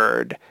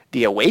triggered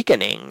the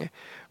awakening,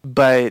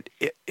 but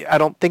I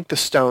don't think the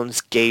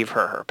stones gave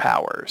her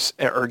powers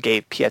or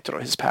gave Pietro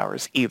his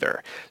powers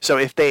either. So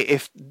if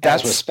that's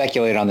as was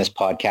speculated on this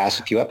podcast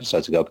a few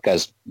episodes ago,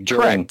 because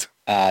during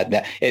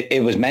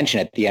it was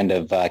mentioned at the end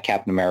of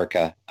Captain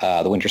America,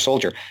 the Winter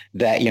Soldier,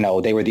 that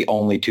they were the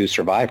only two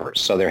survivors,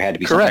 so there had to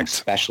be something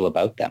special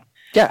about them.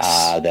 Yes,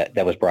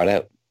 that was brought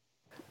out.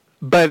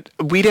 But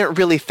we didn't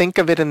really think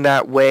of it in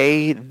that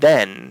way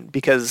then,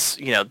 because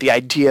the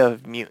idea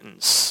of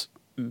mutants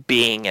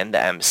being in the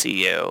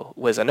MCU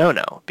was a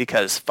no-no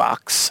because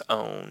Fox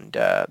owned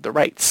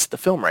the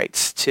film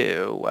rights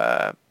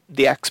to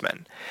the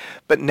X-Men.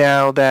 But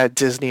now that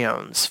Disney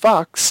owns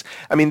Fox,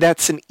 I mean,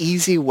 that's an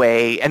easy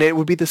way, and it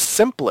would be the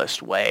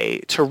simplest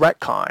way to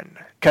retcon.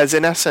 Because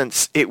in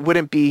essence, it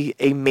wouldn't be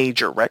a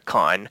major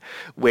retcon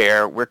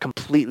where we're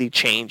completely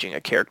changing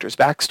a character's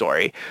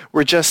backstory.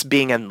 We're just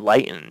being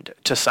enlightened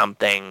to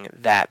something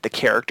that the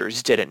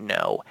characters didn't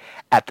know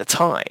at the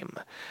time.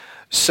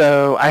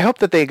 So I hope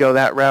that they go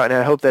that route, and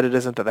I hope that it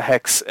isn't that the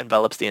Hex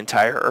envelops the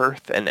entire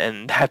Earth,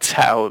 and that's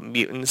how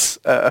mutants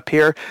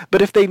appear.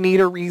 But if they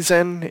need a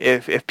reason,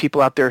 if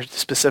people out there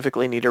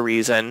specifically need a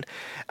reason,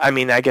 I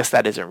mean, I guess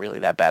that isn't really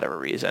that bad of a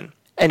reason.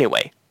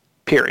 Anyway,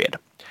 period.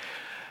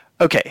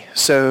 Okay,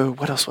 so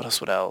what else?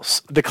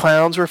 The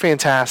clowns were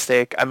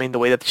fantastic. I mean, the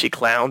way that she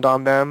clowned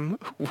on them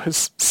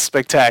was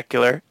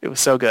spectacular. It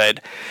was so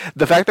good.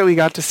 The fact that we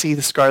got to see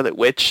the Scarlet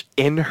Witch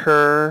in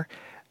her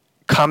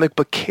comic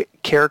book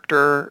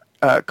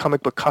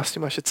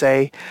costume, I should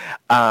say,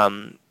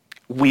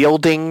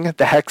 wielding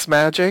the hex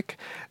magic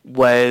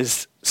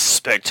was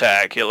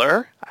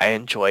spectacular. I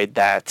enjoyed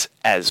that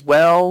as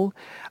well.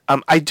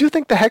 I do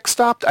think the hex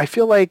stopped. I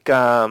feel like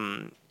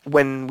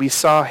when we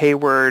saw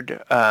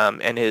Hayward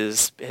and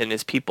his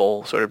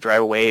people sort of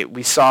drive away,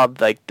 we saw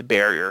like the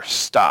barrier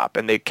stop,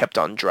 and they kept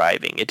on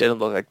driving. It didn't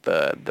look like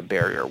the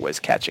barrier was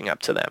catching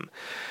up to them.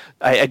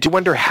 I do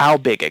wonder how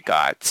big it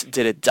got.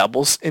 Did it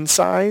double in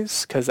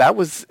size? Because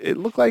it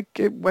looked like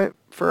it went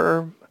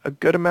for a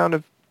good amount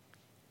of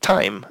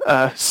time.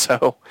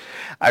 So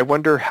I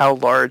wonder how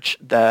large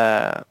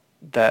the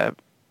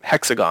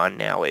hexagon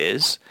now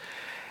is.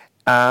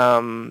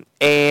 And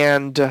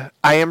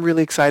I am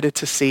really excited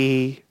to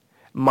see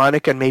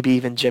Monica and maybe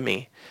even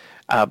Jimmy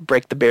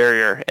break the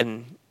barrier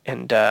and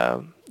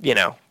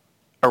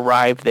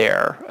arrive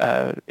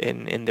there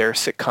in their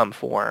sitcom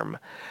form.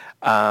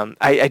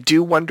 I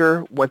do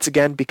wonder, once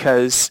again,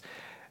 because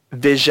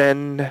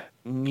Vision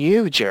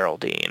knew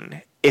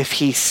Geraldine, if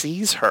he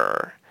sees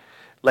her,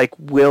 like,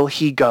 will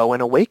he go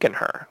and awaken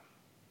her?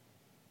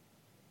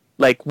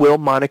 Like, will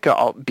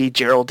Monica be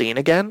Geraldine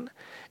again?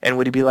 And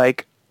would he be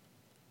like,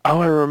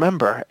 oh, I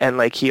remember, and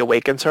like he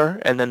awakens her,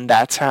 and then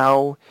that's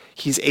how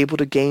he's able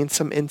to gain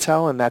some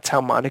intel, and that's how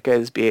Monica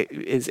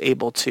is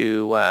able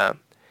to,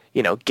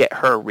 get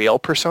her real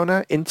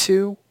persona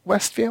into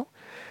Westview.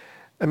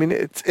 I mean,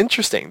 it's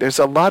interesting. There's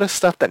a lot of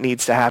stuff that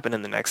needs to happen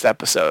in the next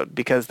episode,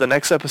 because the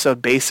next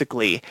episode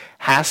basically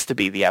has to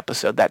be the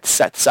episode that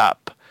sets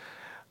up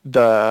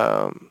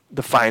the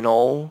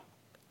final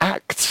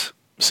act.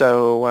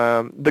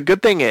 So the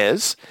good thing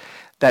is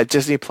that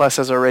Disney Plus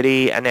has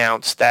already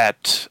announced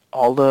that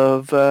all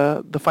of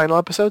the final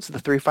episodes, the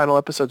 3 final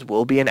episodes,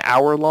 will be an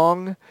hour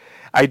long.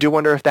 I do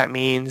wonder if that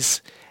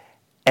means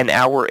an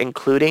hour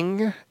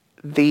including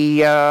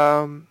the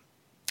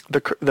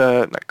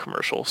not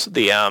commercials,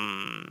 the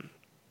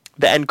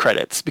end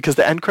credits, because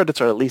the end credits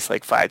are at least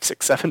like 5,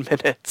 6, 7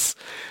 minutes.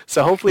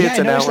 So hopefully it's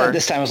an hour. That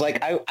this time I was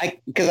like,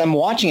 because I'm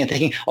watching it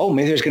thinking, oh,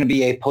 maybe there's going to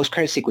be a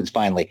post-credit sequence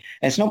finally,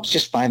 and it's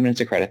just 5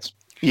 minutes of credits.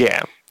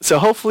 Yeah. So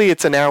hopefully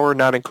it's an hour,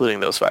 not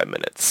including those 5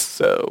 minutes.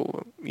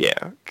 So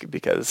yeah,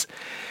 because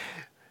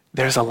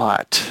there's a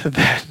lot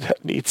that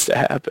needs to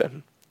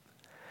happen.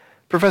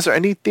 Professor,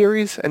 any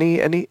theories?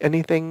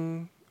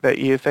 Anything that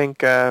you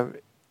think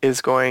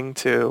is going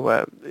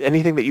to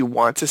anything that you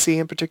want to see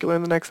in particular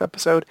in the next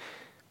episode?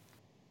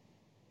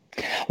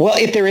 Well,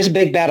 if there is a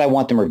big bad, I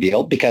want them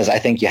revealed, because I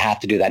think you have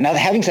to do that. Now,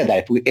 having said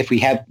that, if we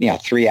have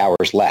 3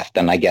 hours left,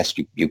 then I guess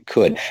you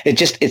could.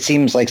 It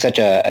seems like such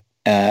a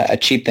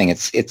cheap thing.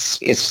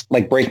 It's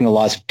like breaking the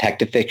laws of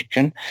detective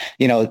fiction.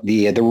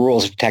 The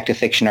rules of detective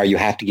fiction are you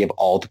have to give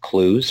all the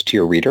clues to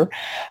your reader.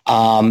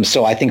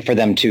 So I think for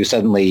them to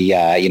suddenly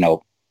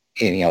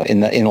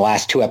in the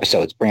last 2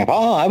 episodes bring up,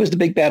 oh, I was the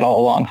big bad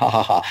all along, ha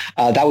ha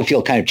ha, that would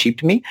feel kind of cheap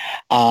to me.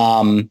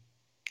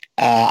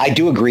 I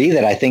do agree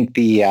that I think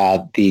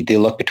the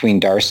look between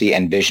Darcy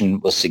and Vision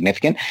was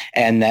significant,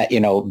 and that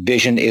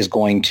Vision is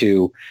going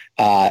to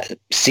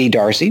see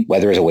Darcy,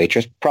 whether as a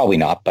waitress, probably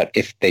not, but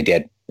if they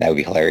did, that would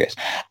be hilarious,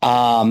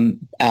 and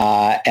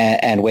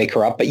wake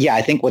her up. But yeah,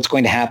 I think what's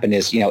going to happen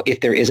is, if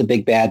there is a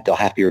big bad, they'll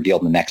have to be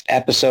revealed in the next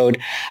episode.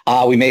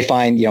 We may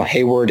find,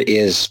 Hayward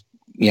is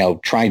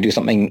trying to do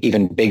something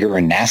even bigger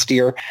and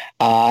nastier,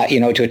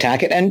 to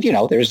attack it. And,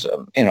 there's,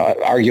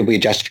 arguably a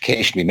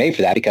justification to be made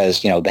for that,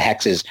 because, the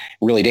hex is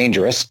really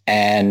dangerous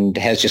and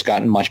has just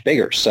gotten much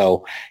bigger.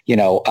 So,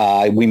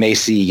 we may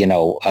see,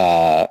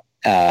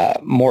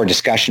 more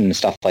discussion and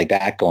stuff like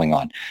that going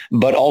on.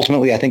 But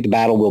ultimately, I think the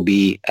battle will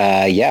be,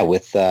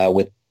 with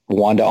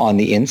Wanda on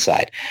the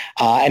inside.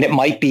 And it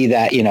might be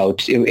that,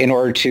 in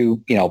order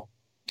to,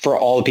 for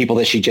all the people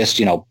that she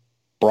just,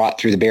 brought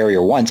through the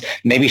barrier once,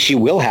 maybe she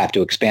will have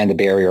to expand the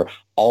barrier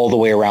all the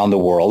way around the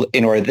world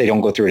in order that they don't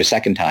go through it a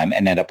second time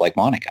and end up like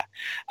Monica.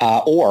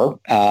 Or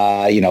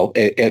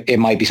it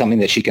might be something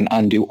that she can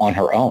undo on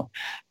her own.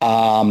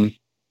 I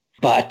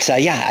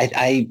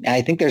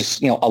think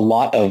there's, a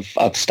lot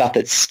of stuff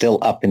that's still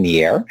up in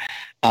the air.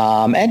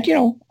 And,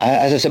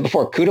 as I said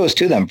before, kudos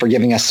to them for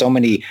giving us so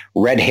many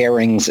red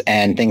herrings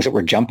and things that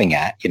we're jumping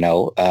at,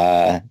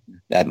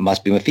 that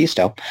must be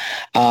Mephisto,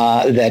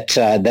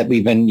 that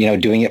we've been,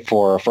 doing it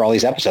for all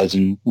these episodes,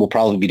 and we'll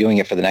probably be doing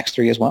it for the next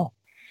 3 as well.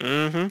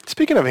 Mm-hmm.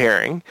 Speaking of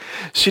herring,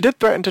 she did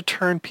threaten to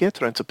turn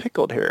Pietro into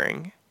pickled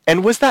herring.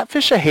 And was that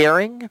fish a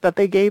herring that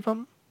they gave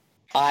him?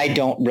 I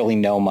don't really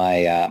know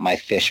my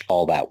fish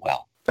all that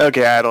well.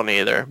 Okay, I don't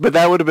either. But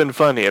that would have been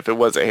funny if it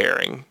was a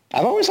herring.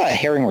 I've always thought a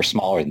herring were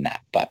smaller than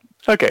that, but...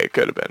 Okay, it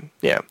could have been.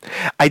 Yeah.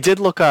 I did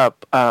look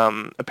up,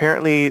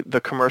 apparently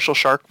the commercial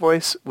shark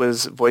voice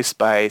was voiced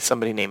by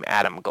somebody named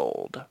Adam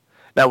Gold.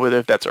 Now, whether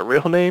if that's a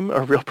real name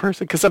or a real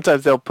person, because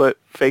sometimes they'll put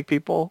fake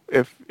people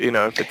if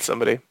it's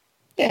somebody.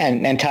 Yeah,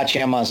 and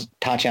Tatiana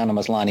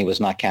Maslany was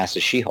not cast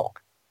as She-Hulk.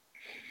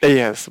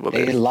 Yes. Well,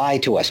 they lie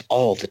to us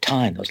all the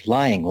time, those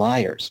lying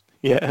liars.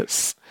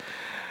 Yes.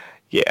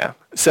 Yeah.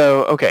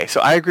 So, okay.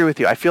 So I agree with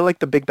you. I feel like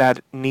the big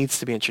bad needs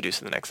to be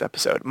introduced in the next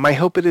episode. My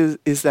hope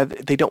is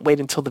that they don't wait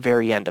until the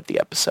very end of the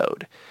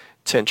episode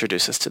to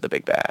introduce us to the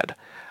big bad.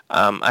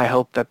 I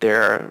hope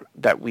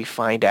that we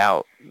find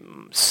out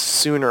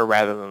sooner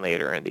rather than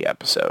later in the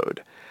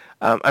episode.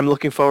 I'm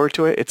looking forward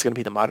to it. It's going to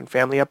be the Modern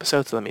Family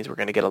episode, so that means we're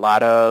going to get a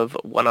lot of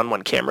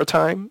one-on-one camera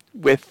time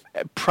with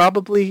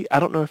probably, I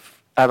don't know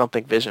if I don't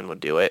think Vision would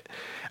do it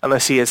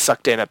unless he is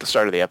sucked in at the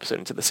start of the episode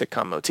into the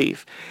sitcom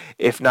motif.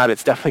 If not,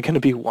 it's definitely going to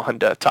be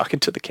Wanda talking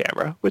to the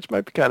camera, which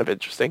might be kind of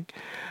interesting.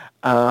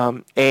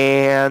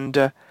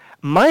 And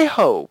my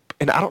hope,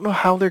 and I don't know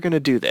how they're going to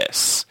do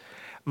this,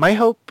 my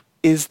hope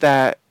is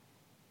that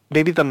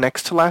maybe the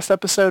next to last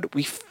episode,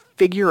 we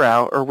figure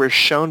out, or we're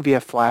shown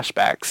via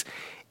flashbacks,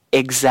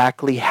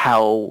 exactly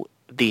how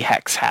the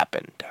hex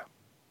happened.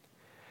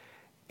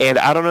 And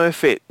I don't know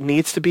if it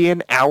needs to be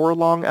an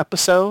hour-long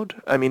episode.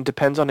 I mean,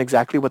 depends on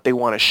exactly what they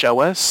want to show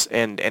us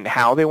and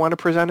how they want to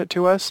present it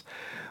to us.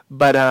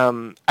 But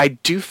I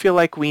do feel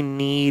like we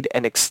need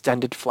an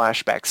extended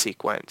flashback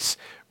sequence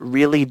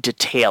really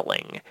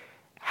detailing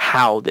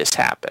how this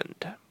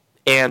happened.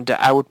 And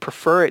I would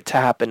prefer it to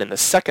happen in the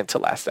second to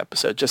last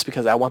episode, just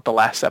because I want the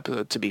last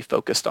episode to be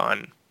focused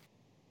on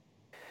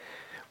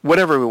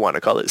whatever we want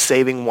to call it,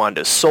 saving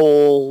Wanda's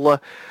soul,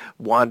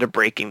 Wanda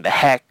breaking the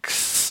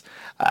hex,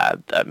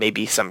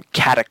 maybe some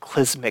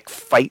cataclysmic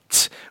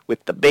fight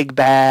with the big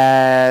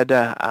bad,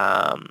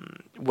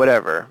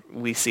 whatever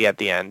we see at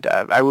the end.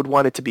 I would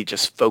want it to be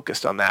just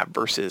focused on that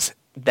versus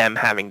them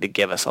having to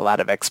give us a lot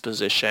of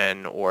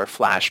exposition or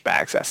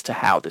flashbacks as to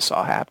how this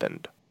all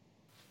happened.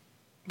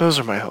 Those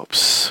are my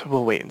hopes.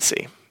 We'll wait and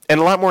see. And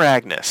a lot more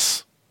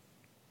Agnes.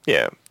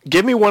 Yeah.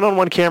 Give me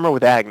one-on-one camera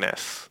with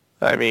Agnes.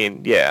 I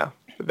mean, yeah.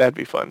 That'd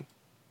be fun.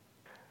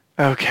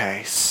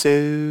 Okay,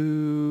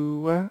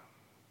 so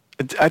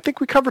I think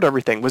we covered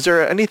everything. Was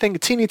there anything, a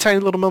teeny tiny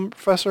little moment,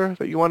 Professor,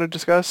 that you want to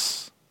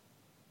discuss?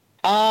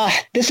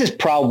 This is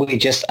probably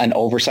just an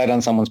oversight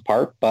on someone's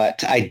part,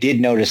 but I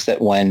did notice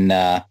that when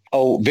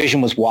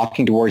Vision was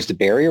walking towards the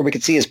barrier, we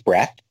could see his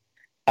breath,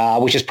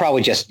 which is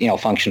probably just a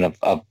function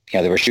of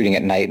they were shooting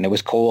at night and it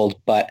was cold.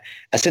 But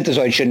a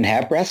synthezoid shouldn't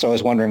have breath, so I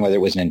was wondering whether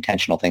it was an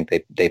intentional thing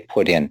they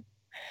put in.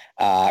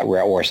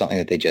 Or something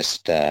that they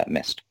just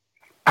missed.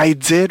 I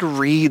did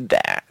read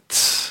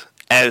that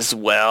as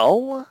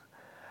well.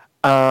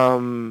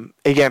 Again,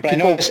 but I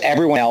noticed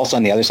everyone else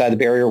on the other side of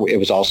the barrier, it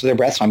was also their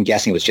breath, so I'm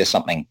guessing it was just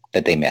something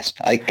that they missed.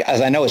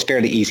 As I know, it's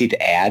fairly easy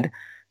to add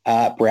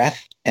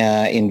breath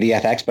in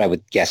VFX, but I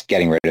would guess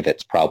getting rid of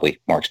it's probably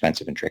more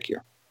expensive and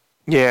trickier.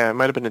 Yeah, it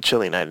might have been a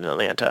chilly night in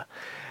Atlanta.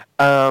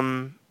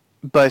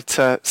 But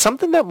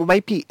something that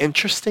might be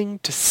interesting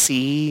to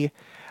see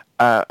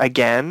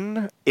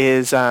again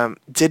is,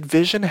 did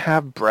Vision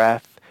have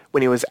breath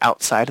when he was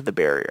outside of the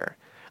barrier?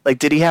 Like,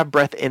 did he have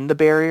breath in the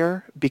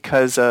barrier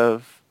because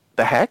of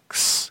the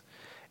hex?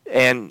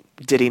 And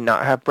did he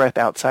not have breath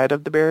outside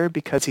of the barrier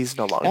because he's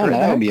no longer in the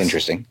hex? That would be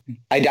interesting.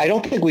 I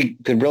don't think we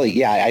could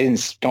really, I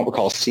don't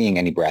recall seeing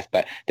any breath,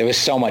 but there was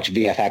so much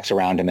VFX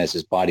around him as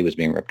his body was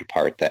being ripped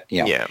apart that,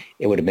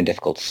 it would have been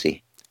difficult to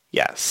see.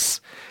 Yes.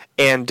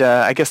 And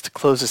I guess to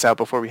close this out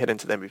before we head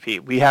into the MVP,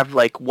 we have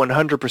like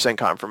 100%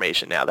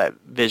 confirmation now that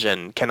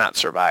Vision cannot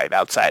survive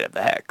outside of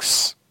the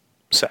hex.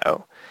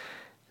 So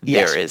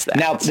there is that.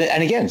 Now,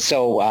 and again,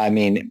 so I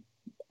mean,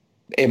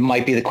 it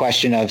might be the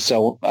question of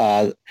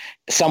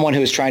someone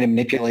who is trying to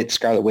manipulate the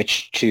Scarlet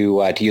Witch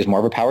to use more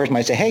of her powers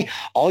might say, hey,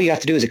 all you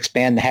have to do is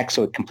expand the hex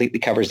so it completely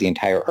covers the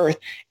entire Earth,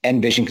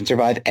 and Vision can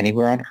survive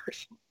anywhere on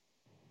Earth.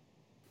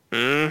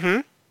 Mm-hmm.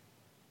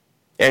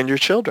 And your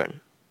children.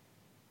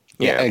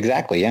 Yeah,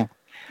 exactly. Yeah.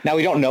 Now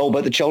we don't know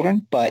about the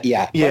children, but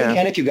yeah. But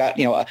again, if you got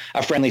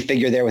a friendly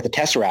figure there with a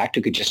tesseract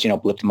who could just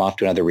blip them off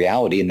to another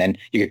reality, and then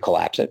you could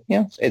collapse it.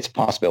 Yeah, it's a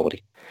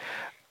possibility.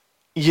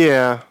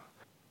 Yeah.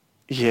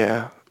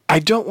 I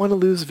don't want to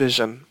lose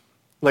Vision.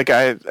 Like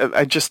I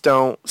just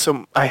don't.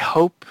 So I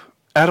hope.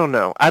 I don't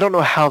know. I don't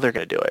know how they're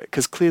going to do it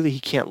because clearly he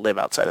can't live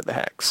outside of the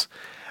hex.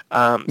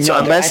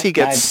 Unless he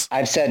gets,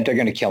 I've said they're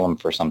going to kill him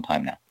for some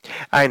time now.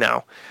 I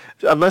know,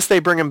 unless they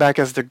bring him back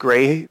as the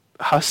gray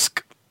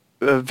husk.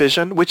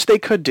 Vision, which they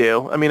could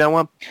do. I mean,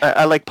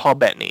 I like Paul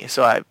Bettany,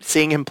 so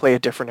seeing him play a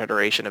different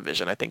iteration of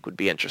Vision, I think would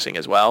be interesting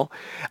as well.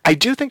 I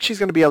do think she's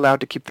going to be allowed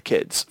to keep the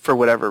kids for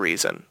whatever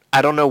reason.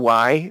 I don't know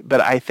why,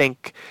 but I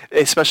think,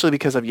 especially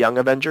because of Young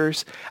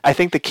Avengers, I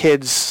think the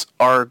kids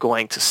are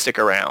going to stick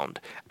around.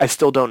 I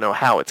still don't know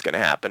how it's going to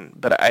happen,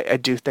 but I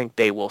do think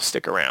they will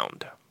stick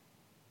around.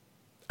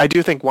 I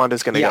do think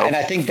Wanda's going to go. Yeah, and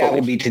I think that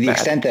will be to the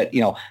extent that,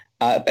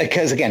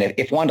 because again,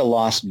 if Wanda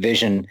lost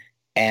Vision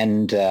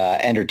and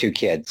her two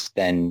kids,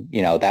 then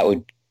that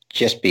would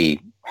just be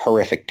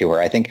horrific to her.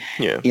 I think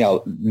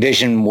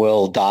Vision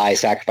will die,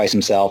 sacrifice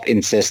himself,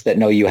 insist that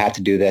no, you have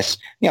to do this.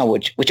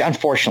 Which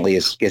unfortunately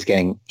is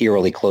getting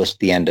eerily close to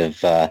the end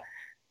of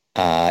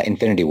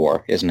Infinity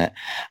War, isn't it?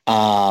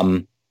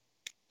 I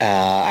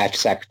have to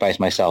sacrifice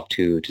myself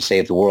to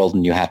save the world,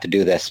 and you have to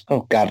do this.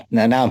 Oh God!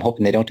 Now I'm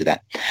hoping they don't do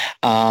that.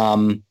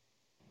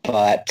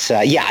 But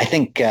I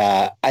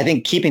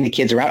think keeping the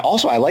kids around.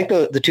 Also, I like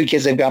the two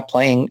kids they've got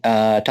playing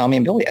Tommy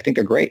and Billy. I think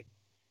they're great.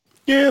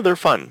 Yeah, they're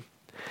fun.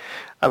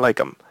 I like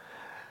them.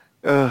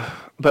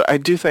 But I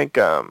do think,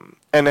 and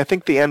I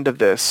think the end of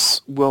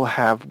this will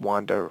have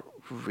Wanda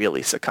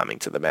really succumbing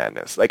to the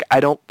madness. Like, I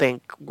don't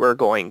think we're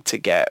going to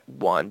get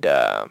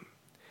Wanda,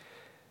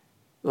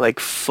 like,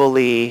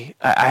 fully,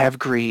 I have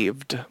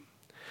grieved,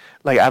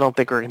 Like, I don't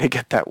think we're going to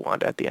get that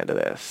Wanda at the end of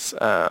this.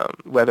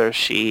 Whether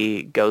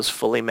she goes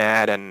fully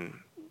mad and,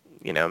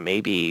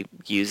 maybe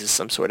uses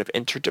some sort of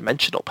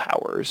interdimensional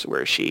powers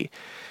where she,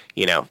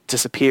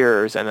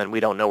 disappears and then we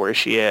don't know where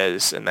she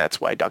is, and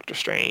that's why Doctor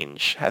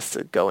Strange has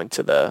to go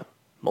into the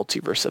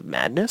multiverse of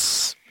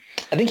madness.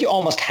 I think you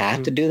almost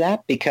have to do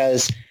that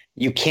because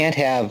you can't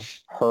have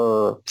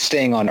her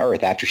staying on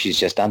Earth after she's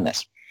just done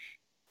this.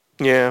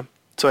 Yeah.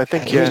 So I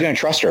think who's going to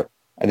trust her?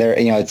 There,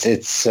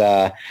 it's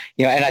and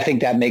I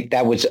think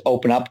that would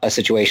open up a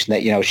situation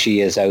that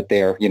she is out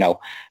there,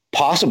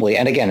 possibly.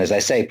 And again, as I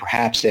say,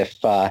 perhaps if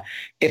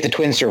the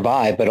twins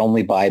survive, but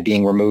only by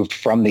being removed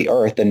from the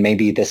Earth, then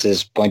maybe this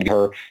is going to be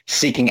her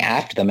seeking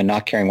after them and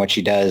not caring what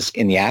she does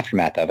in the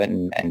aftermath of it,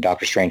 and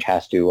Doctor Strange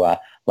has to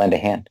lend a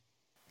hand.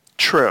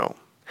 True.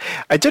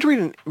 I did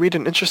read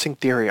an interesting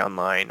theory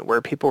online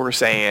where people were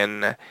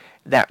saying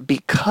that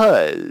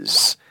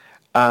because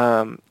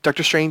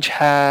Doctor Strange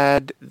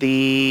had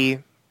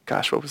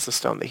what was the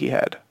stone that he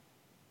had?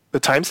 The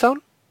Time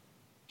Stone?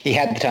 He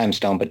had the Time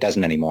Stone, but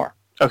doesn't anymore.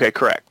 Okay,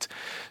 correct.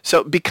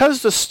 So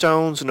because the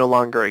stones no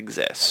longer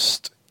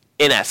exist,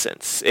 in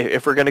essence,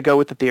 if we're going to go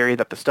with the theory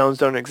that the stones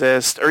don't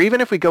exist, or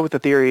even if we go with the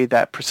theory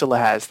that Priscilla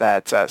has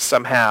that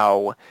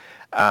somehow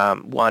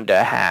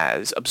Wanda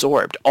has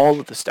absorbed all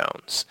of the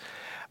stones,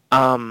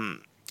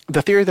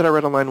 the theory that I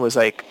read online was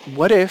like,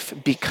 what if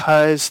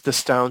because the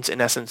stones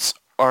in essence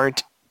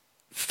aren't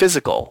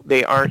physical,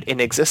 they aren't in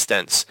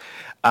existence,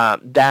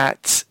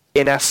 that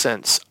in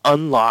essence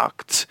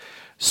unlocked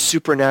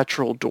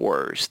supernatural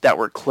doors that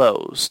were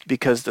closed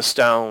because the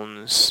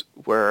stones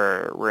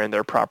were in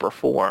their proper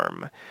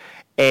form.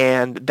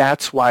 And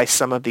that's why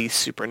some of these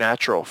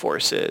supernatural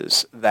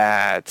forces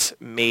that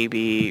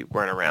maybe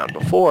weren't around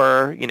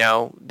before,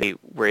 they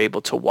were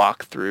able to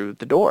walk through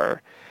the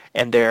door,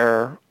 and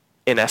they're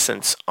in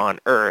essence on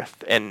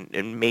Earth, and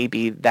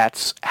maybe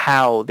that's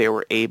how they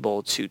were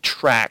able to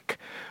track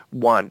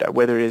Wanda,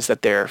 whether it is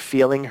that they're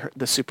feeling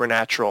the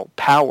supernatural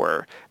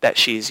power that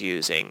she's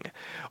using,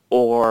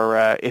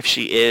 or if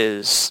she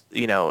is,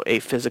 a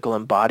physical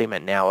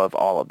embodiment now of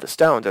all of the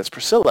stones, as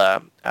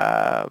Priscilla,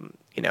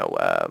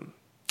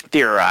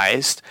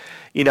 theorized,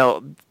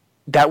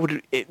 that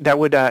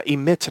would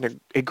emit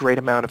a great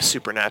amount of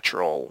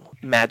supernatural,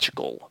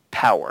 magical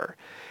power.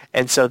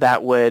 And so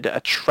that would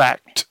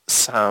attract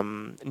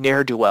some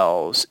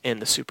ne'er-do-wells in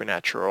the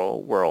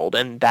supernatural world,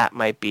 and that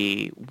might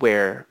be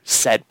where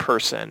said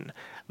person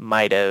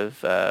might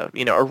have,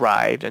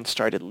 arrived and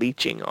started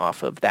leeching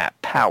off of that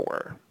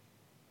power.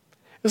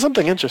 There's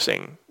something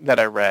interesting that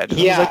I read.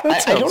 Yeah,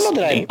 I don't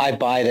know that I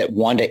buy that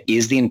Wanda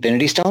is the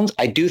Infinity Stones.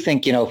 I do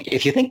think,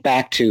 if you think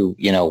back to,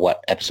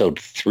 episode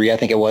 3, I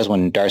think it was,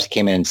 when Darcy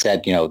came in and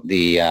said,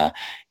 the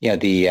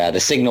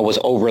signal was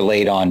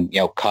overlaid on,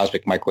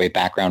 cosmic microwave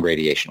background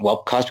radiation. Well,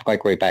 cosmic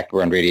microwave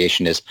background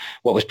radiation is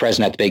what was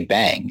present at the Big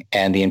Bang,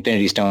 and the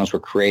Infinity Stones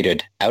were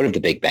created out of the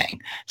Big Bang.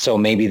 So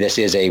maybe this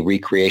is a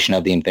recreation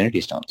of the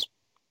Infinity Stones.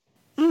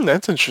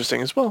 That's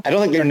interesting as well. I don't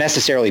think they're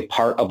necessarily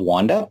part of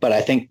Wanda, but I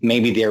think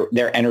maybe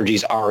their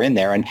energies are in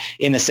there. And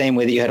in the same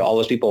way that you had all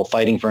those people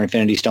fighting for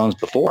Infinity Stones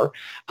before,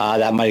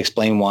 that might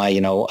explain why,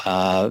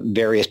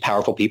 various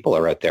powerful people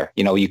are out there.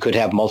 You could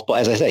have multiple,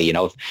 as I say,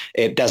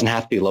 it doesn't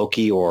have to be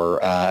Loki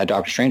or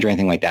Doctor Strange or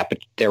anything like that, but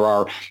there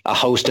are a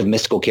host of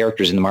mystical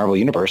characters in the Marvel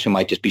Universe who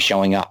might just be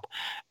showing up,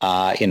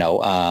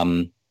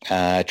 trying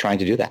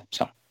to do that.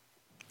 So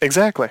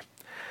exactly.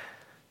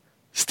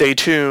 Stay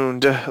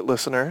tuned,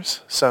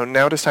 listeners. So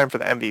now it is time for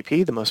the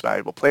MVP, the most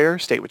valuable player.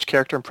 State which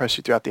character impressed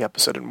you throughout the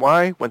episode and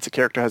why. Once a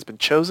character has been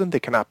chosen, they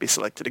cannot be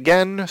selected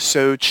again,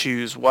 so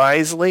choose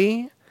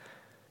wisely.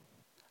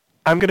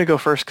 I'm going to go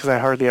first because I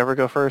hardly ever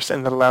go first,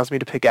 and that allows me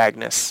to pick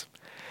Agnes.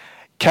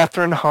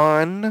 Catherine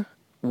Hahn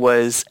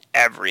was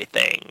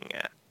everything.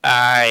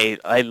 I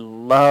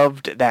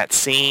loved that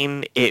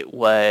scene. It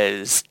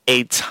was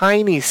a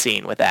tiny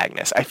scene with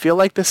Agnes. I feel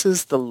like this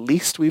is the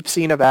least we've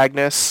seen of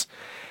Agnes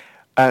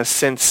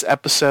since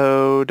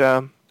episode,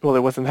 it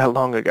wasn't that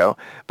long ago,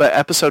 but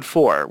episode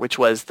 4, which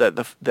was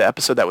the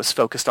episode that was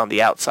focused on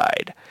the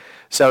outside.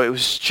 So it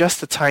was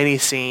just a tiny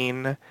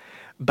scene,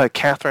 but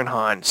Catherine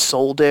Hahn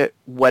sold it.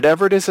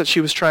 Whatever it is that she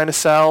was trying to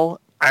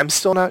sell, I'm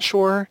still not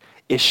sure.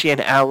 Is she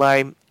an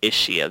ally? Is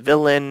she a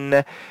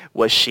villain?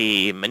 Was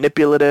she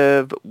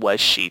manipulative? Was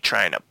she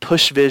trying to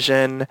push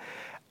Vision?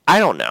 I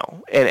don't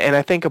know. And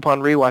I think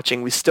upon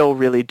rewatching, we still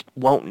really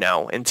won't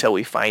know until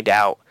we find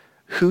out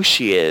who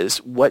she is,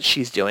 what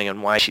she's doing,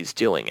 and why she's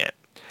doing it.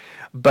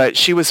 But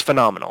she was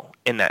phenomenal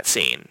in that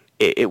scene.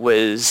 It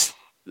was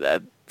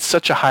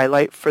such a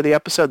highlight for the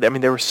episode. I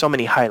mean, there were so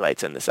many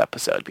highlights in this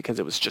episode because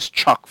it was just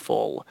chock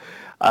full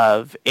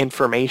of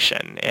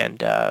information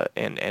and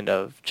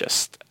of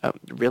just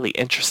really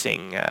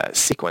interesting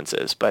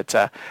sequences. But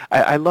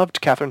I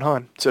loved Catherine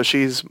Hahn, so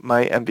she's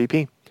my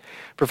MVP.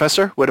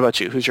 Professor, what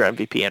about you? Who's your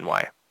MVP and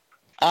why?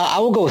 I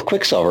will go with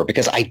Quicksilver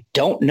because I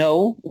don't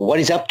know what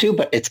he's up to,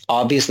 but it's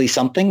obviously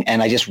something.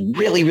 And I just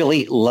really,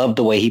 really loved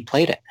the way he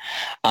played it.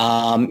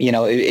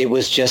 It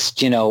was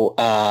just,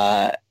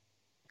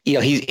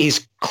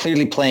 he's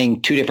clearly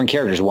playing two different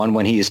characters. One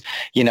when he's,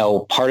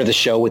 part of the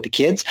show with the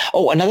kids.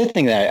 Oh, another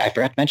thing that I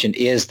forgot to mention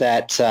is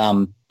that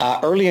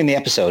early in the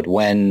episode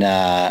when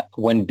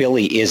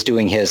Billy is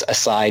doing his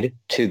aside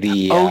to the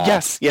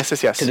yes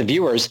to the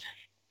viewers.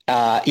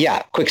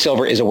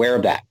 Quicksilver is aware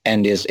of that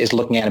and is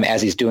looking at him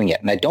as he's doing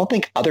it. And I don't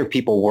think other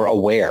people were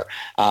aware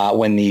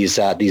when these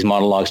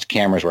monologues to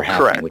cameras were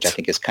happening, Correct. which I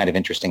think is kind of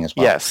interesting as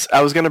well. Yes,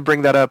 I was going to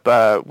bring that up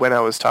when I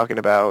was talking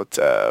about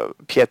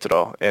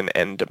Pietro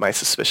and my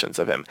suspicions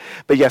of him.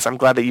 But yes, I'm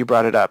glad that you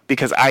brought it up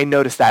because I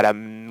noticed that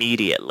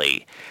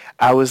immediately.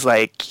 I was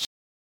like,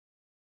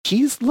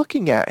 he's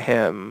looking at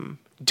him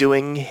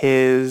doing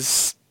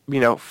his,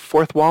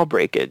 fourth wall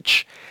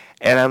breakage.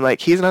 And I'm like,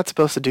 he's not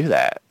supposed to do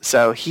that.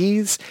 So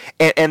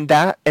and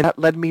that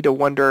led me to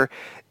wonder,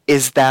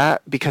 is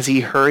that because he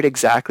heard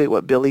exactly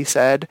what Billy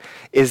said?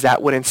 Is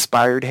that what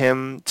inspired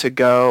him to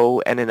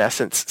go and in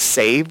essence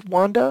save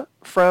Wanda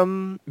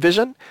from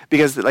Vision?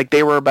 Because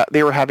they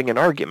were having an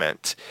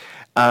argument.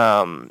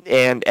 And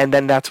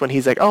then that's when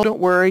he's like, oh,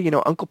 don't worry,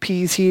 Uncle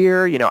P's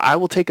here, I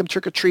will take him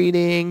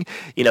trick-or-treating,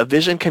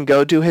 Vision can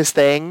go do his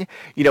thing.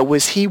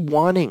 Was he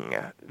wanting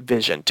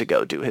Vision to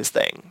go do his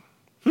thing?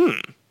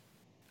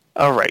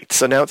 All right,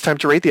 so now it's time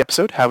to rate the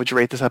episode. How would you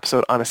rate this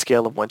episode on a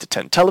scale of 1 to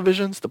 10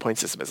 televisions? The point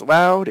system is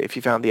allowed. If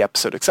you found the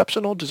episode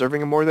exceptional,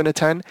 deserving of more than a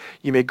 10,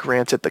 you may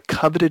grant it the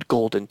coveted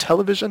golden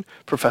television.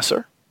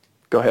 Professor,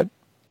 go ahead.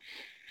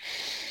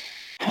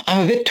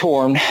 I'm a bit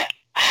torn.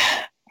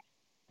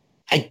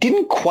 I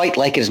didn't quite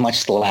like it as much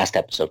as the last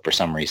episode for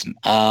some reason.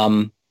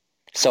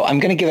 So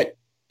I'm going to give it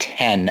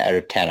 10 out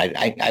of 10.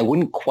 I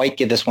wouldn't quite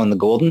give this one the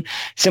golden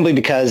simply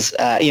because,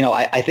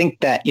 I think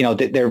that,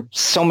 there are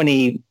so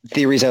many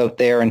theories out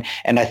there and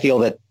I feel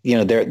that,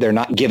 they're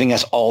not giving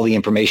us all the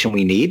information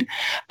we need.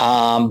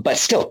 But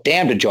still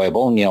damned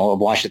enjoyable. And, I've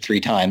watched it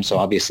 3 times. So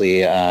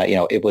obviously,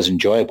 it was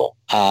enjoyable.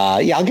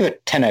 I'll give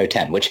it 10 out of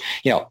 10, which,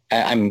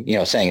 I'm,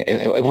 saying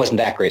it wasn't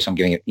that great. So I'm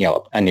giving it,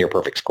 a near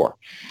perfect score.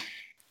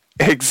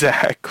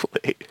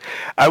 Exactly.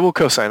 I will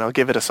co-sign. I'll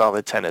give it a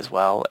solid 10 as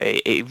well.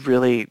 A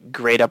really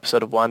great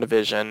episode of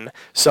WandaVision.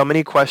 So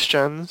many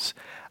questions.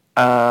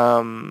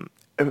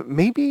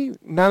 Maybe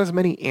not as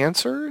many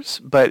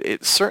answers, but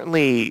it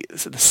certainly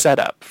the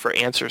setup for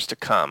answers to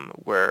come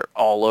were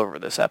all over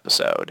this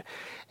episode.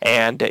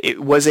 And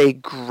it was a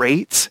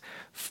great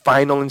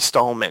final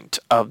installment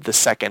of the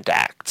second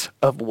act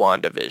of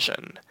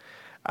WandaVision.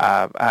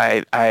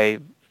 I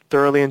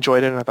thoroughly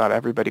enjoyed it, and I thought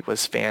everybody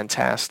was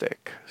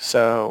fantastic.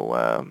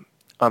 So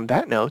on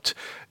that note,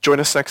 join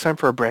us next time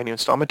for a brand new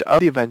installment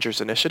of the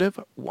Avengers Initiative,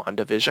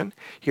 WandaVision.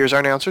 Here's our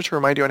announcer to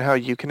remind you on how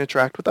you can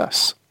interact with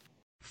us.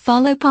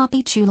 Follow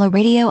Poppy Chula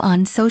Radio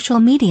on social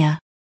media.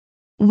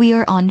 We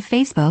are on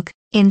Facebook,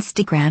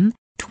 Instagram,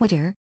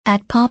 Twitter,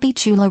 at Poppy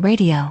Chula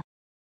Radio.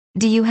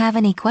 Do you have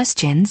any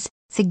questions,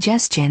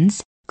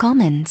 suggestions,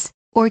 comments,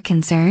 or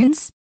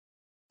concerns?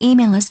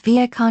 Email us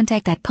via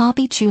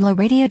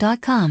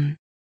contact@poppychularadio.com.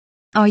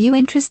 Are you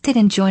interested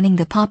in joining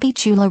the Poppy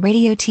Chula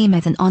Radio team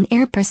as an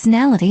on-air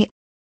personality?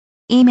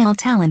 Email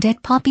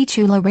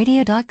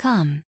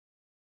talent@poppychularadio.com.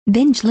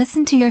 Binge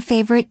listen to your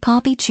favorite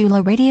Poppy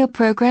Chula Radio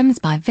programs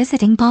by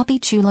visiting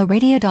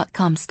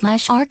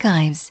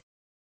poppychularadio.com/archives.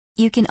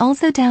 You can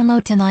also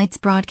download tonight's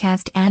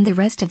broadcast and the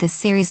rest of the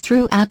series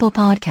through Apple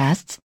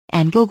Podcasts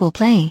and Google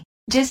Play.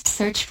 Just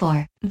search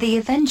for The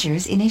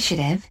Avengers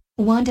Initiative,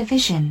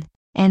 WandaVision,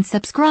 and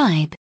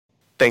subscribe.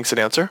 Thanks,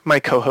 announcer. My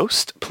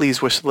co-host,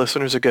 please wish the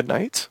listeners a good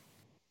night.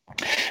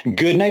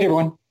 Good night,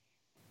 everyone.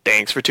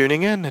 Thanks for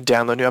tuning in.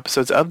 Download new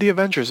episodes of the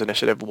Avengers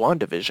Initiative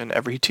WandaVision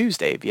every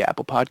Tuesday via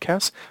Apple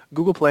Podcasts,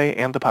 Google Play,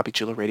 and the Poppy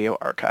Chula Radio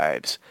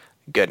archives.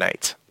 Good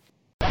night.